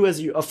appeal to you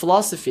as a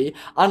philosophy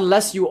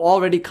unless you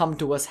already come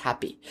to us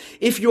happy.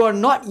 If you are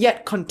not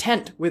yet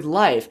content with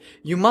life,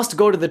 you must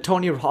go to the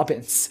Tony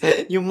Robbins.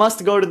 You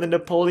must go to the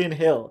Napoleon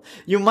Hill.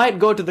 You might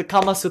go to the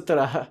Kama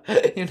Sutra.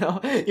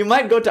 You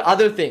might go to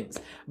other things.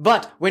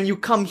 But when you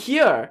come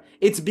here,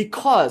 it's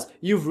because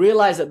you've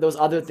realized that those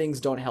other things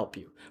don't help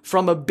you.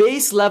 From a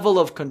base level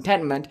of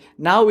contentment,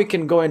 now we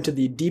can go into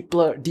the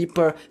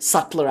deeper,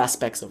 subtler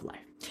aspects of life.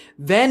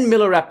 Then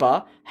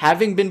Milarepa,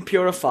 having been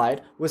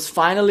purified, was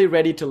finally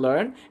ready to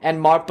learn,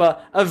 and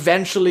Marpa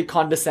eventually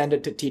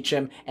condescended to teach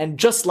him, and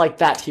just like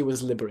that, he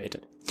was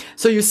liberated.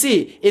 So you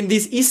see, in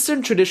these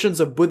Eastern traditions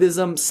of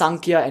Buddhism,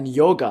 Sankhya, and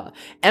Yoga,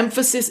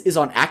 emphasis is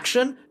on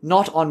action,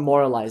 not on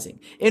moralizing.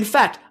 In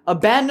fact,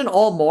 abandon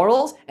all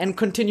morals and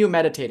continue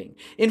meditating.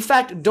 In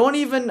fact, don't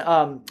even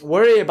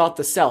worry about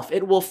the self.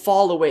 It will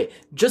fall away.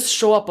 Just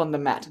show up on the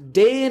mat.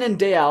 Day in and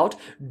day out,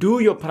 do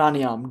your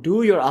pranayam,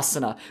 do your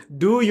asana,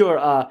 do your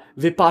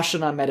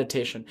vipassana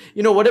meditation.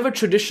 Whatever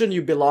tradition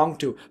you belong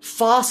to,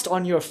 fast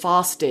on your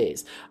fast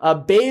days.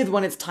 Bathe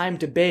when it's time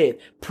to bathe.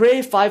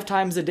 Pray 5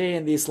 times a day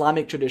in the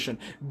Islamic tradition.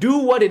 Do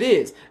what it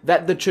is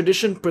that the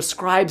tradition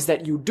prescribes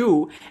that you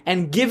do,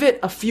 and give it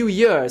a few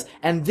years,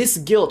 and this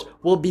guilt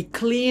will be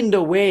cleaned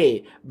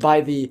away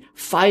by the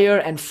fire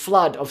and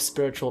flood of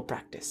spiritual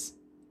practice.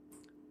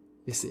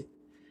 You see?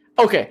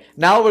 Okay,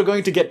 now we're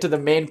going to get to the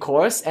main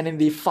course, and in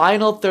the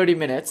final 30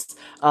 minutes,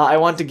 I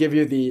want to give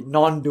you the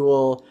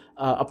non-dual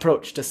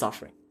approach to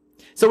suffering.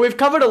 So we've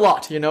covered a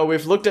lot,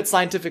 we've looked at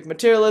scientific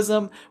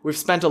materialism, we've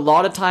spent a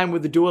lot of time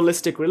with the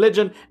dualistic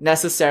religion,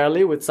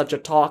 necessarily with such a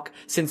talk,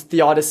 since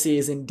theodicy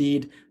is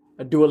indeed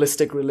a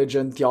dualistic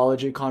religion,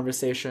 theology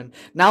conversation.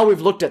 Now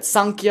we've looked at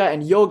Sankhya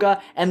and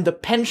yoga and the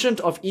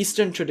penchant of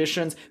Eastern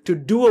traditions to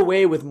do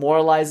away with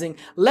moralizing.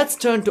 Let's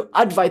turn to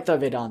Advaita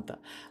Vedanta.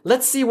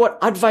 Let's see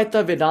what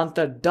Advaita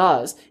Vedanta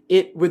does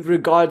with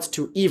regards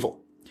to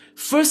evil.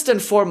 First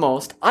and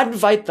foremost,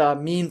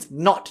 Advaita means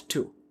not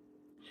to.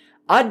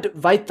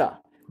 Advaita.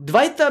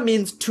 Dvaita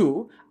means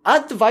two.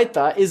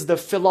 Advaita is the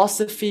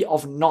philosophy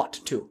of not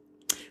to.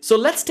 So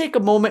let's take a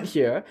moment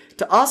here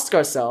to ask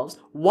ourselves,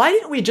 why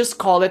didn't we just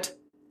call it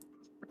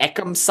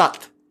Ekam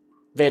Sat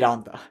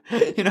Vedanta?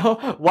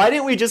 Why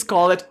didn't we just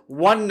call it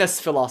oneness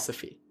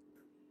philosophy?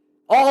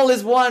 All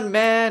is one,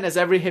 man, as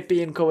every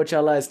hippie in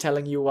Coachella is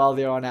telling you while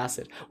they're on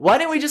acid. Why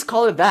didn't we just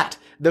call it that?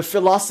 The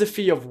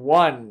philosophy of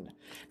one.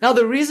 Now,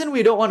 the reason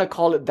we don't want to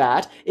call it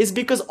that is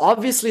because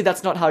obviously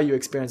that's not how you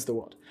experience the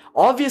world.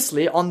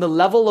 Obviously, on the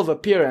level of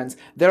appearance,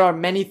 there are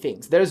many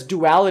things. There's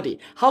duality.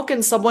 How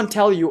can someone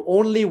tell you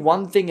only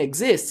one thing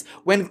exists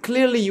when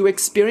clearly you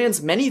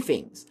experience many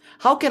things?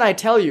 How can I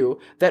tell you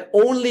that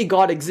only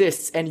God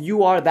exists and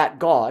you are that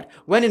God,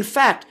 when in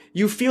fact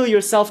you feel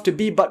yourself to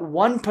be but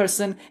one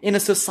person in a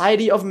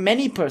society of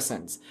many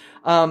persons?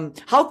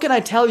 How can I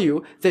tell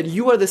you that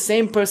you are the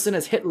same person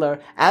as Hitler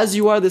as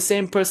you are the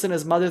same person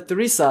as Mother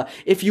Teresa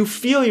if you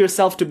feel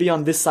yourself to be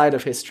on this side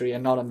of history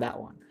and not on that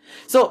one?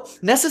 So,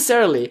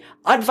 necessarily,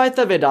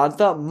 Advaita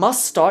Vedanta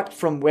must start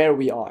from where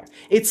we are.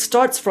 It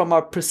starts from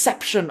our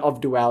perception of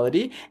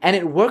duality, and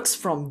it works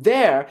from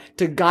there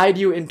to guide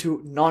you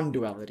into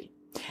non-duality.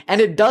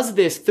 And it does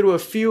this through a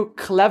few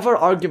clever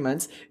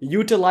arguments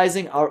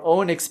utilizing our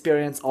own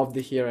experience of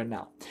the here and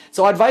now.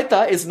 So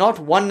Advaita is not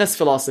oneness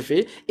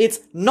philosophy, it's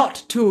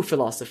not two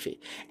philosophy.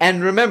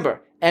 And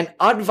remember, an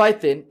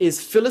Advaitin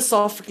is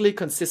philosophically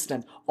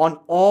consistent on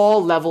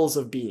all levels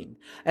of being.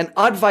 An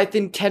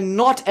Advaitin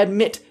cannot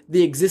admit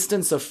the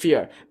existence of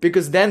fear,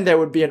 because then there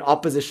would be an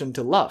opposition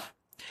to love.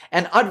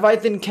 An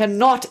Advaitin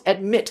cannot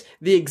admit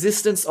the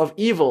existence of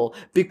evil,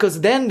 because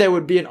then there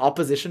would be an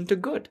opposition to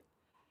good.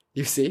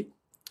 You see?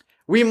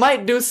 We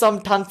might do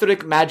some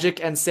tantric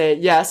magic and say,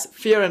 yes,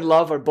 fear and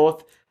love are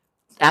both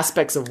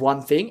aspects of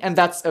one thing, and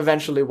that's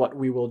eventually what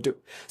we will do.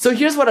 So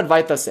here's what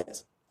Advaita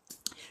says.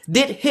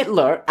 Did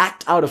Hitler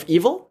act out of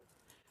evil?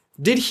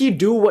 Did he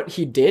do what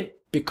he did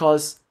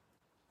because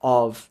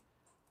of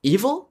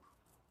evil?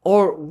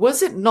 Or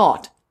was it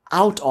not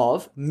out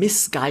of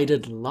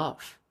misguided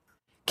love?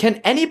 Can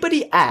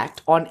anybody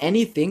act on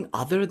anything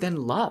other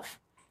than love?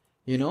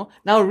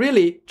 Now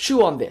really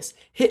chew on this.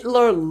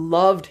 Hitler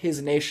loved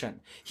his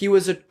nation. He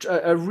was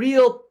a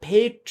real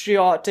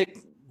patriotic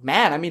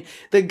man. I mean,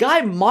 the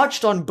guy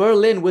marched on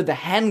Berlin with a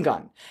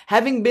handgun.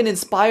 Having been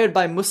inspired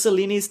by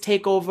Mussolini's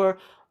takeover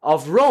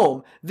of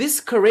Rome, this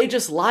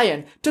courageous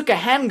lion took a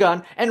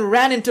handgun and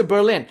ran into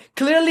Berlin.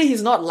 Clearly,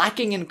 he's not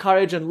lacking in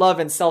courage and love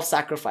and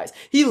self-sacrifice.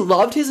 He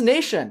loved his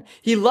nation.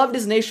 He loved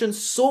his nation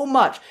so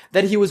much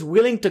that he was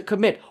willing to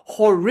commit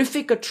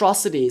horrific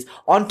atrocities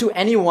onto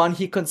anyone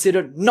he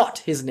considered not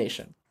his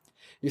nation.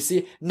 You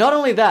see, not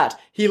only that,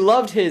 he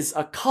loved his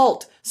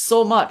cult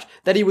so much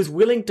that he was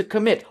willing to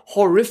commit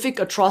horrific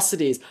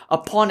atrocities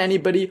upon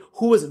anybody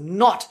who was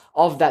not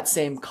of that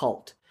same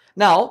cult.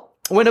 Now,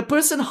 when a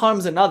person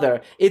harms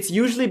another, it's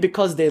usually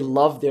because they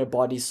love their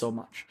body so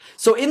much.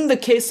 So in the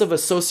case of a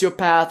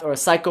sociopath or a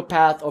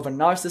psychopath or a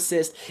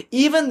narcissist,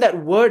 even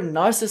that word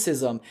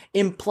narcissism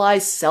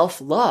implies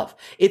self-love.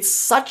 It's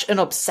such an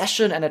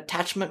obsession and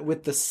attachment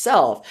with the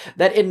self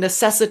that it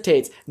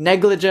necessitates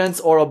negligence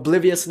or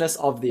obliviousness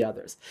of the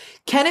others.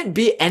 Can it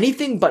be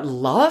anything but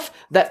love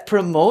that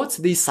promotes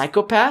the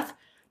psychopath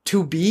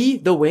to be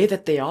the way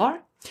that they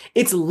are?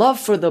 It's love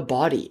for the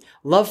body,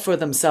 love for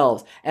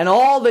themselves, and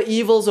all the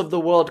evils of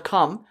the world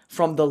come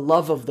from the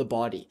love of the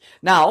body.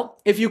 Now,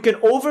 if you can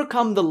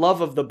overcome the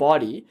love of the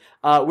body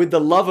with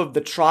the love of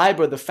the tribe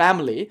or the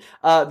family,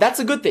 that's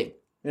a good thing.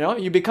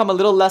 You become a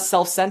little less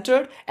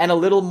self-centered and a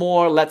little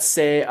more, let's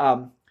say,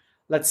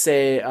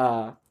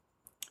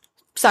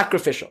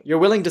 sacrificial.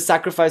 You're willing to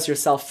sacrifice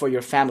yourself for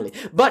your family,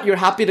 but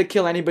you're happy to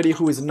kill anybody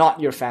who is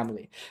not your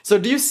family. So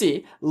do you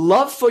see,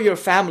 love for your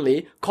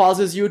family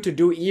causes you to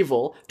do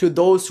evil to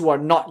those who are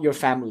not your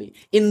family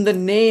in the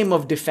name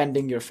of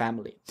defending your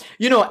family.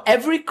 You know,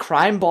 every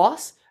crime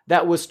boss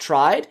that was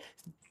tried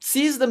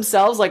sees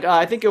themselves like,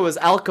 I think it was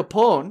Al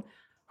Capone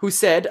who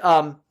said,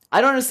 I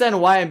don't understand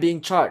why I'm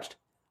being charged.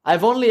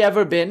 I've only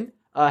ever been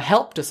a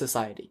help to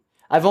society.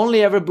 I've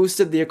only ever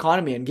boosted the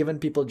economy and given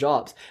people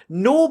jobs.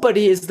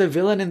 Nobody is the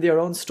villain in their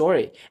own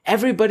story.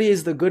 Everybody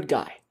is the good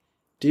guy.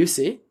 Do you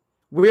see?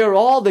 We are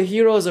all the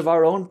heroes of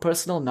our own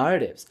personal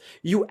narratives.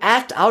 You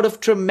act out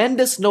of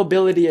tremendous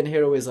nobility and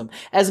heroism,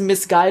 as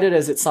misguided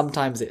as it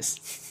sometimes is.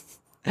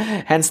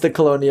 Hence the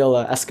colonial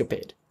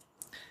escapade.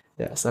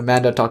 Yes,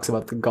 Amanda talks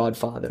about the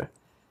Godfather.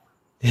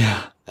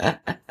 Yeah.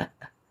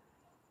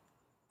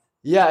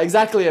 Yeah,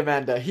 exactly,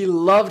 Amanda. He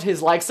loved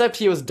his life, except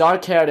he was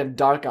dark-haired and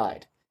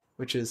dark-eyed,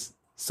 which is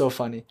so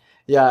funny.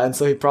 Yeah, and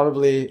so he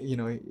probably,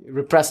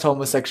 repressed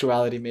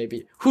homosexuality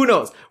maybe. Who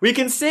knows? We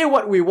can say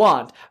what we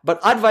want,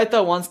 but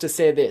Advaita wants to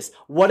say this.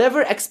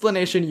 Whatever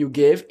explanation you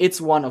give,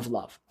 it's one of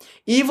love.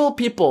 Evil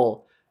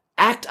people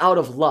act out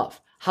of love.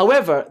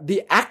 However,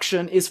 the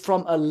action is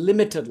from a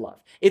limited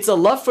love. It's a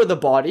love for the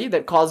body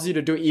that causes you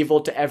to do evil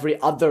to every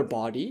other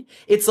body.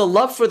 It's a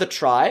love for the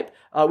tribe,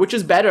 which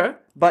is better,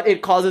 but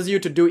it causes you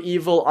to do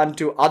evil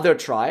unto other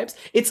tribes.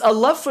 It's a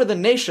love for the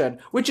nation,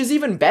 which is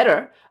even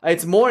better.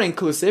 It's more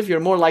inclusive. You're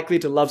more likely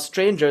to love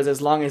strangers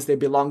as long as they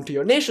belong to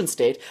your nation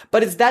state.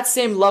 But it's that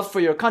same love for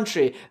your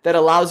country that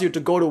allows you to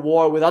go to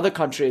war with other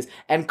countries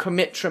and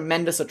commit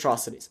tremendous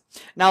atrocities.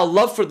 Now,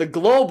 love for the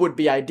globe would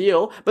be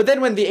ideal, but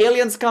then when the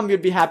aliens come,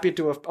 you'd be happy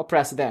to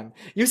oppress them.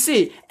 You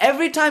see,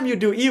 every time you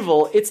do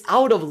evil, it's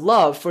out of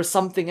love for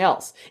something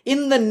else.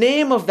 In the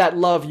name of that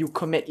love, you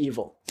commit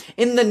evil.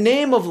 In the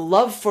name of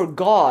love for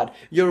God,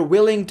 you're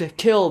willing to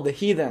kill the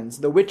heathens,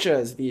 the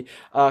witches, the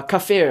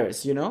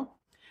kafirs,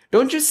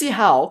 Don't you see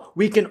how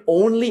we can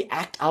only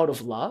act out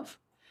of love?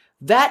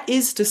 That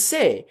is to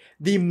say,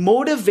 the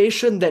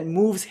motivation that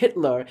moves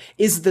Hitler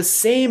is the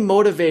same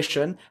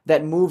motivation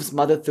that moves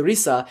Mother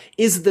Teresa,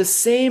 is the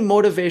same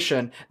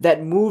motivation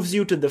that moves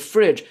you to the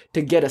fridge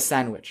to get a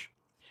sandwich.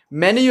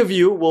 Many of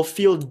you will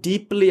feel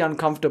deeply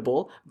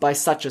uncomfortable by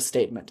such a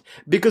statement,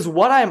 because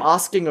what I am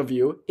asking of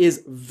you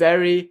is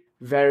very,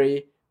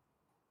 very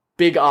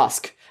big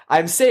ask.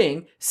 I'm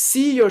saying,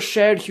 see your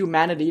shared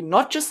humanity,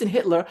 not just in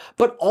Hitler,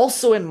 but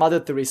also in Mother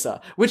Teresa,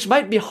 which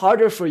might be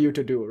harder for you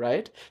to do,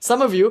 right?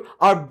 Some of you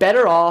are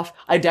better off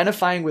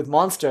identifying with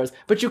monsters,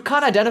 but you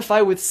can't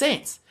identify with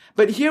saints.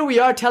 But here we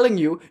are telling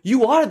you,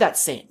 you are that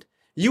saint.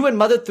 You and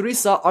Mother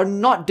Teresa are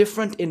not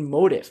different in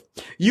motive.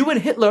 You and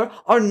Hitler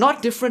are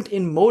not different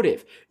in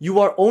motive.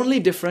 You are only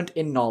different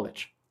in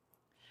knowledge.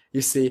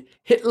 You see,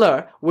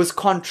 Hitler was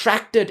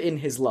contracted in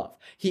his love.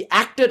 He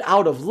acted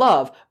out of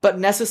love, but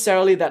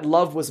necessarily that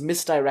love was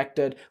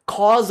misdirected,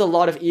 caused a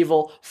lot of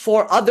evil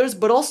for others,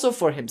 but also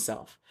for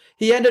himself.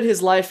 He ended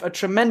his life a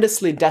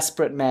tremendously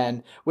desperate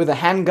man, with a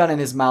handgun in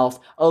his mouth,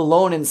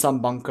 alone in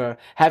some bunker,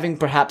 having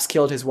perhaps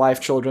killed his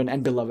wife, children,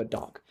 and beloved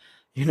dog.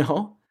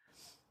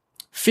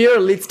 Fear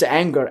leads to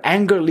anger,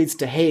 anger leads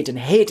to hate, and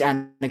hate,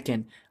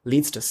 Anakin,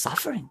 leads to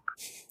suffering.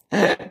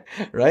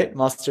 Right,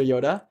 Master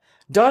Yoda?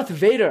 Darth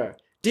Vader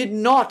did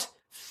not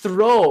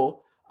throw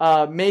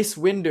Mace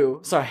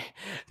Windu,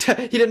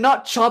 he did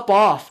not chop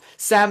off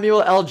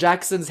Samuel L.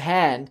 Jackson's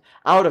hand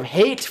out of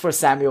hate for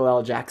Samuel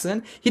L.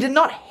 Jackson. He did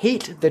not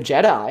hate the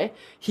Jedi.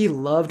 He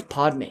loved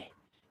Padme.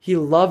 He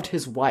loved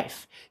his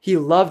wife. He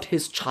loved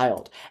his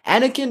child.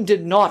 Anakin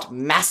did not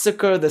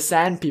massacre the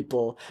Sand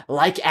People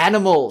like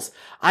animals.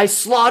 I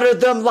slaughtered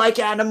them like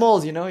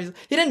animals, He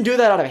didn't do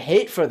that out of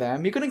hate for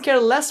them. He couldn't care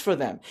less for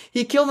them.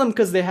 He killed them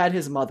because they had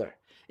his mother.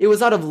 It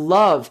was out of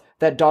love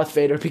that Darth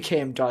Vader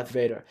became Darth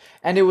Vader.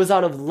 And it was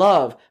out of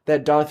love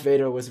that Darth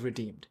Vader was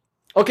redeemed.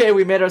 Okay,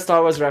 we made our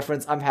Star Wars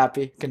reference. I'm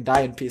happy. Can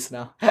die in peace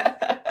now.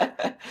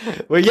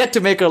 We're yet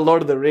to make our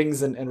Lord of the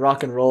Rings and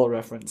rock and roll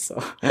reference.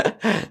 So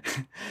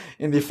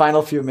in the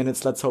final few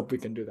minutes, let's hope we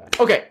can do that.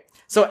 Okay,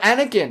 so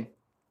Anakin,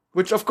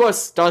 which of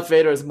course Darth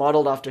Vader is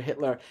modeled after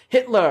Hitler.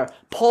 Hitler,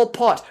 Pol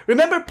Pot.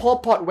 Remember Pol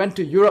Pot went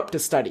to Europe to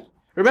study.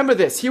 Remember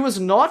this. He was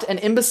not an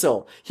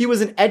imbecile. He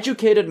was an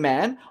educated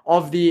man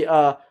of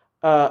the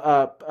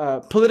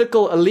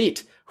political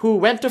elite who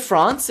went to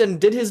France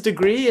and did his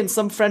degree in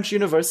some French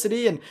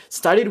university and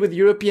studied with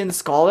European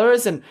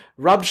scholars and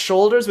rubbed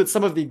shoulders with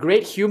some of the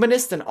great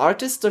humanists and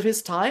artists of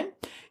his time.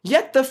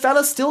 Yet the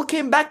fella still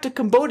came back to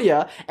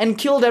Cambodia and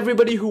killed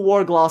everybody who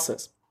wore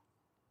glasses.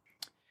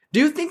 Do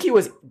you think he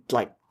was,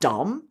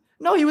 dumb?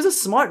 No, he was a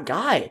smart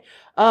guy.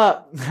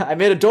 I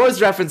made a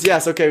Doors reference.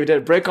 Yes, okay, we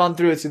did. Break on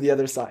through to the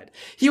other side.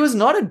 He was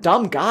not a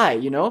dumb guy,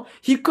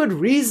 He could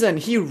reason.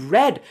 He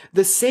read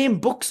the same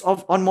books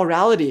on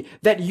morality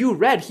that you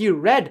read. He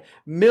read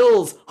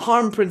Mill's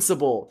harm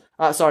principle.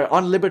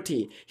 On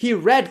liberty. He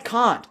read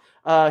Kant.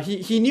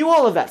 He knew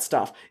all of that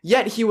stuff.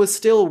 Yet he was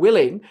still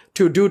willing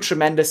to do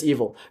tremendous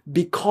evil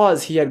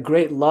because he had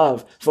great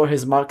love for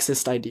his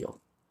Marxist ideal.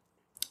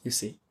 You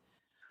see.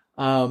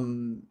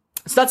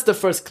 So that's the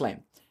first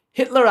claim.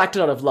 Hitler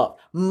acted out of love.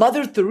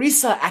 Mother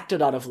Teresa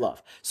acted out of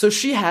love. So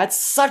she had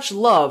such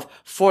love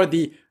for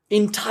the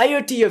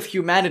entirety of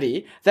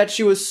humanity that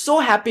she was so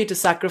happy to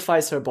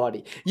sacrifice her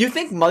body. You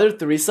think Mother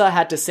Teresa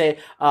had to say,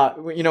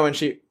 when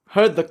she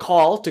heard the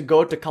call to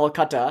go to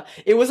Calcutta,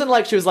 it wasn't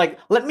like she was like,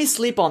 let me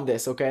sleep on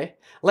this, okay?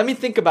 Let me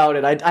think about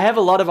it. I have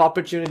a lot of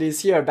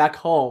opportunities here back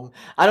home.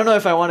 I don't know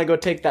if I want to go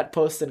take that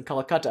post in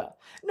Calcutta.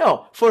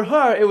 No, for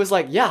her, it was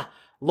like, yeah,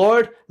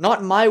 Lord,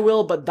 not my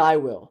will, but thy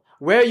will.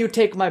 Where you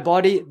take my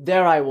body,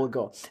 there I will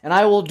go. And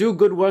I will do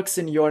good works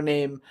in your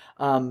name,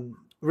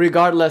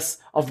 regardless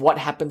of what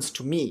happens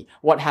to me,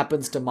 what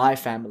happens to my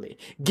family.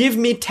 Give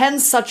me 10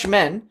 such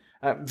men,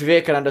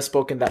 Vivekananda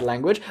spoke in that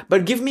language,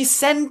 but give me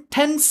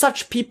 10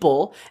 such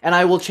people and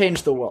I will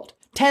change the world.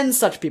 10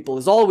 such people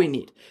is all we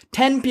need.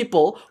 10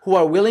 people who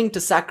are willing to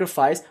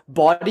sacrifice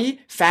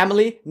body,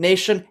 family,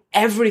 nation,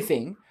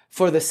 everything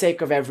for the sake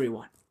of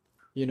everyone.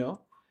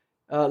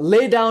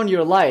 Lay down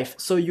your life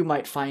so you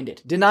might find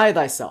it. Deny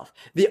thyself.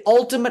 The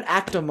ultimate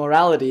act of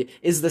morality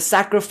is the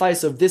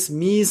sacrifice of this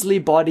measly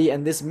body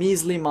and this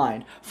measly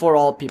mind for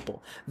all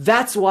people.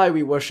 That's why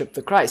we worship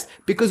the Christ,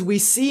 because we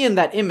see in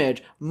that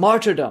image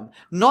martyrdom,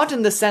 not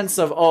in the sense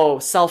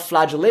of,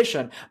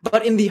 self-flagellation,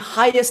 but in the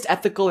highest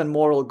ethical and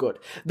moral good.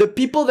 The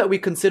people that we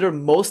consider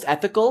most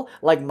ethical,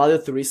 like Mother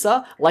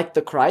Teresa, like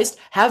the Christ,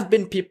 have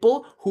been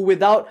people who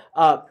without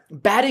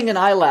batting an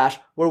eyelash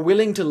were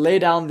willing to lay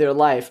down their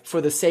life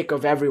for the sake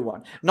of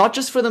everyone. Not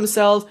just for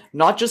themselves,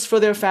 not just for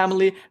their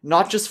family,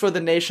 not just for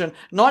the nation,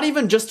 not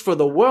even just for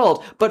the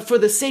world, but for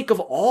the sake of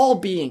all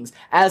beings,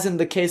 as in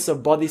the case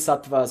of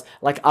bodhisattvas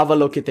like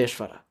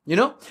Avalokiteshvara.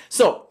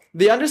 So,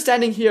 the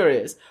understanding here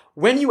is,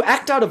 when you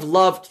act out of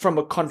love from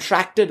a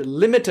contracted,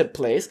 limited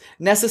place,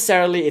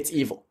 necessarily it's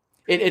evil.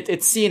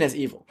 It's seen as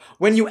evil.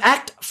 When you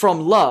act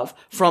from love,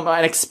 from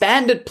an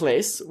expanded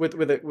place, with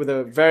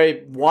a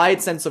very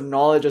wide sense of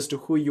knowledge as to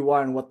who you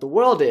are and what the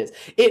world is,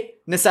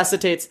 it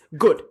necessitates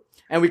good.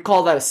 And we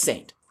call that a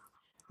saint.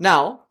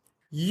 Now,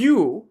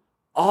 you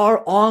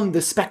are on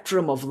the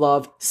spectrum of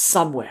love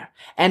somewhere.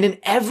 And in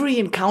every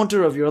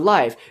encounter of your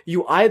life,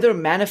 you either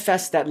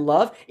manifest that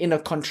love in a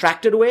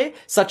contracted way,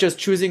 such as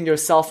choosing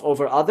yourself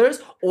over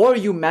others, or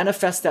you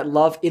manifest that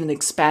love in an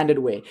expanded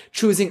way,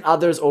 choosing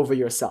others over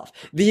yourself.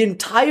 The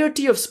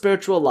entirety of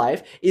spiritual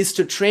life is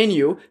to train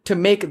you to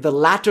make the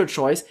latter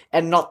choice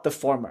and not the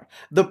former.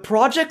 The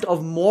project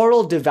of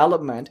moral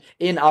development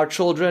in our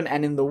children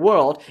and in the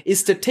world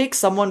is to take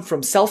someone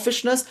from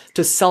selfishness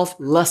to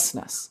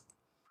selflessness.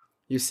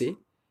 You see?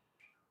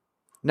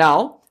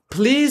 Now,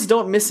 please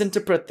don't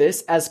misinterpret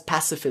this as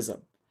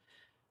pacifism.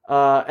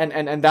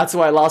 And that's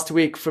why last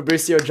week,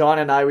 Fabrizio, John,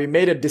 and we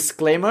made a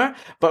disclaimer,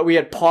 but we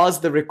had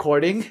paused the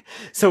recording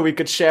so we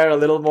could share a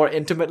little more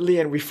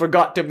intimately, and we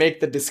forgot to make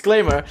the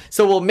disclaimer,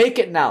 so we'll make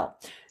it now.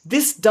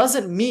 This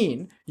doesn't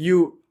mean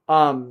you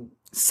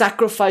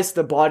sacrifice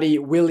the body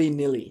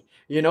willy-nilly.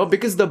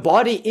 Because the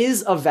body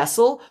is a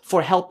vessel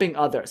for helping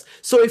others.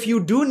 So if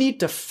you do need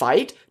to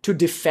fight to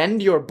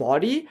defend your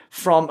body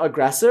from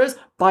aggressors,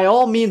 by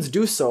all means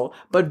do so,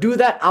 but do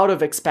that out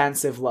of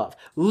expansive love.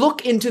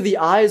 Look into the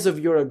eyes of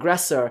your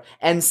aggressor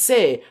and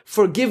say,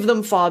 forgive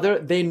them, Father,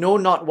 they know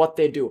not what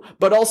they do.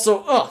 But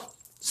also,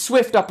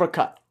 swift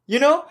uppercut.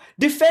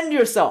 Defend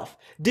yourself.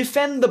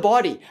 Defend the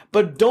body,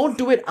 but don't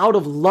do it out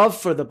of love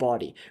for the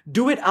body.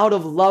 Do it out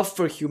of love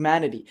for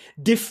humanity.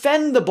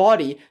 Defend the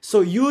body so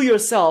you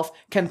yourself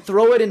can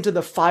throw it into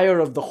the fire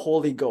of the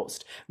Holy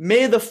Ghost.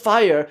 May the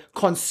fire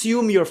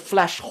consume your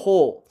flesh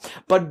whole.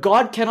 But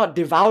God cannot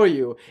devour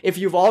you if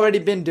you've already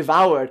been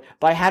devoured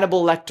by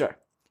Hannibal Lecter.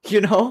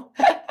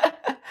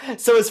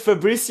 So as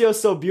Fabrizio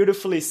so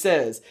beautifully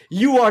says,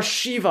 you are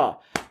Shiva.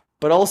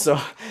 But also,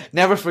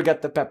 never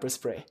forget the pepper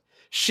spray.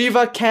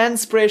 Shiva can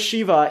spray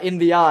Shiva in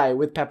the eye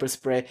with pepper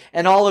spray,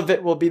 and all of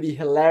it will be the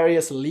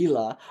hilarious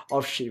Leela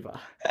of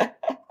Shiva.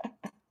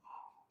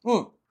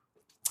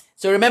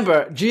 So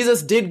remember,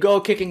 Jesus did go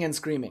kicking and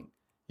screaming,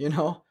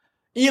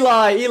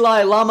 Eli,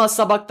 Eli, lama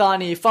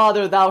sabachthani,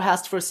 Father, thou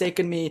hast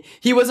forsaken me.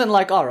 He wasn't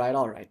like, all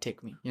right,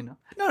 take me,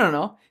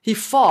 No. He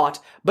fought,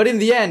 but in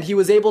the end, he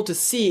was able to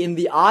see in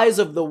the eyes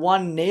of the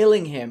one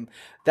nailing him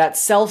that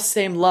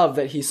self-same love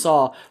that he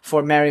saw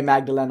for Mary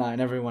Magdalena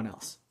and everyone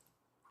else.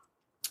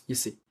 You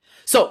see.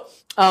 So,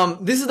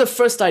 this is the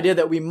first idea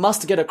that we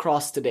must get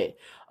across today.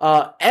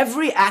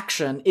 Every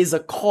action is a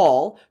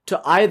call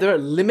to either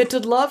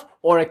limited love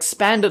or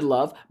expanded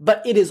love,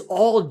 but it is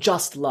all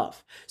just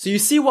love. So you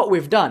see what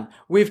we've done.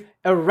 We've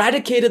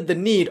eradicated the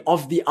need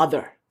of the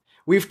other.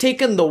 We've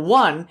taken the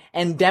one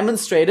and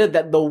demonstrated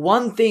that the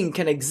one thing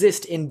can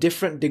exist in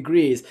different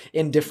degrees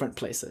in different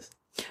places.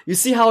 You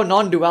see how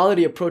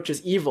non-duality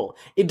approaches evil.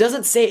 It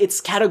doesn't say it's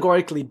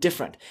categorically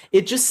different.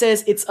 It just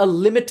says it's a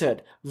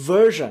limited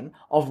version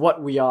of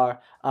what we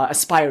are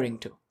aspiring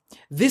to.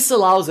 This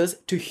allows us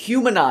to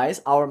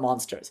humanize our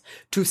monsters,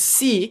 to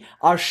see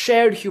our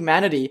shared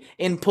humanity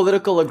in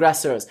political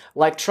aggressors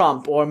like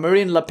Trump or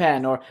Marine Le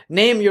Pen, or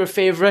name your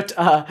favorite,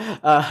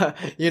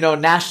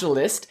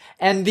 nationalist.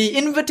 And the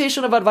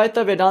invitation of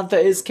Advaita Vedanta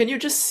is, can you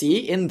just see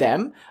in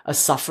them a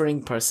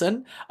suffering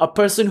person, a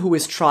person who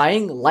is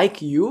trying,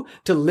 like you,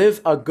 to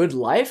live a good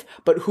life,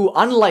 but who,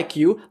 unlike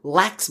you,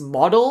 lacks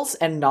models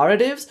and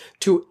narratives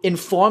to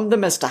inform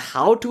them as to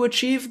how to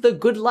achieve the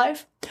good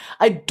life?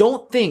 I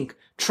don't think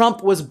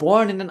Trump was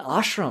born in an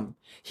ashram.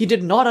 He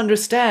did not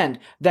understand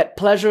that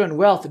pleasure and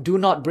wealth do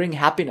not bring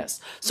happiness.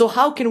 So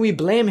how can we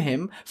blame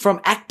him from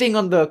acting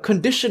on the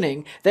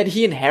conditioning that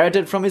he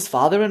inherited from his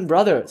father and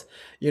brothers?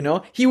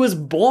 He was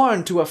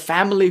born to a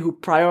family who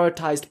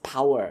prioritized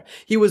power.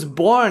 He was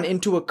born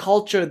into a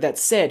culture that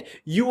said,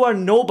 you are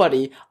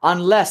nobody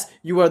unless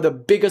you are the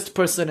biggest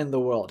person in the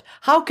world.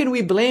 How can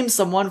we blame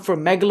someone for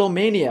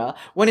megalomania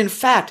when in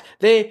fact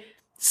they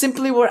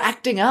simply were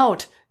acting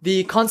out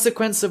the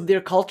consequence of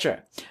their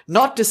culture?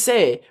 Not to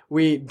say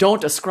we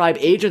don't ascribe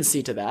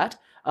agency to that,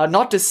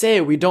 not to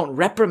say we don't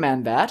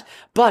reprimand that,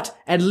 but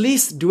at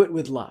least do it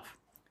with love.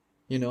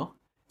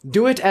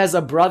 Do it as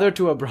a brother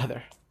to a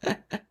brother.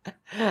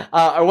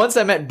 Once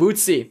I met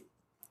Bootsy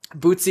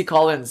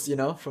Collins,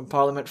 from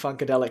Parliament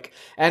Funkadelic,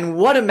 and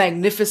what a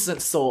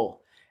magnificent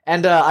soul.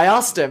 And I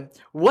asked him,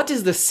 what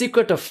is the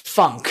secret of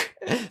funk?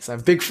 So I'm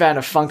a big fan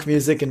of funk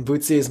music, and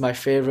Bootsy is my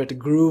favorite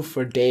groove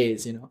for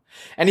days,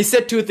 And he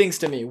said two things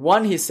to me.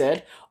 One, he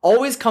said,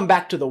 always come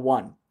back to the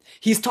one.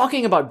 He's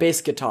talking about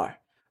bass guitar,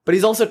 but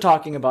he's also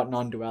talking about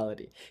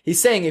non-duality. He's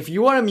saying if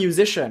you are a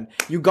musician,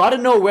 you gotta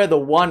know where the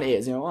one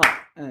is. 1,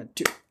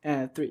 2,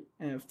 3,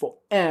 4,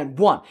 and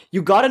 1.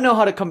 You gotta know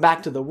how to come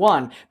back to the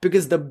one,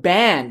 because the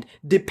band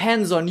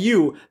depends on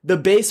you, the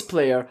bass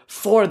player,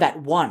 for that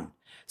one.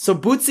 So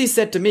Bootsy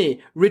said to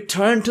me,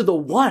 return to the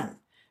one,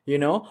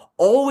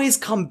 always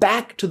come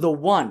back to the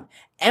one,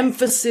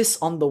 emphasis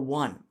on the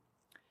one,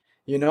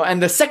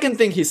 and the second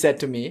thing he said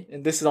to me,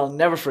 and this I'll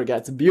never forget,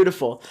 it's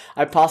beautiful,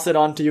 I pass it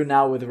on to you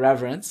now with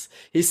reverence.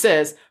 He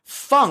says,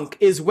 funk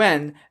is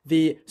when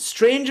the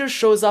stranger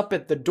shows up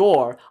at the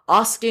door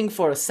asking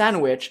for a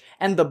sandwich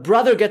and the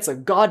brother gets a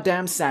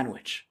goddamn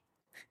sandwich.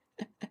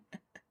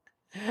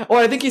 Or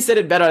I think he said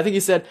it better. I think he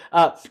said,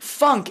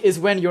 funk is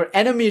when your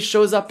enemy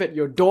shows up at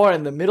your door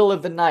in the middle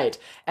of the night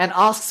and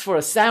asks for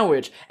a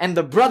sandwich and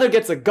the brother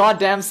gets a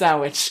goddamn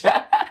sandwich.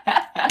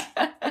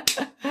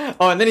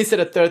 Oh, and then he said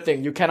a third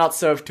thing. You cannot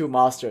serve two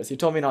masters. He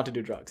told me not to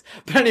do drugs.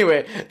 But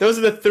anyway, those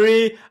are the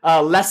three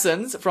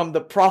lessons from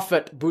the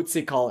prophet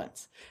Bootsy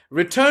Collins.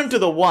 Return to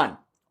the one.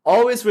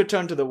 Always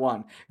return to the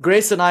one.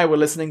 Grace and I were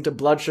listening to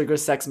Blood Sugar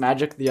Sex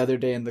Magic the other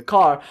day in the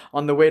car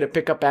on the way to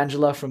pick up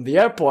Angela from the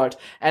airport.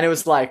 And it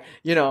was like,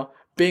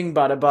 bing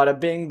bada bada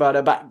bing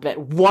bada bada. That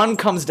one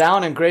comes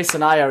down and Grace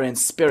and I are in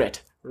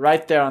spirit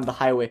right there on the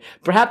highway.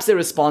 Perhaps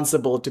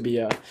irresponsible to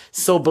be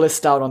so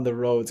blissed out on the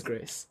roads,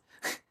 Grace.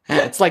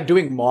 It's like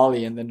doing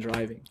Molly and then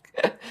driving.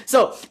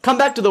 So, come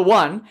back to the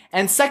one.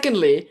 And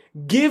secondly,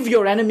 give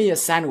your enemy a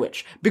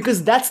sandwich,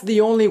 because that's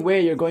the only way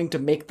you're going to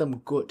make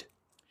them good.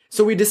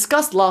 So we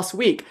discussed last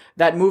week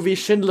that movie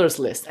Schindler's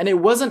List, and it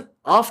wasn't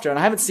after, and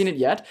I haven't seen it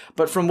yet,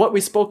 but from what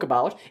we spoke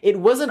about, it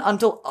wasn't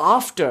until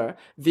after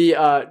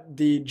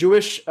the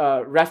Jewish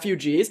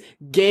refugees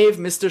gave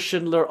Mr.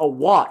 Schindler a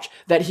watch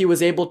that he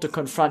was able to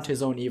confront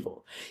his own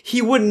evil.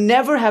 He would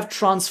never have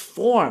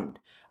transformed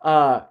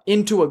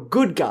into a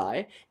good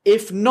guy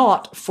if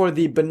not for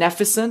the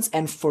beneficence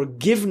and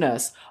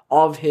forgiveness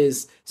of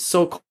his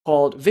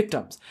so-called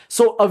victims.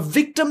 So a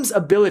victim's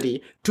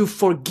ability to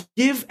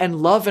forgive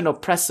and love an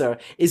oppressor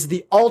is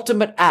the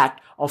ultimate act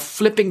of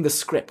flipping the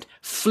script,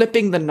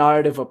 flipping the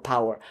narrative of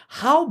power.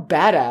 How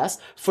badass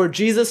for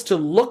Jesus to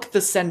look the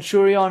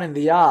centurion in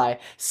the eye,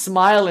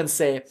 smile and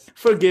say,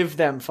 forgive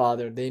them,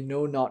 Father, they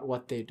know not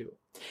what they do.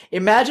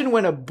 Imagine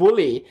when a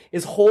bully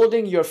is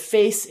holding your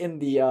face in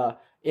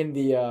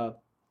the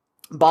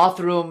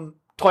bathroom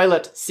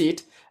toilet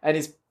seat and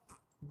he's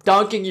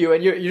dunking you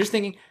and you're just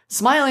thinking,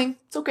 smiling,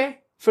 it's okay.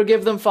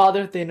 Forgive them,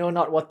 Father, they know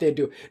not what they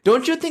do.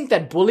 Don't you think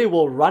that bully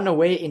will run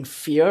away in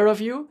fear of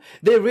you?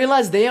 They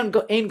realize they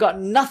ain't got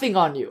nothing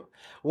on you.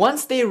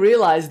 Once they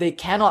realize they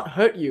cannot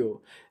hurt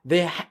you,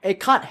 they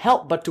can't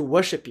help but to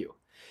worship you.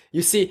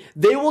 You see,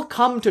 they will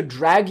come to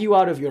drag you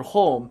out of your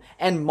home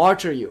and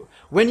martyr you.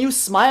 When you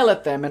smile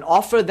at them and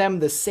offer them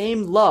the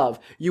same love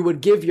you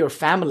would give your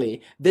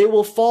family, they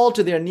will fall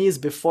to their knees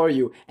before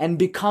you and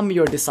become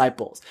your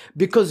disciples,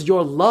 because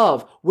your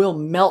love will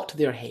melt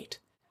their hate.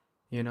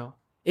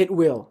 It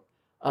will.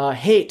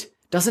 Hate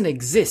doesn't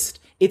exist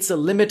it's a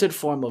limited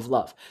form of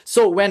love.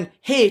 So when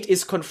hate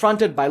is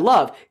confronted by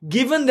love,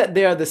 given that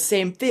they are the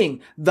same thing,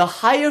 the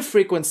higher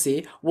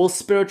frequency will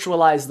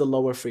spiritualize the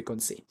lower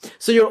frequency.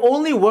 So your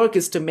only work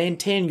is to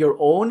maintain your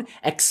own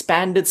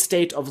expanded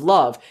state of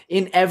love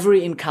in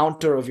every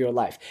encounter of your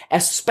life,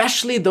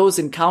 especially those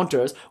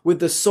encounters with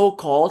the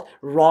so-called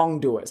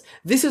wrongdoers.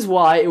 This is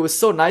why it was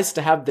so nice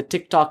to have the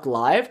TikTok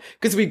live,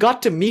 because we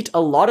got to meet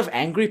a lot of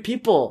angry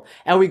people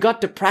and we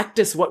got to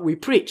practice what we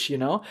preach, you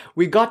know?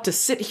 We got to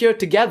sit here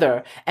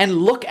together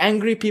and look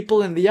angry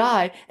people in the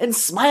eye and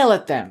smile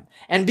at them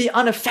and be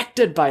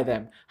unaffected by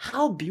them.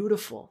 How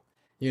beautiful,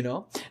 you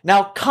know?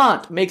 Now,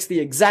 Kant makes the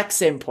exact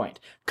same point.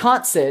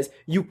 Kant says,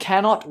 you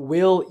cannot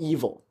will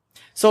evil.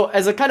 So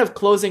as a kind of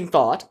closing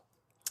thought,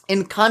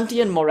 in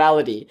Kantian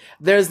morality,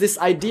 there's this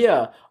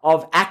idea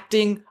of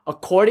acting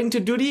according to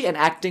duty and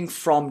acting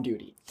from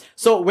duty.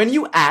 So when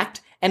you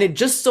act, and it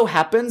just so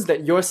happens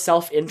that your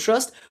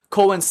self-interest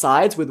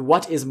coincides with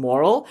what is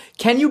moral,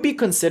 can you be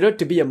considered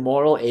to be a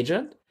moral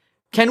agent?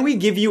 Can we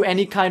give you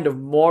any kind of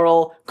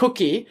moral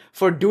cookie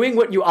for doing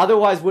what you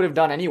otherwise would have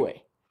done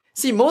anyway?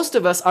 See, most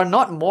of us are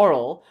not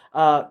moral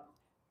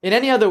in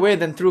any other way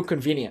than through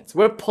convenience.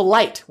 We're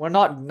polite. We're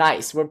not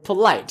nice. We're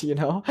polite, you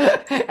know?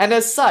 And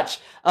as such,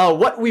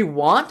 what we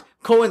want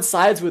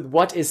coincides with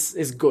what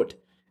is good.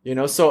 You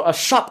know, so a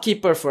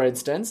shopkeeper, for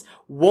instance,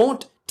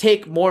 won't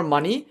take more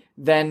money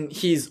than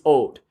he's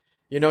owed.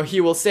 You know,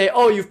 he will say,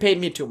 oh, you've paid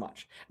me too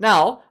much.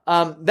 Now,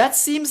 that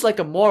seems like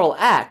a moral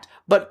act,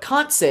 but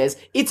Kant says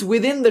it's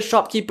within the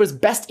shopkeeper's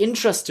best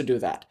interest to do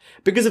that.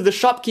 Because if the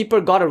shopkeeper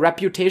got a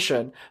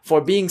reputation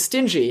for being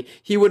stingy,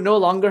 he would no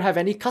longer have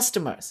any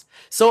customers.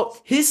 So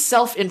his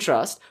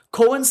self-interest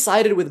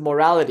coincided with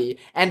morality,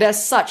 and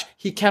as such,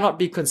 he cannot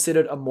be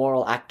considered a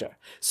moral actor.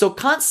 So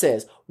Kant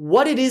says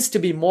what it is to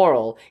be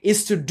moral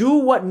is to do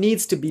what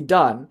needs to be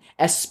done,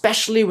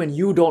 especially when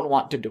you don't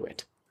want to do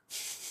it.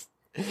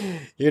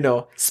 You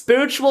know,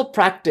 spiritual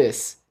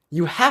practice,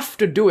 you have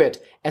to do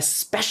it,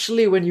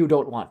 especially when you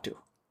don't want to.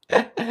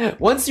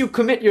 Once you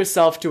commit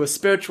yourself to a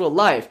spiritual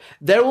life,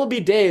 there will be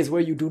days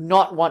where you do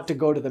not want to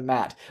go to the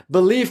mat.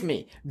 Believe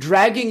me,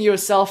 dragging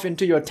yourself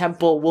into your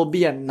temple will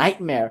be a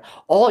nightmare.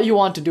 All you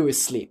want to do is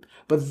sleep.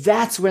 But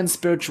that's when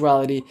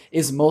spirituality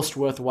is most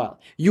worthwhile.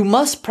 You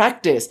must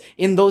practice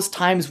in those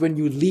times when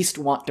you least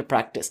want to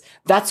practice.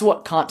 That's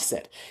what Kant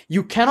said.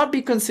 You cannot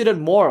be considered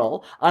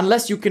moral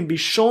unless you can be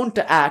shown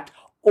to act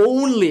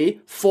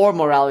only for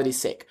morality's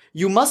sake.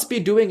 You must be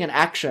doing an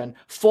action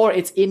for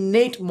its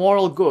innate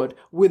moral good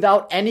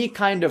without any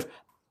kind of,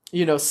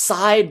 you know,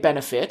 side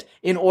benefit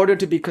in order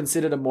to be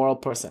considered a moral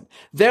person.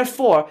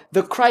 Therefore,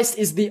 the Christ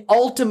is the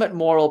ultimate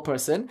moral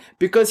person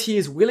because he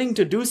is willing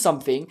to do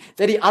something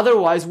that he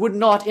otherwise would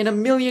not in a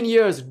million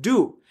years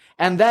do.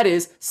 And that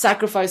is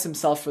sacrifice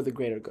himself for the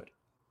greater good.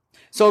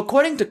 So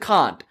according to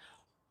Kant,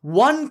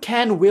 one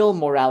can will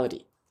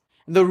morality.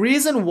 The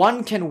reason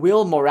one can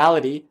will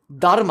morality,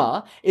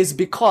 dharma, is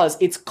because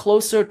it's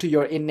closer to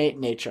your innate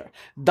nature.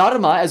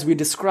 Dharma, as we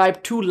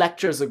described 2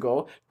 lectures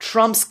ago,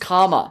 trumps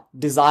kama,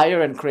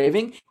 desire and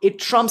craving. It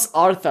trumps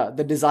artha,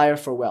 the desire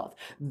for wealth.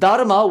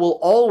 Dharma will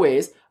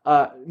always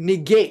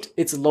negate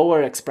its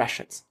lower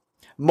expressions.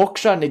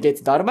 Moksha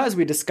negates dharma, as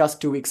we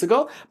discussed 2 weeks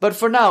ago. But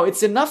for now,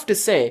 it's enough to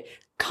say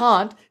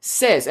Kant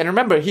says, and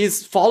remember,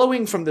 he's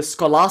following from the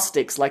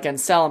scholastics like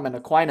Anselm and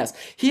Aquinas.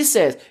 He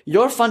says,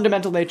 your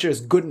fundamental nature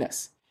is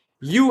goodness.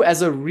 You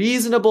as a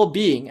reasonable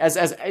being,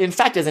 in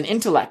fact, as an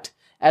intellect,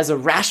 as a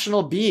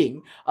rational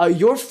being,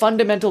 your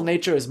fundamental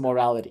nature is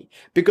morality.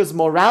 Because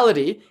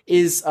morality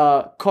is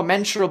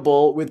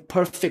commensurable with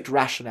perfect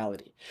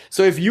rationality.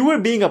 So if you were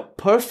being a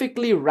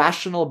perfectly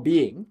rational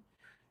being,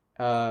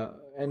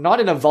 and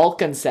not in a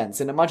Vulcan sense,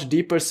 in a much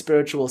deeper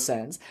spiritual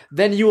sense,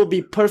 then you will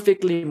be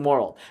perfectly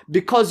moral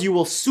because you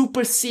will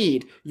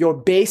supersede your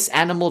base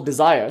animal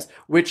desires,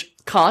 which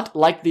Kant,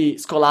 like the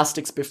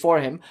scholastics before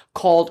him,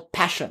 called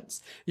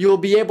passions. You will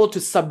be able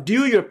to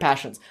subdue your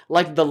passions,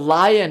 like the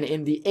lion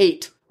in the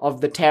 8 of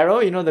the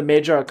tarot, you know, the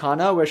major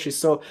arcana, where she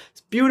so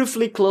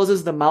beautifully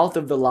closes the mouth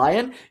of the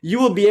lion. You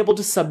will be able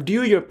to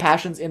subdue your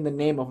passions in the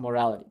name of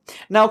morality.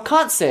 Now,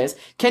 Kant says,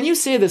 can you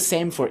say the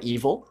same for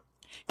evil?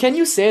 Can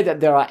you say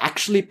that there are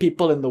actually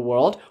people in the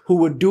world who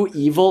would do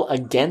evil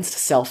against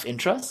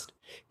self-interest?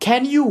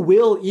 Can you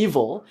will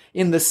evil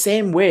in the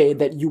same way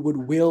that you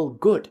would will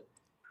good?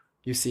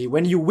 You see,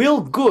 when you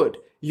will good,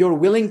 you're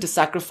willing to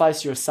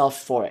sacrifice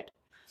yourself for it.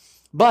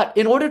 But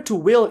in order to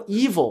will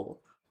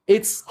evil,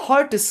 it's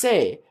hard to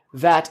say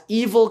that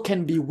evil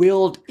can be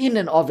willed in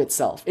and of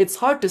itself. It's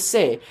hard to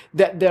say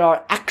that there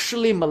are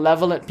actually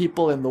malevolent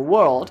people in the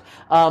world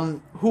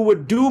who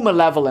would do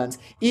malevolence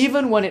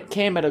even when it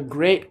came at a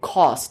great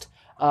cost.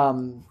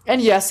 And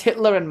yes,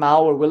 Hitler and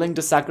Mao were willing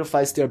to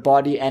sacrifice their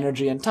body,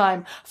 energy, and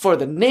time for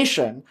the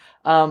nation,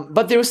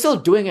 but they were still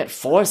doing it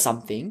for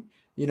something.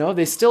 You know,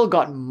 they still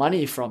got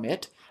money from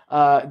it.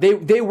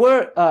 They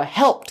were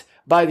helped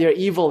by their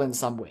evil in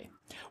some way.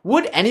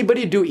 Would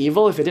anybody do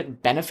evil if it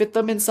didn't benefit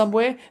them in some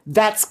way?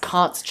 That's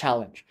Kant's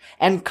challenge.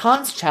 And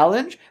Kant's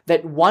challenge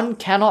that one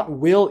cannot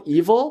will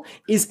evil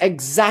is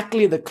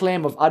exactly the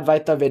claim of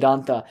Advaita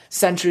Vedanta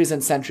centuries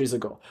and centuries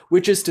ago,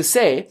 which is to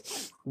say,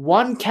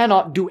 one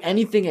cannot do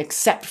anything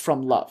except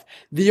from love.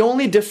 The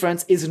only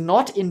difference is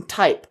not in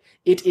type,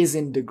 it is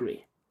in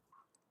degree.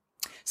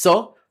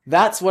 So,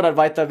 that's what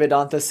Advaita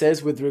Vedanta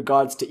says with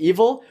regards to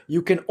evil.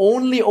 You can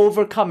only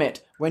overcome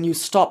it when you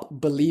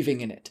stop believing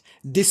in it.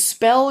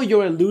 Dispel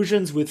your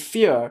illusions with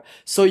fear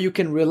so you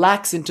can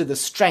relax into the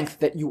strength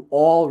that you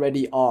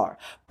already are.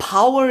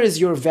 Power is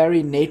your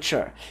very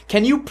nature.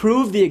 Can you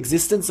prove the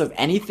existence of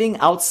anything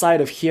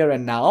outside of here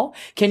and now?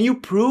 Can you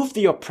prove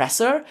the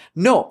oppressor?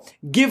 No.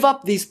 Give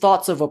up these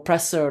thoughts of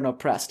oppressor and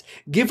oppressed.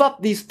 Give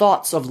up these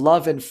thoughts of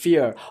love and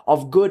fear,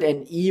 of good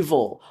and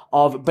evil,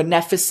 of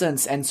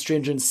beneficence and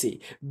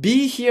stringency.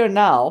 Be here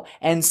now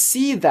and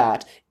see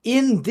that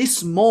in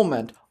this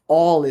moment,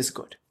 all is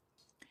good.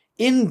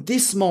 In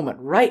this moment,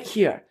 right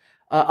here,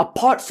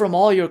 apart from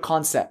all your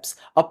concepts,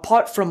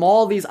 apart from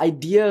all these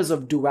ideas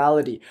of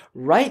duality,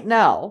 right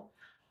now,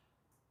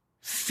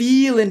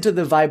 feel into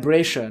the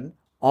vibration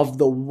of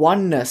the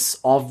oneness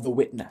of the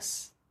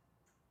witness,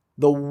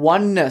 the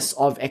oneness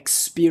of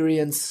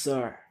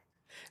experiencer.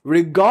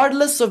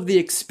 Regardless of the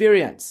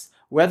experience,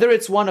 whether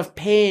it's one of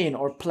pain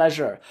or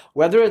pleasure,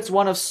 whether it's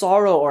one of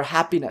sorrow or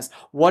happiness,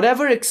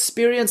 whatever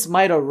experience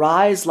might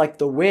arise like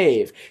the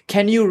wave,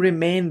 can you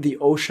remain the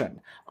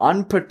ocean,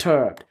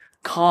 unperturbed,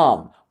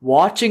 calm,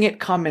 watching it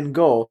come and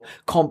go,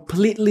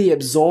 completely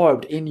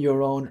absorbed in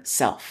your own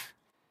self?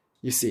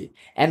 You see,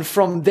 and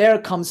from there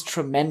comes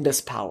tremendous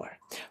power.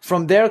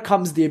 From there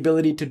comes the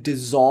ability to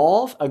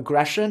dissolve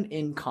aggression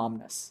in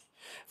calmness.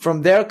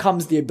 From there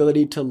comes the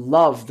ability to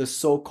love the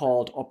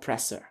so-called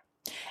oppressor.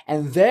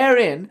 And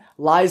therein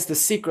lies the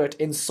secret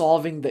in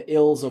solving the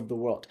ills of the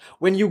world.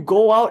 When you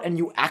go out and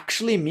you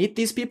actually meet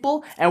these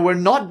people, and we're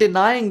not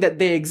denying that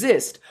they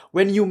exist,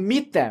 when you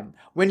meet them,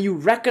 when you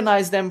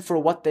recognize them for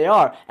what they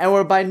are, and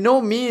we're by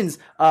no means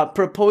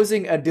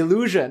proposing a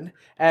delusion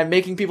and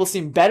making people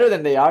seem better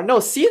than they are. No,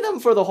 see them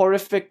for the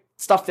horrific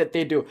stuff that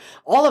they do.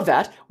 All of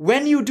that,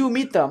 when you do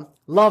meet them,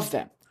 love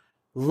them.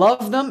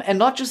 Love them, and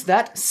not just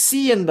that,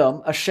 see in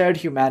them a shared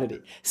humanity.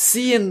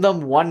 See in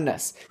them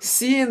oneness.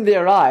 See in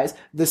their eyes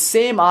the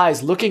same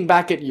eyes looking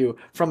back at you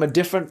from a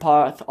different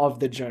path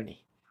of the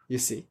journey. You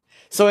see?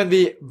 So in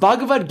the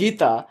Bhagavad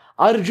Gita,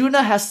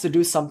 Arjuna has to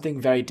do something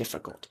very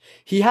difficult.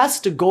 He has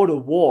to go to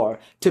war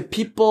to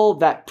people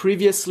that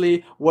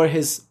previously were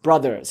his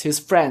brothers, his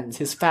friends,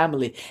 his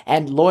family,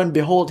 and lo and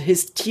behold,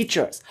 his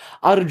teachers.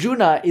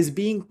 Arjuna is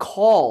being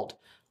called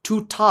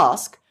to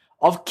task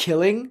of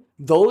killing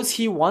those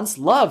he once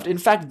loved. In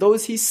fact,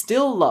 those he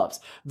still loves,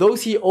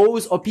 those he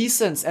owes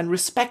obeisance and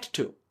respect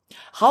to.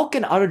 How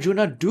can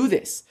Arjuna do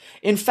this?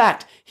 In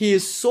fact, he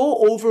is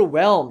so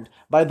overwhelmed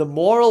by the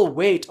moral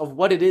weight of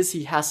what it is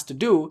he has to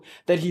do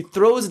that he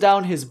throws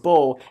down his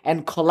bow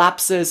and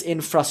collapses in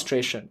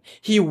frustration.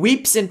 He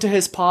weeps into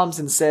his palms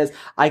and says,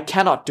 I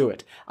cannot do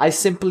it. I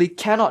simply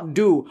cannot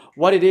do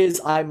what it is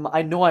I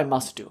know I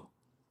must do.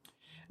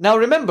 Now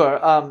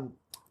remember,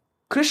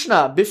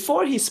 Krishna,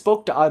 before he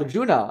spoke to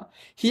Arjuna,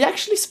 he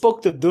actually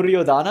spoke to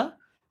Duryodhana,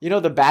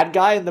 the bad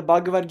guy in the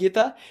Bhagavad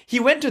Gita. He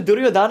went to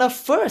Duryodhana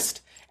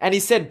first and he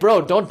said,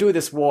 bro, don't do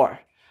this war.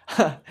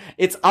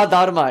 It's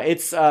adharma.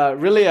 It's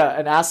really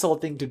an asshole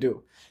thing to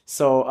do.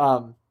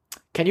 So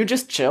can you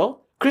just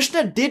chill?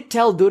 Krishna did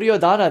tell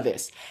Duryodhana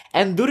this.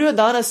 And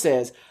Duryodhana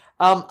says,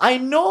 I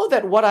know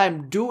that what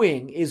I'm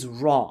doing is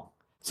wrong.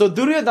 So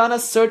Duryodhana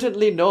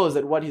certainly knows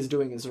that what he's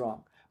doing is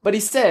wrong. But he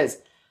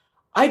says,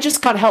 I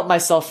just can't help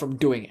myself from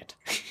doing it.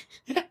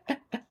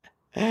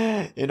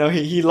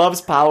 He loves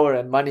power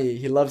and money.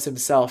 He loves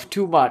himself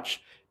too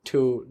much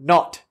to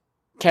not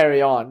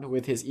carry on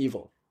with his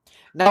evil.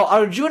 Now,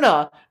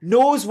 Arjuna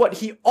knows what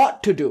he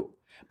ought to do,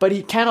 but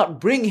he cannot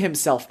bring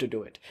himself to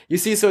do it. You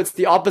see, so it's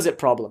the opposite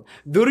problem.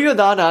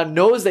 Duryodhana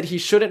knows that he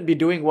shouldn't be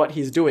doing what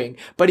he's doing,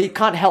 but he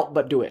can't help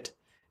but do it.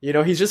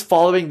 He's just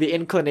following the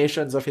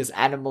inclinations of his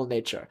animal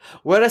nature.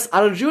 Whereas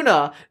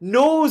Arjuna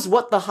knows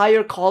what the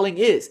higher calling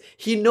is.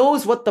 He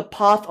knows what the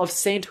path of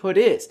sainthood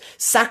is.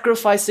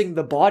 Sacrificing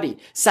the body,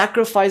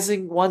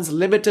 sacrificing one's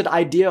limited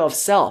idea of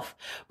self.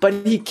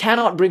 But he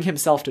cannot bring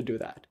himself to do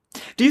that.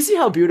 Do you see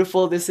how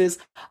beautiful this is?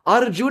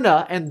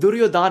 Arjuna and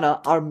Duryodhana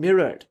are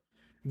mirrored.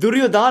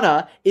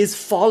 Duryodhana is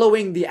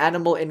following the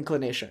animal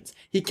inclinations.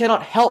 He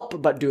cannot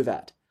help but do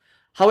that.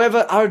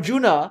 However,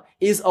 Arjuna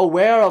is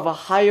aware of a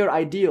higher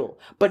ideal,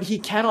 but he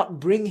cannot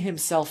bring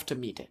himself to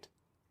meet it.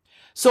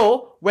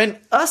 So, when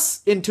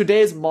us in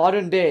today's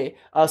modern day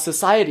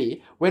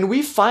society, when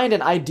we find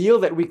an ideal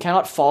that we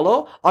cannot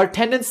follow, our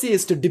tendency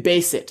is to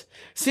debase it.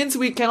 Since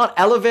we cannot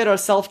elevate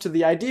ourselves to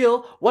the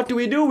ideal, what do?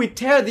 We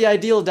tear the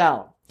ideal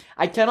down.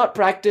 I cannot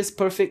practice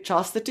perfect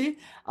chastity,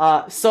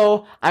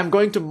 so I'm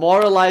going to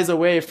moralize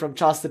away from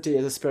chastity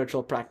as a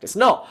spiritual practice.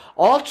 No,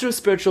 all true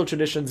spiritual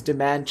traditions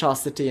demand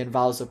chastity and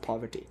vows of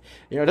poverty.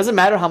 It doesn't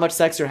matter how much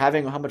sex you're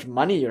having or how much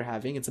money you're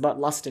having, it's about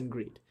lust and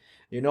greed.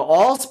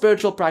 All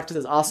spiritual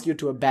practices ask you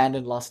to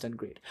abandon lust and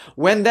greed.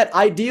 When that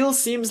ideal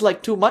seems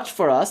like too much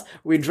for us,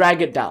 we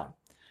drag it down.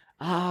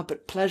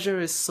 But pleasure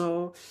is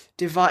so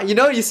divine.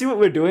 You see what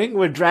we're doing?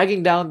 We're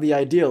dragging down the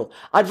ideal.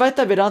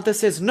 Advaita Vedanta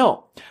says,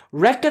 no.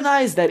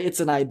 Recognize that it's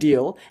an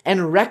ideal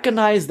and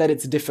recognize that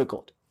it's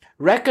difficult.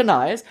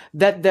 Recognize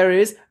that there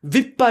is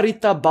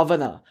viparita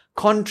bhavana,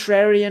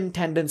 contrarian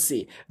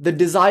tendency, the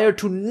desire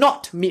to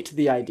not meet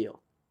the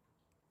ideal.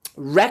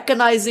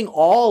 Recognizing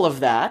all of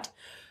that,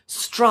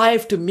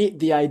 strive to meet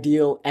the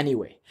ideal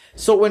anyway.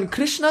 So when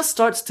Krishna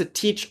starts to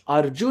teach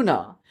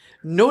Arjuna,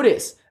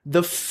 notice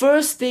the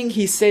first thing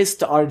he says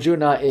to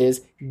Arjuna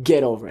is,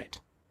 get over it.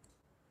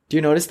 Do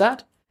you notice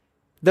that?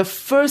 The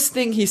first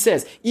thing he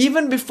says,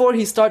 even before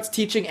he starts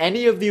teaching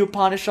any of the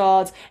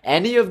Upanishads,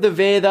 any of the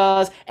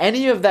Vedas,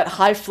 any of that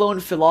high-flown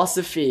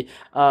philosophy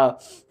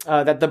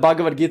that the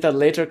Bhagavad Gita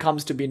later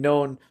comes to be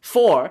known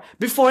for,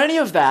 before any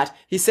of that,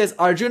 he says,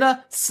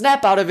 Arjuna,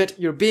 snap out of it,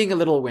 you're being a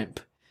little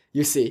wimp.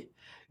 You see,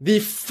 the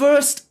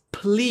first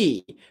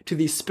plea to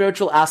the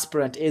spiritual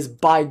aspirant is,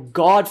 by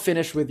God,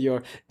 finish with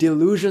your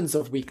delusions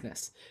of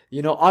weakness.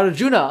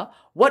 Arjuna,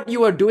 what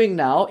you are doing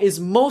now is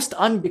most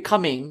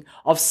unbecoming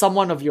of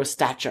someone of your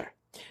stature.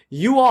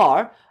 You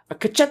are a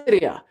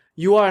Kshatriya.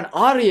 You are an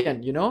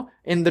Aryan,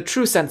 in the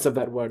true sense of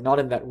that word, not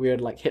in that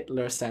weird like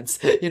Hitler sense.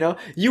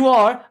 You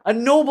are a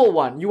noble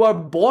one. You are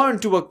born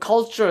to a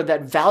culture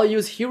that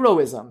values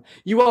heroism.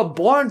 You are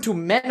born to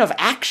men of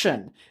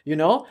action.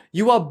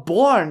 You are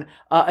born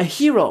a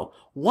hero.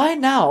 Why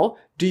now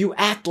do you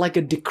act like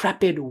a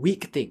decrepit,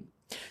 weak thing?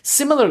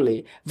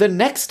 Similarly, the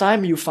next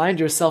time you find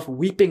yourself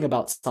weeping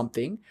about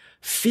something,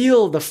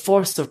 feel the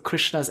force of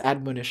Krishna's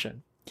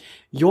admonition.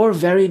 Your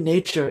very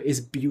nature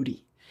is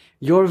beauty.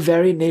 Your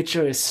very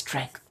nature is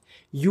strength.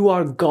 You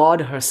are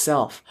God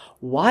herself.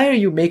 Why are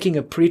you making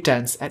a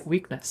pretense at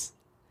weakness?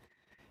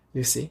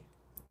 You see?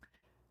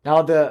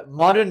 Now the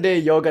modern day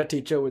yoga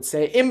teacher would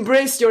say,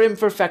 embrace your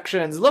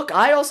imperfections. Look,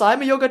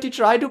 I'm a yoga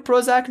teacher. I do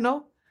Prozac.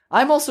 No.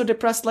 I'm also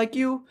depressed like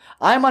you.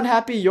 I'm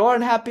unhappy. You're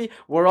unhappy.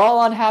 We're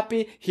all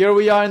unhappy. Here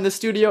we are in the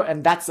studio,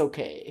 and that's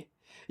okay.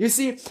 You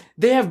see,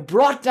 they have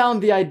brought down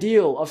the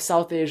ideal of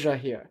South Asia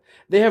here.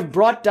 They have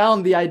brought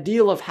down the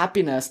ideal of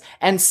happiness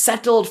and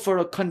settled for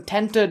a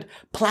contented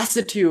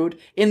placidity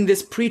in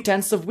this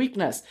pretense of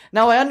weakness.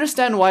 Now, I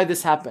understand why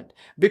this happened.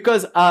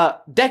 Because a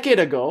decade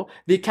ago,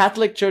 the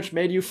Catholic Church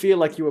made you feel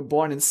like you were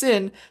born in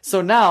sin.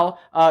 So now,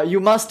 you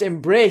must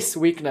embrace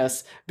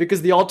weakness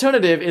because the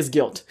alternative is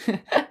guilt.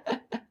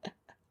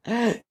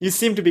 You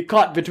seem to be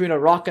caught between a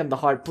rock and the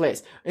hard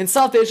place. In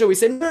South Asia, we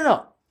say,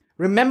 no.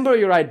 Remember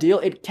your ideal.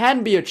 It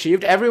can be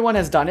achieved. Everyone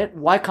has done it.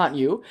 Why can't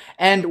you?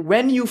 And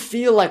when you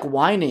feel like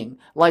whining,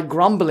 like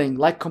grumbling,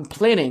 like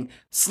complaining,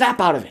 snap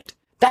out of it.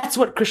 That's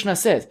what Krishna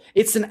says.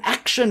 It's an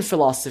action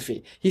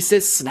philosophy. He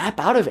says, snap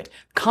out of it.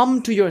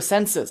 Come to your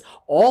senses.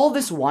 All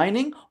this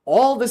whining,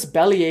 all this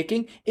belly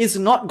aching is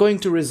not going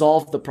to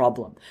resolve the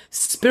problem.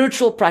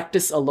 Spiritual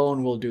practice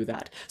alone will do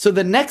that. So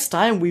the next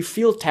time we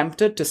feel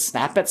tempted to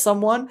snap at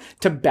someone,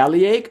 to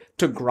bellyache,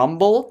 to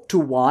grumble, to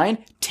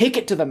whine, take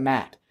it to the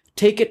mat.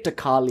 Take it to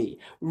Kali.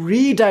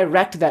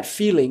 Redirect that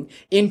feeling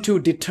into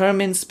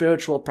determined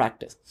spiritual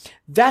practice.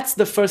 That's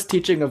the first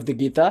teaching of the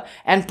Gita,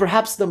 and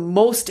perhaps the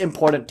most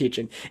important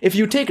teaching. If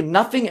you take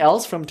nothing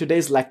else from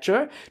today's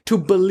lecture, to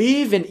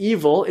believe in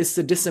evil is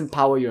to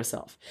disempower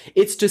yourself.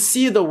 It's to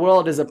see the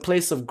world as a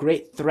place of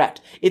great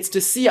threat. It's to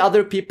see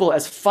other people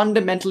as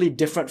fundamentally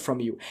different from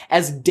you,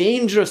 as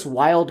dangerous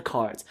wild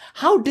cards.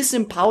 How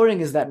disempowering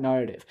is that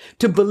narrative?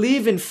 To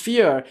believe in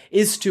fear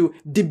is to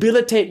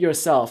debilitate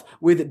yourself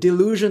with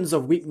delusions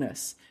of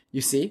weakness.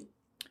 You see?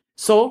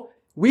 So,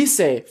 we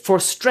say, for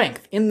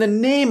strength, in the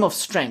name of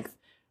strength,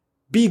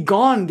 be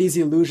gone these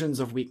illusions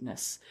of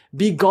weakness.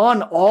 Be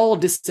gone all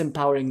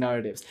disempowering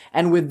narratives.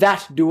 And with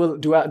that,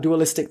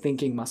 dualistic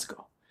thinking must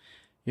go.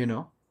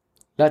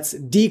 Let's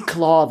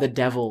declaw the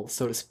devil,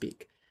 so to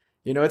speak.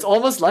 It's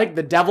almost like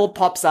the devil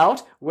pops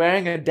out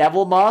wearing a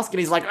devil mask and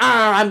he's like,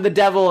 I'm the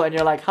devil. And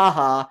you're like,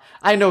 haha,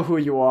 I know who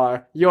you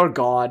are. You're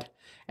God.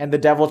 And the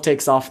devil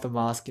takes off the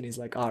mask and he's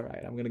like, all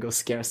right, I'm going to go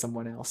scare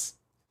someone else.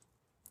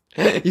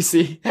 You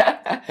see,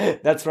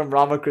 that's from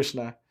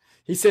Ramakrishna.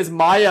 He says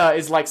Maya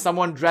is like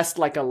someone dressed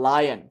like a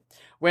lion.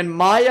 When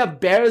Maya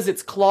bears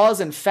its claws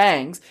and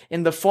fangs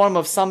in the form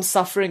of some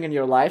suffering in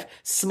your life,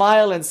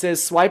 smile and says,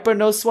 swiper,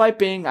 no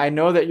swiping. I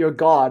know that you're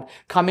God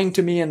coming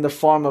to me in the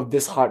form of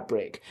this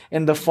heartbreak,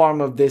 in the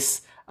form of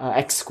this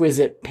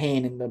exquisite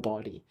pain in the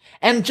body.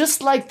 And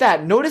just like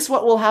that, notice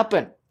what will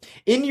happen.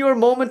 In your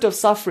moment of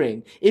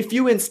suffering, if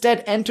you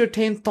instead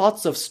entertain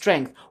thoughts of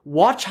strength,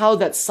 watch how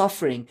that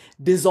suffering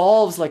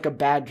dissolves like a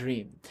bad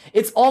dream.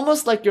 It's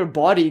almost like your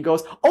body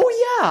goes,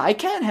 oh yeah, I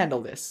can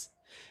handle this.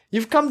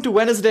 You've come to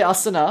Wednesday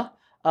Asana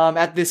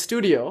at this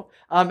studio,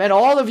 and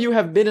all of you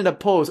have been in a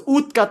pose,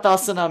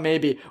 Utkatasana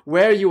maybe,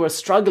 where you were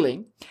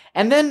struggling,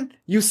 and then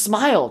you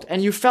smiled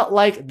and you felt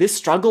like this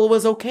struggle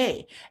was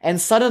okay. And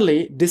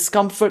suddenly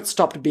discomfort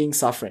stopped being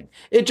suffering.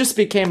 It just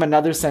became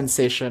another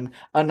sensation,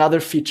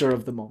 another feature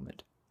of the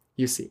moment.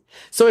 you see.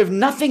 So if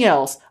nothing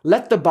else,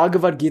 let the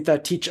Bhagavad Gita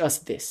teach us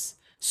this.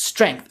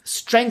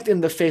 Strength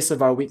in the face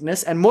of our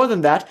weakness, and more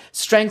than that,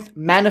 strength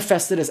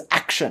manifested as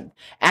action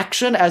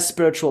as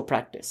spiritual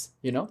practice,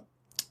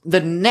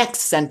 The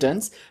next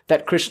sentence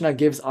that Krishna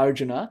gives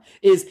Arjuna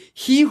is,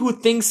 he who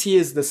thinks he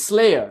is the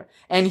slayer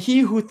and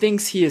he who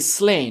thinks he is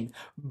slain,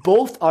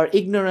 both are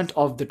ignorant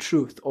of the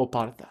truth, O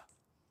Partha.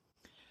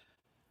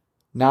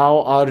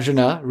 Now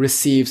Arjuna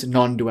receives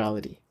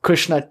non-duality.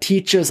 Krishna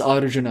teaches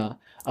Arjuna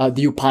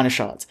the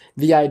Upanishads,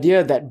 the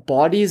idea that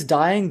bodies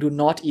dying do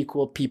not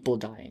equal people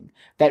dying,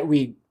 that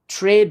we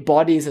trade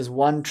bodies as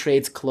one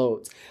trades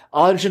clothes.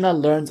 Arjuna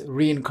learns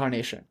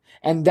reincarnation.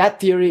 And that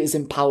theory is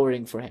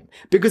empowering for him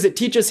because it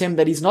teaches him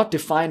that he's not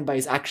defined by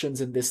his actions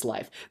in this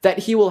life, that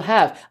he will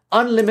have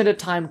unlimited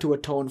time to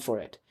atone for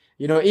it.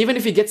 Even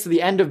if he gets to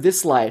the end of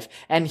this life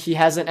and he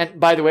hasn't, and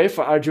by the way,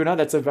 for Arjuna,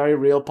 that's a very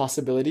real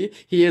possibility.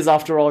 He is,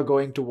 after all,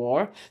 going to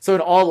war. So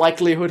in all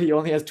likelihood, he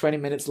only has 20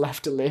 minutes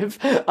left to live.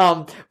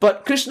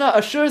 But Krishna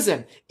assures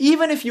him,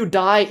 even if you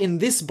die in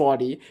this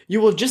body, you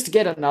will just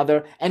get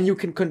another and you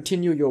can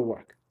continue your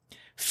work.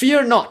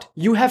 Fear not,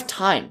 you have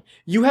time.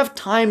 You have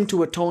time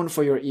to atone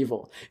for your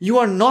evil. You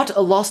are not a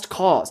lost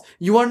cause.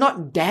 You are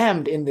not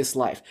damned in this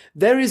life.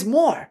 There is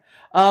more.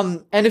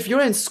 And if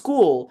you're in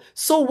school,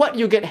 so what,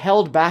 you get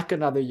held back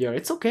another year.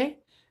 It's okay.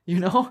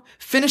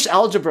 Finish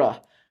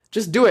algebra.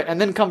 Just do it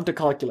and then come to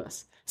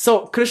calculus.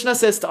 So Krishna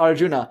says to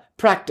Arjuna,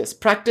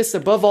 practice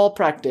above all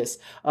practice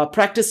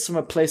from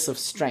a place of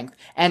strength.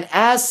 And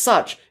as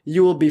such,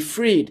 you will be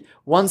freed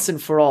once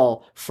and for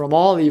all from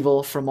all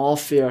evil, from all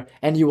fear,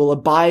 and you will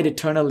abide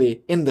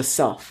eternally in the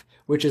self,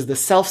 which is the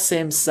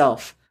self-same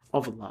self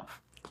of love.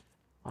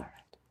 All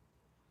right.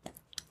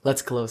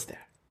 Let's close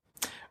there.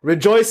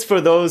 Rejoice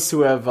for those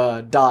who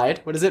have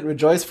died. What is it?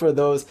 Rejoice for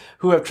those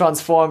who have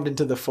transformed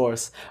into the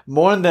force.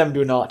 Mourn them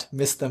do not.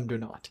 Miss them do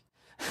not.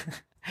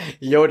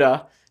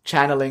 Yoda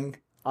channeling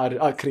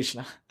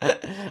Krishna.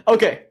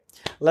 Okay,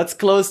 let's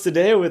close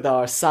today with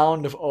our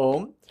sound of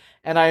Om.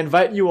 And I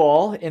invite you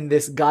all in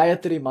this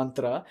Gayatri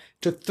mantra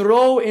to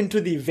throw into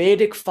the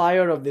Vedic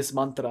fire of this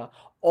mantra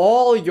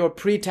all your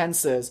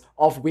pretenses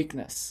of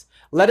weakness.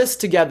 Let us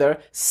together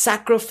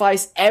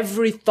sacrifice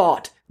every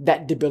thought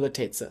that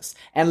debilitates us.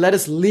 And let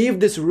us leave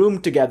this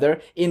room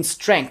together in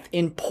strength,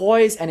 in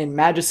poise, and in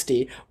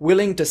majesty,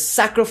 willing to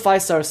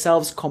sacrifice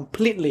ourselves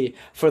completely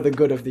for the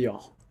good of the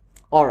all.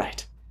 All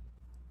right.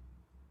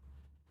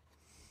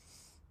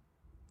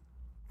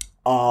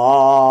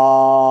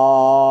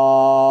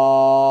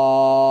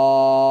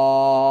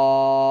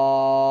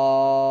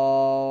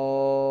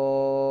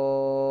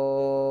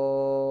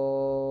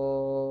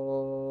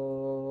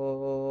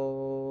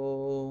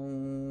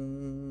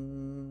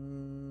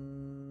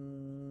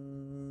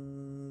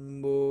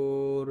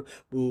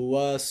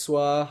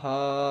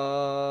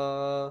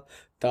 Swaha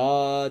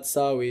Tat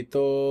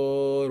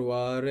Savitor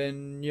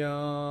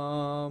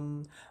Varenyam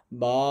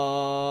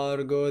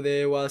Bhargo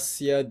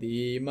Devasya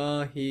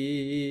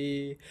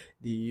Dhimahi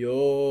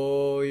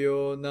Diyo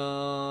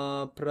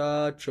Yona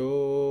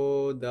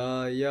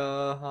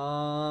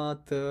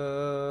Prachodayat.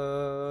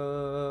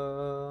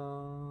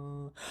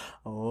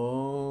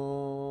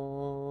 Om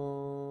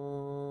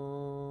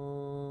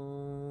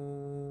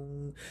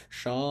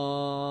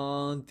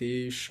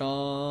Shanti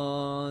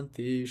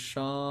Shanti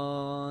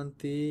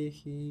Shanti.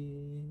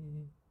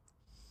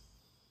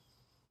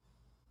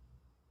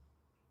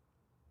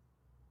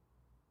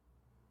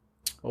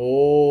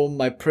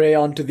 Om, I pray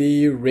unto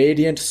thee,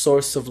 radiant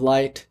source of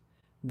light,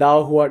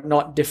 thou who art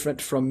not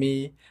different from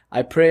me.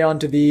 I pray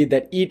unto thee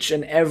that each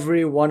and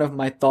every one of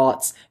my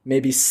thoughts may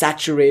be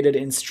saturated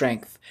in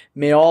strength.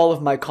 May all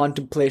of my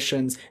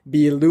contemplations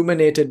be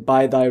illuminated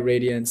by thy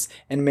radiance,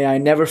 and may I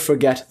never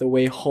forget the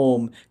way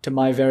home to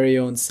my very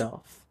own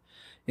self.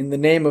 In the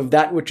name of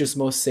that which is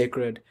most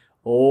sacred,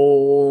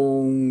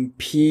 Om,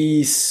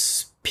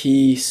 peace,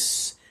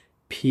 peace,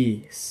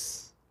 peace.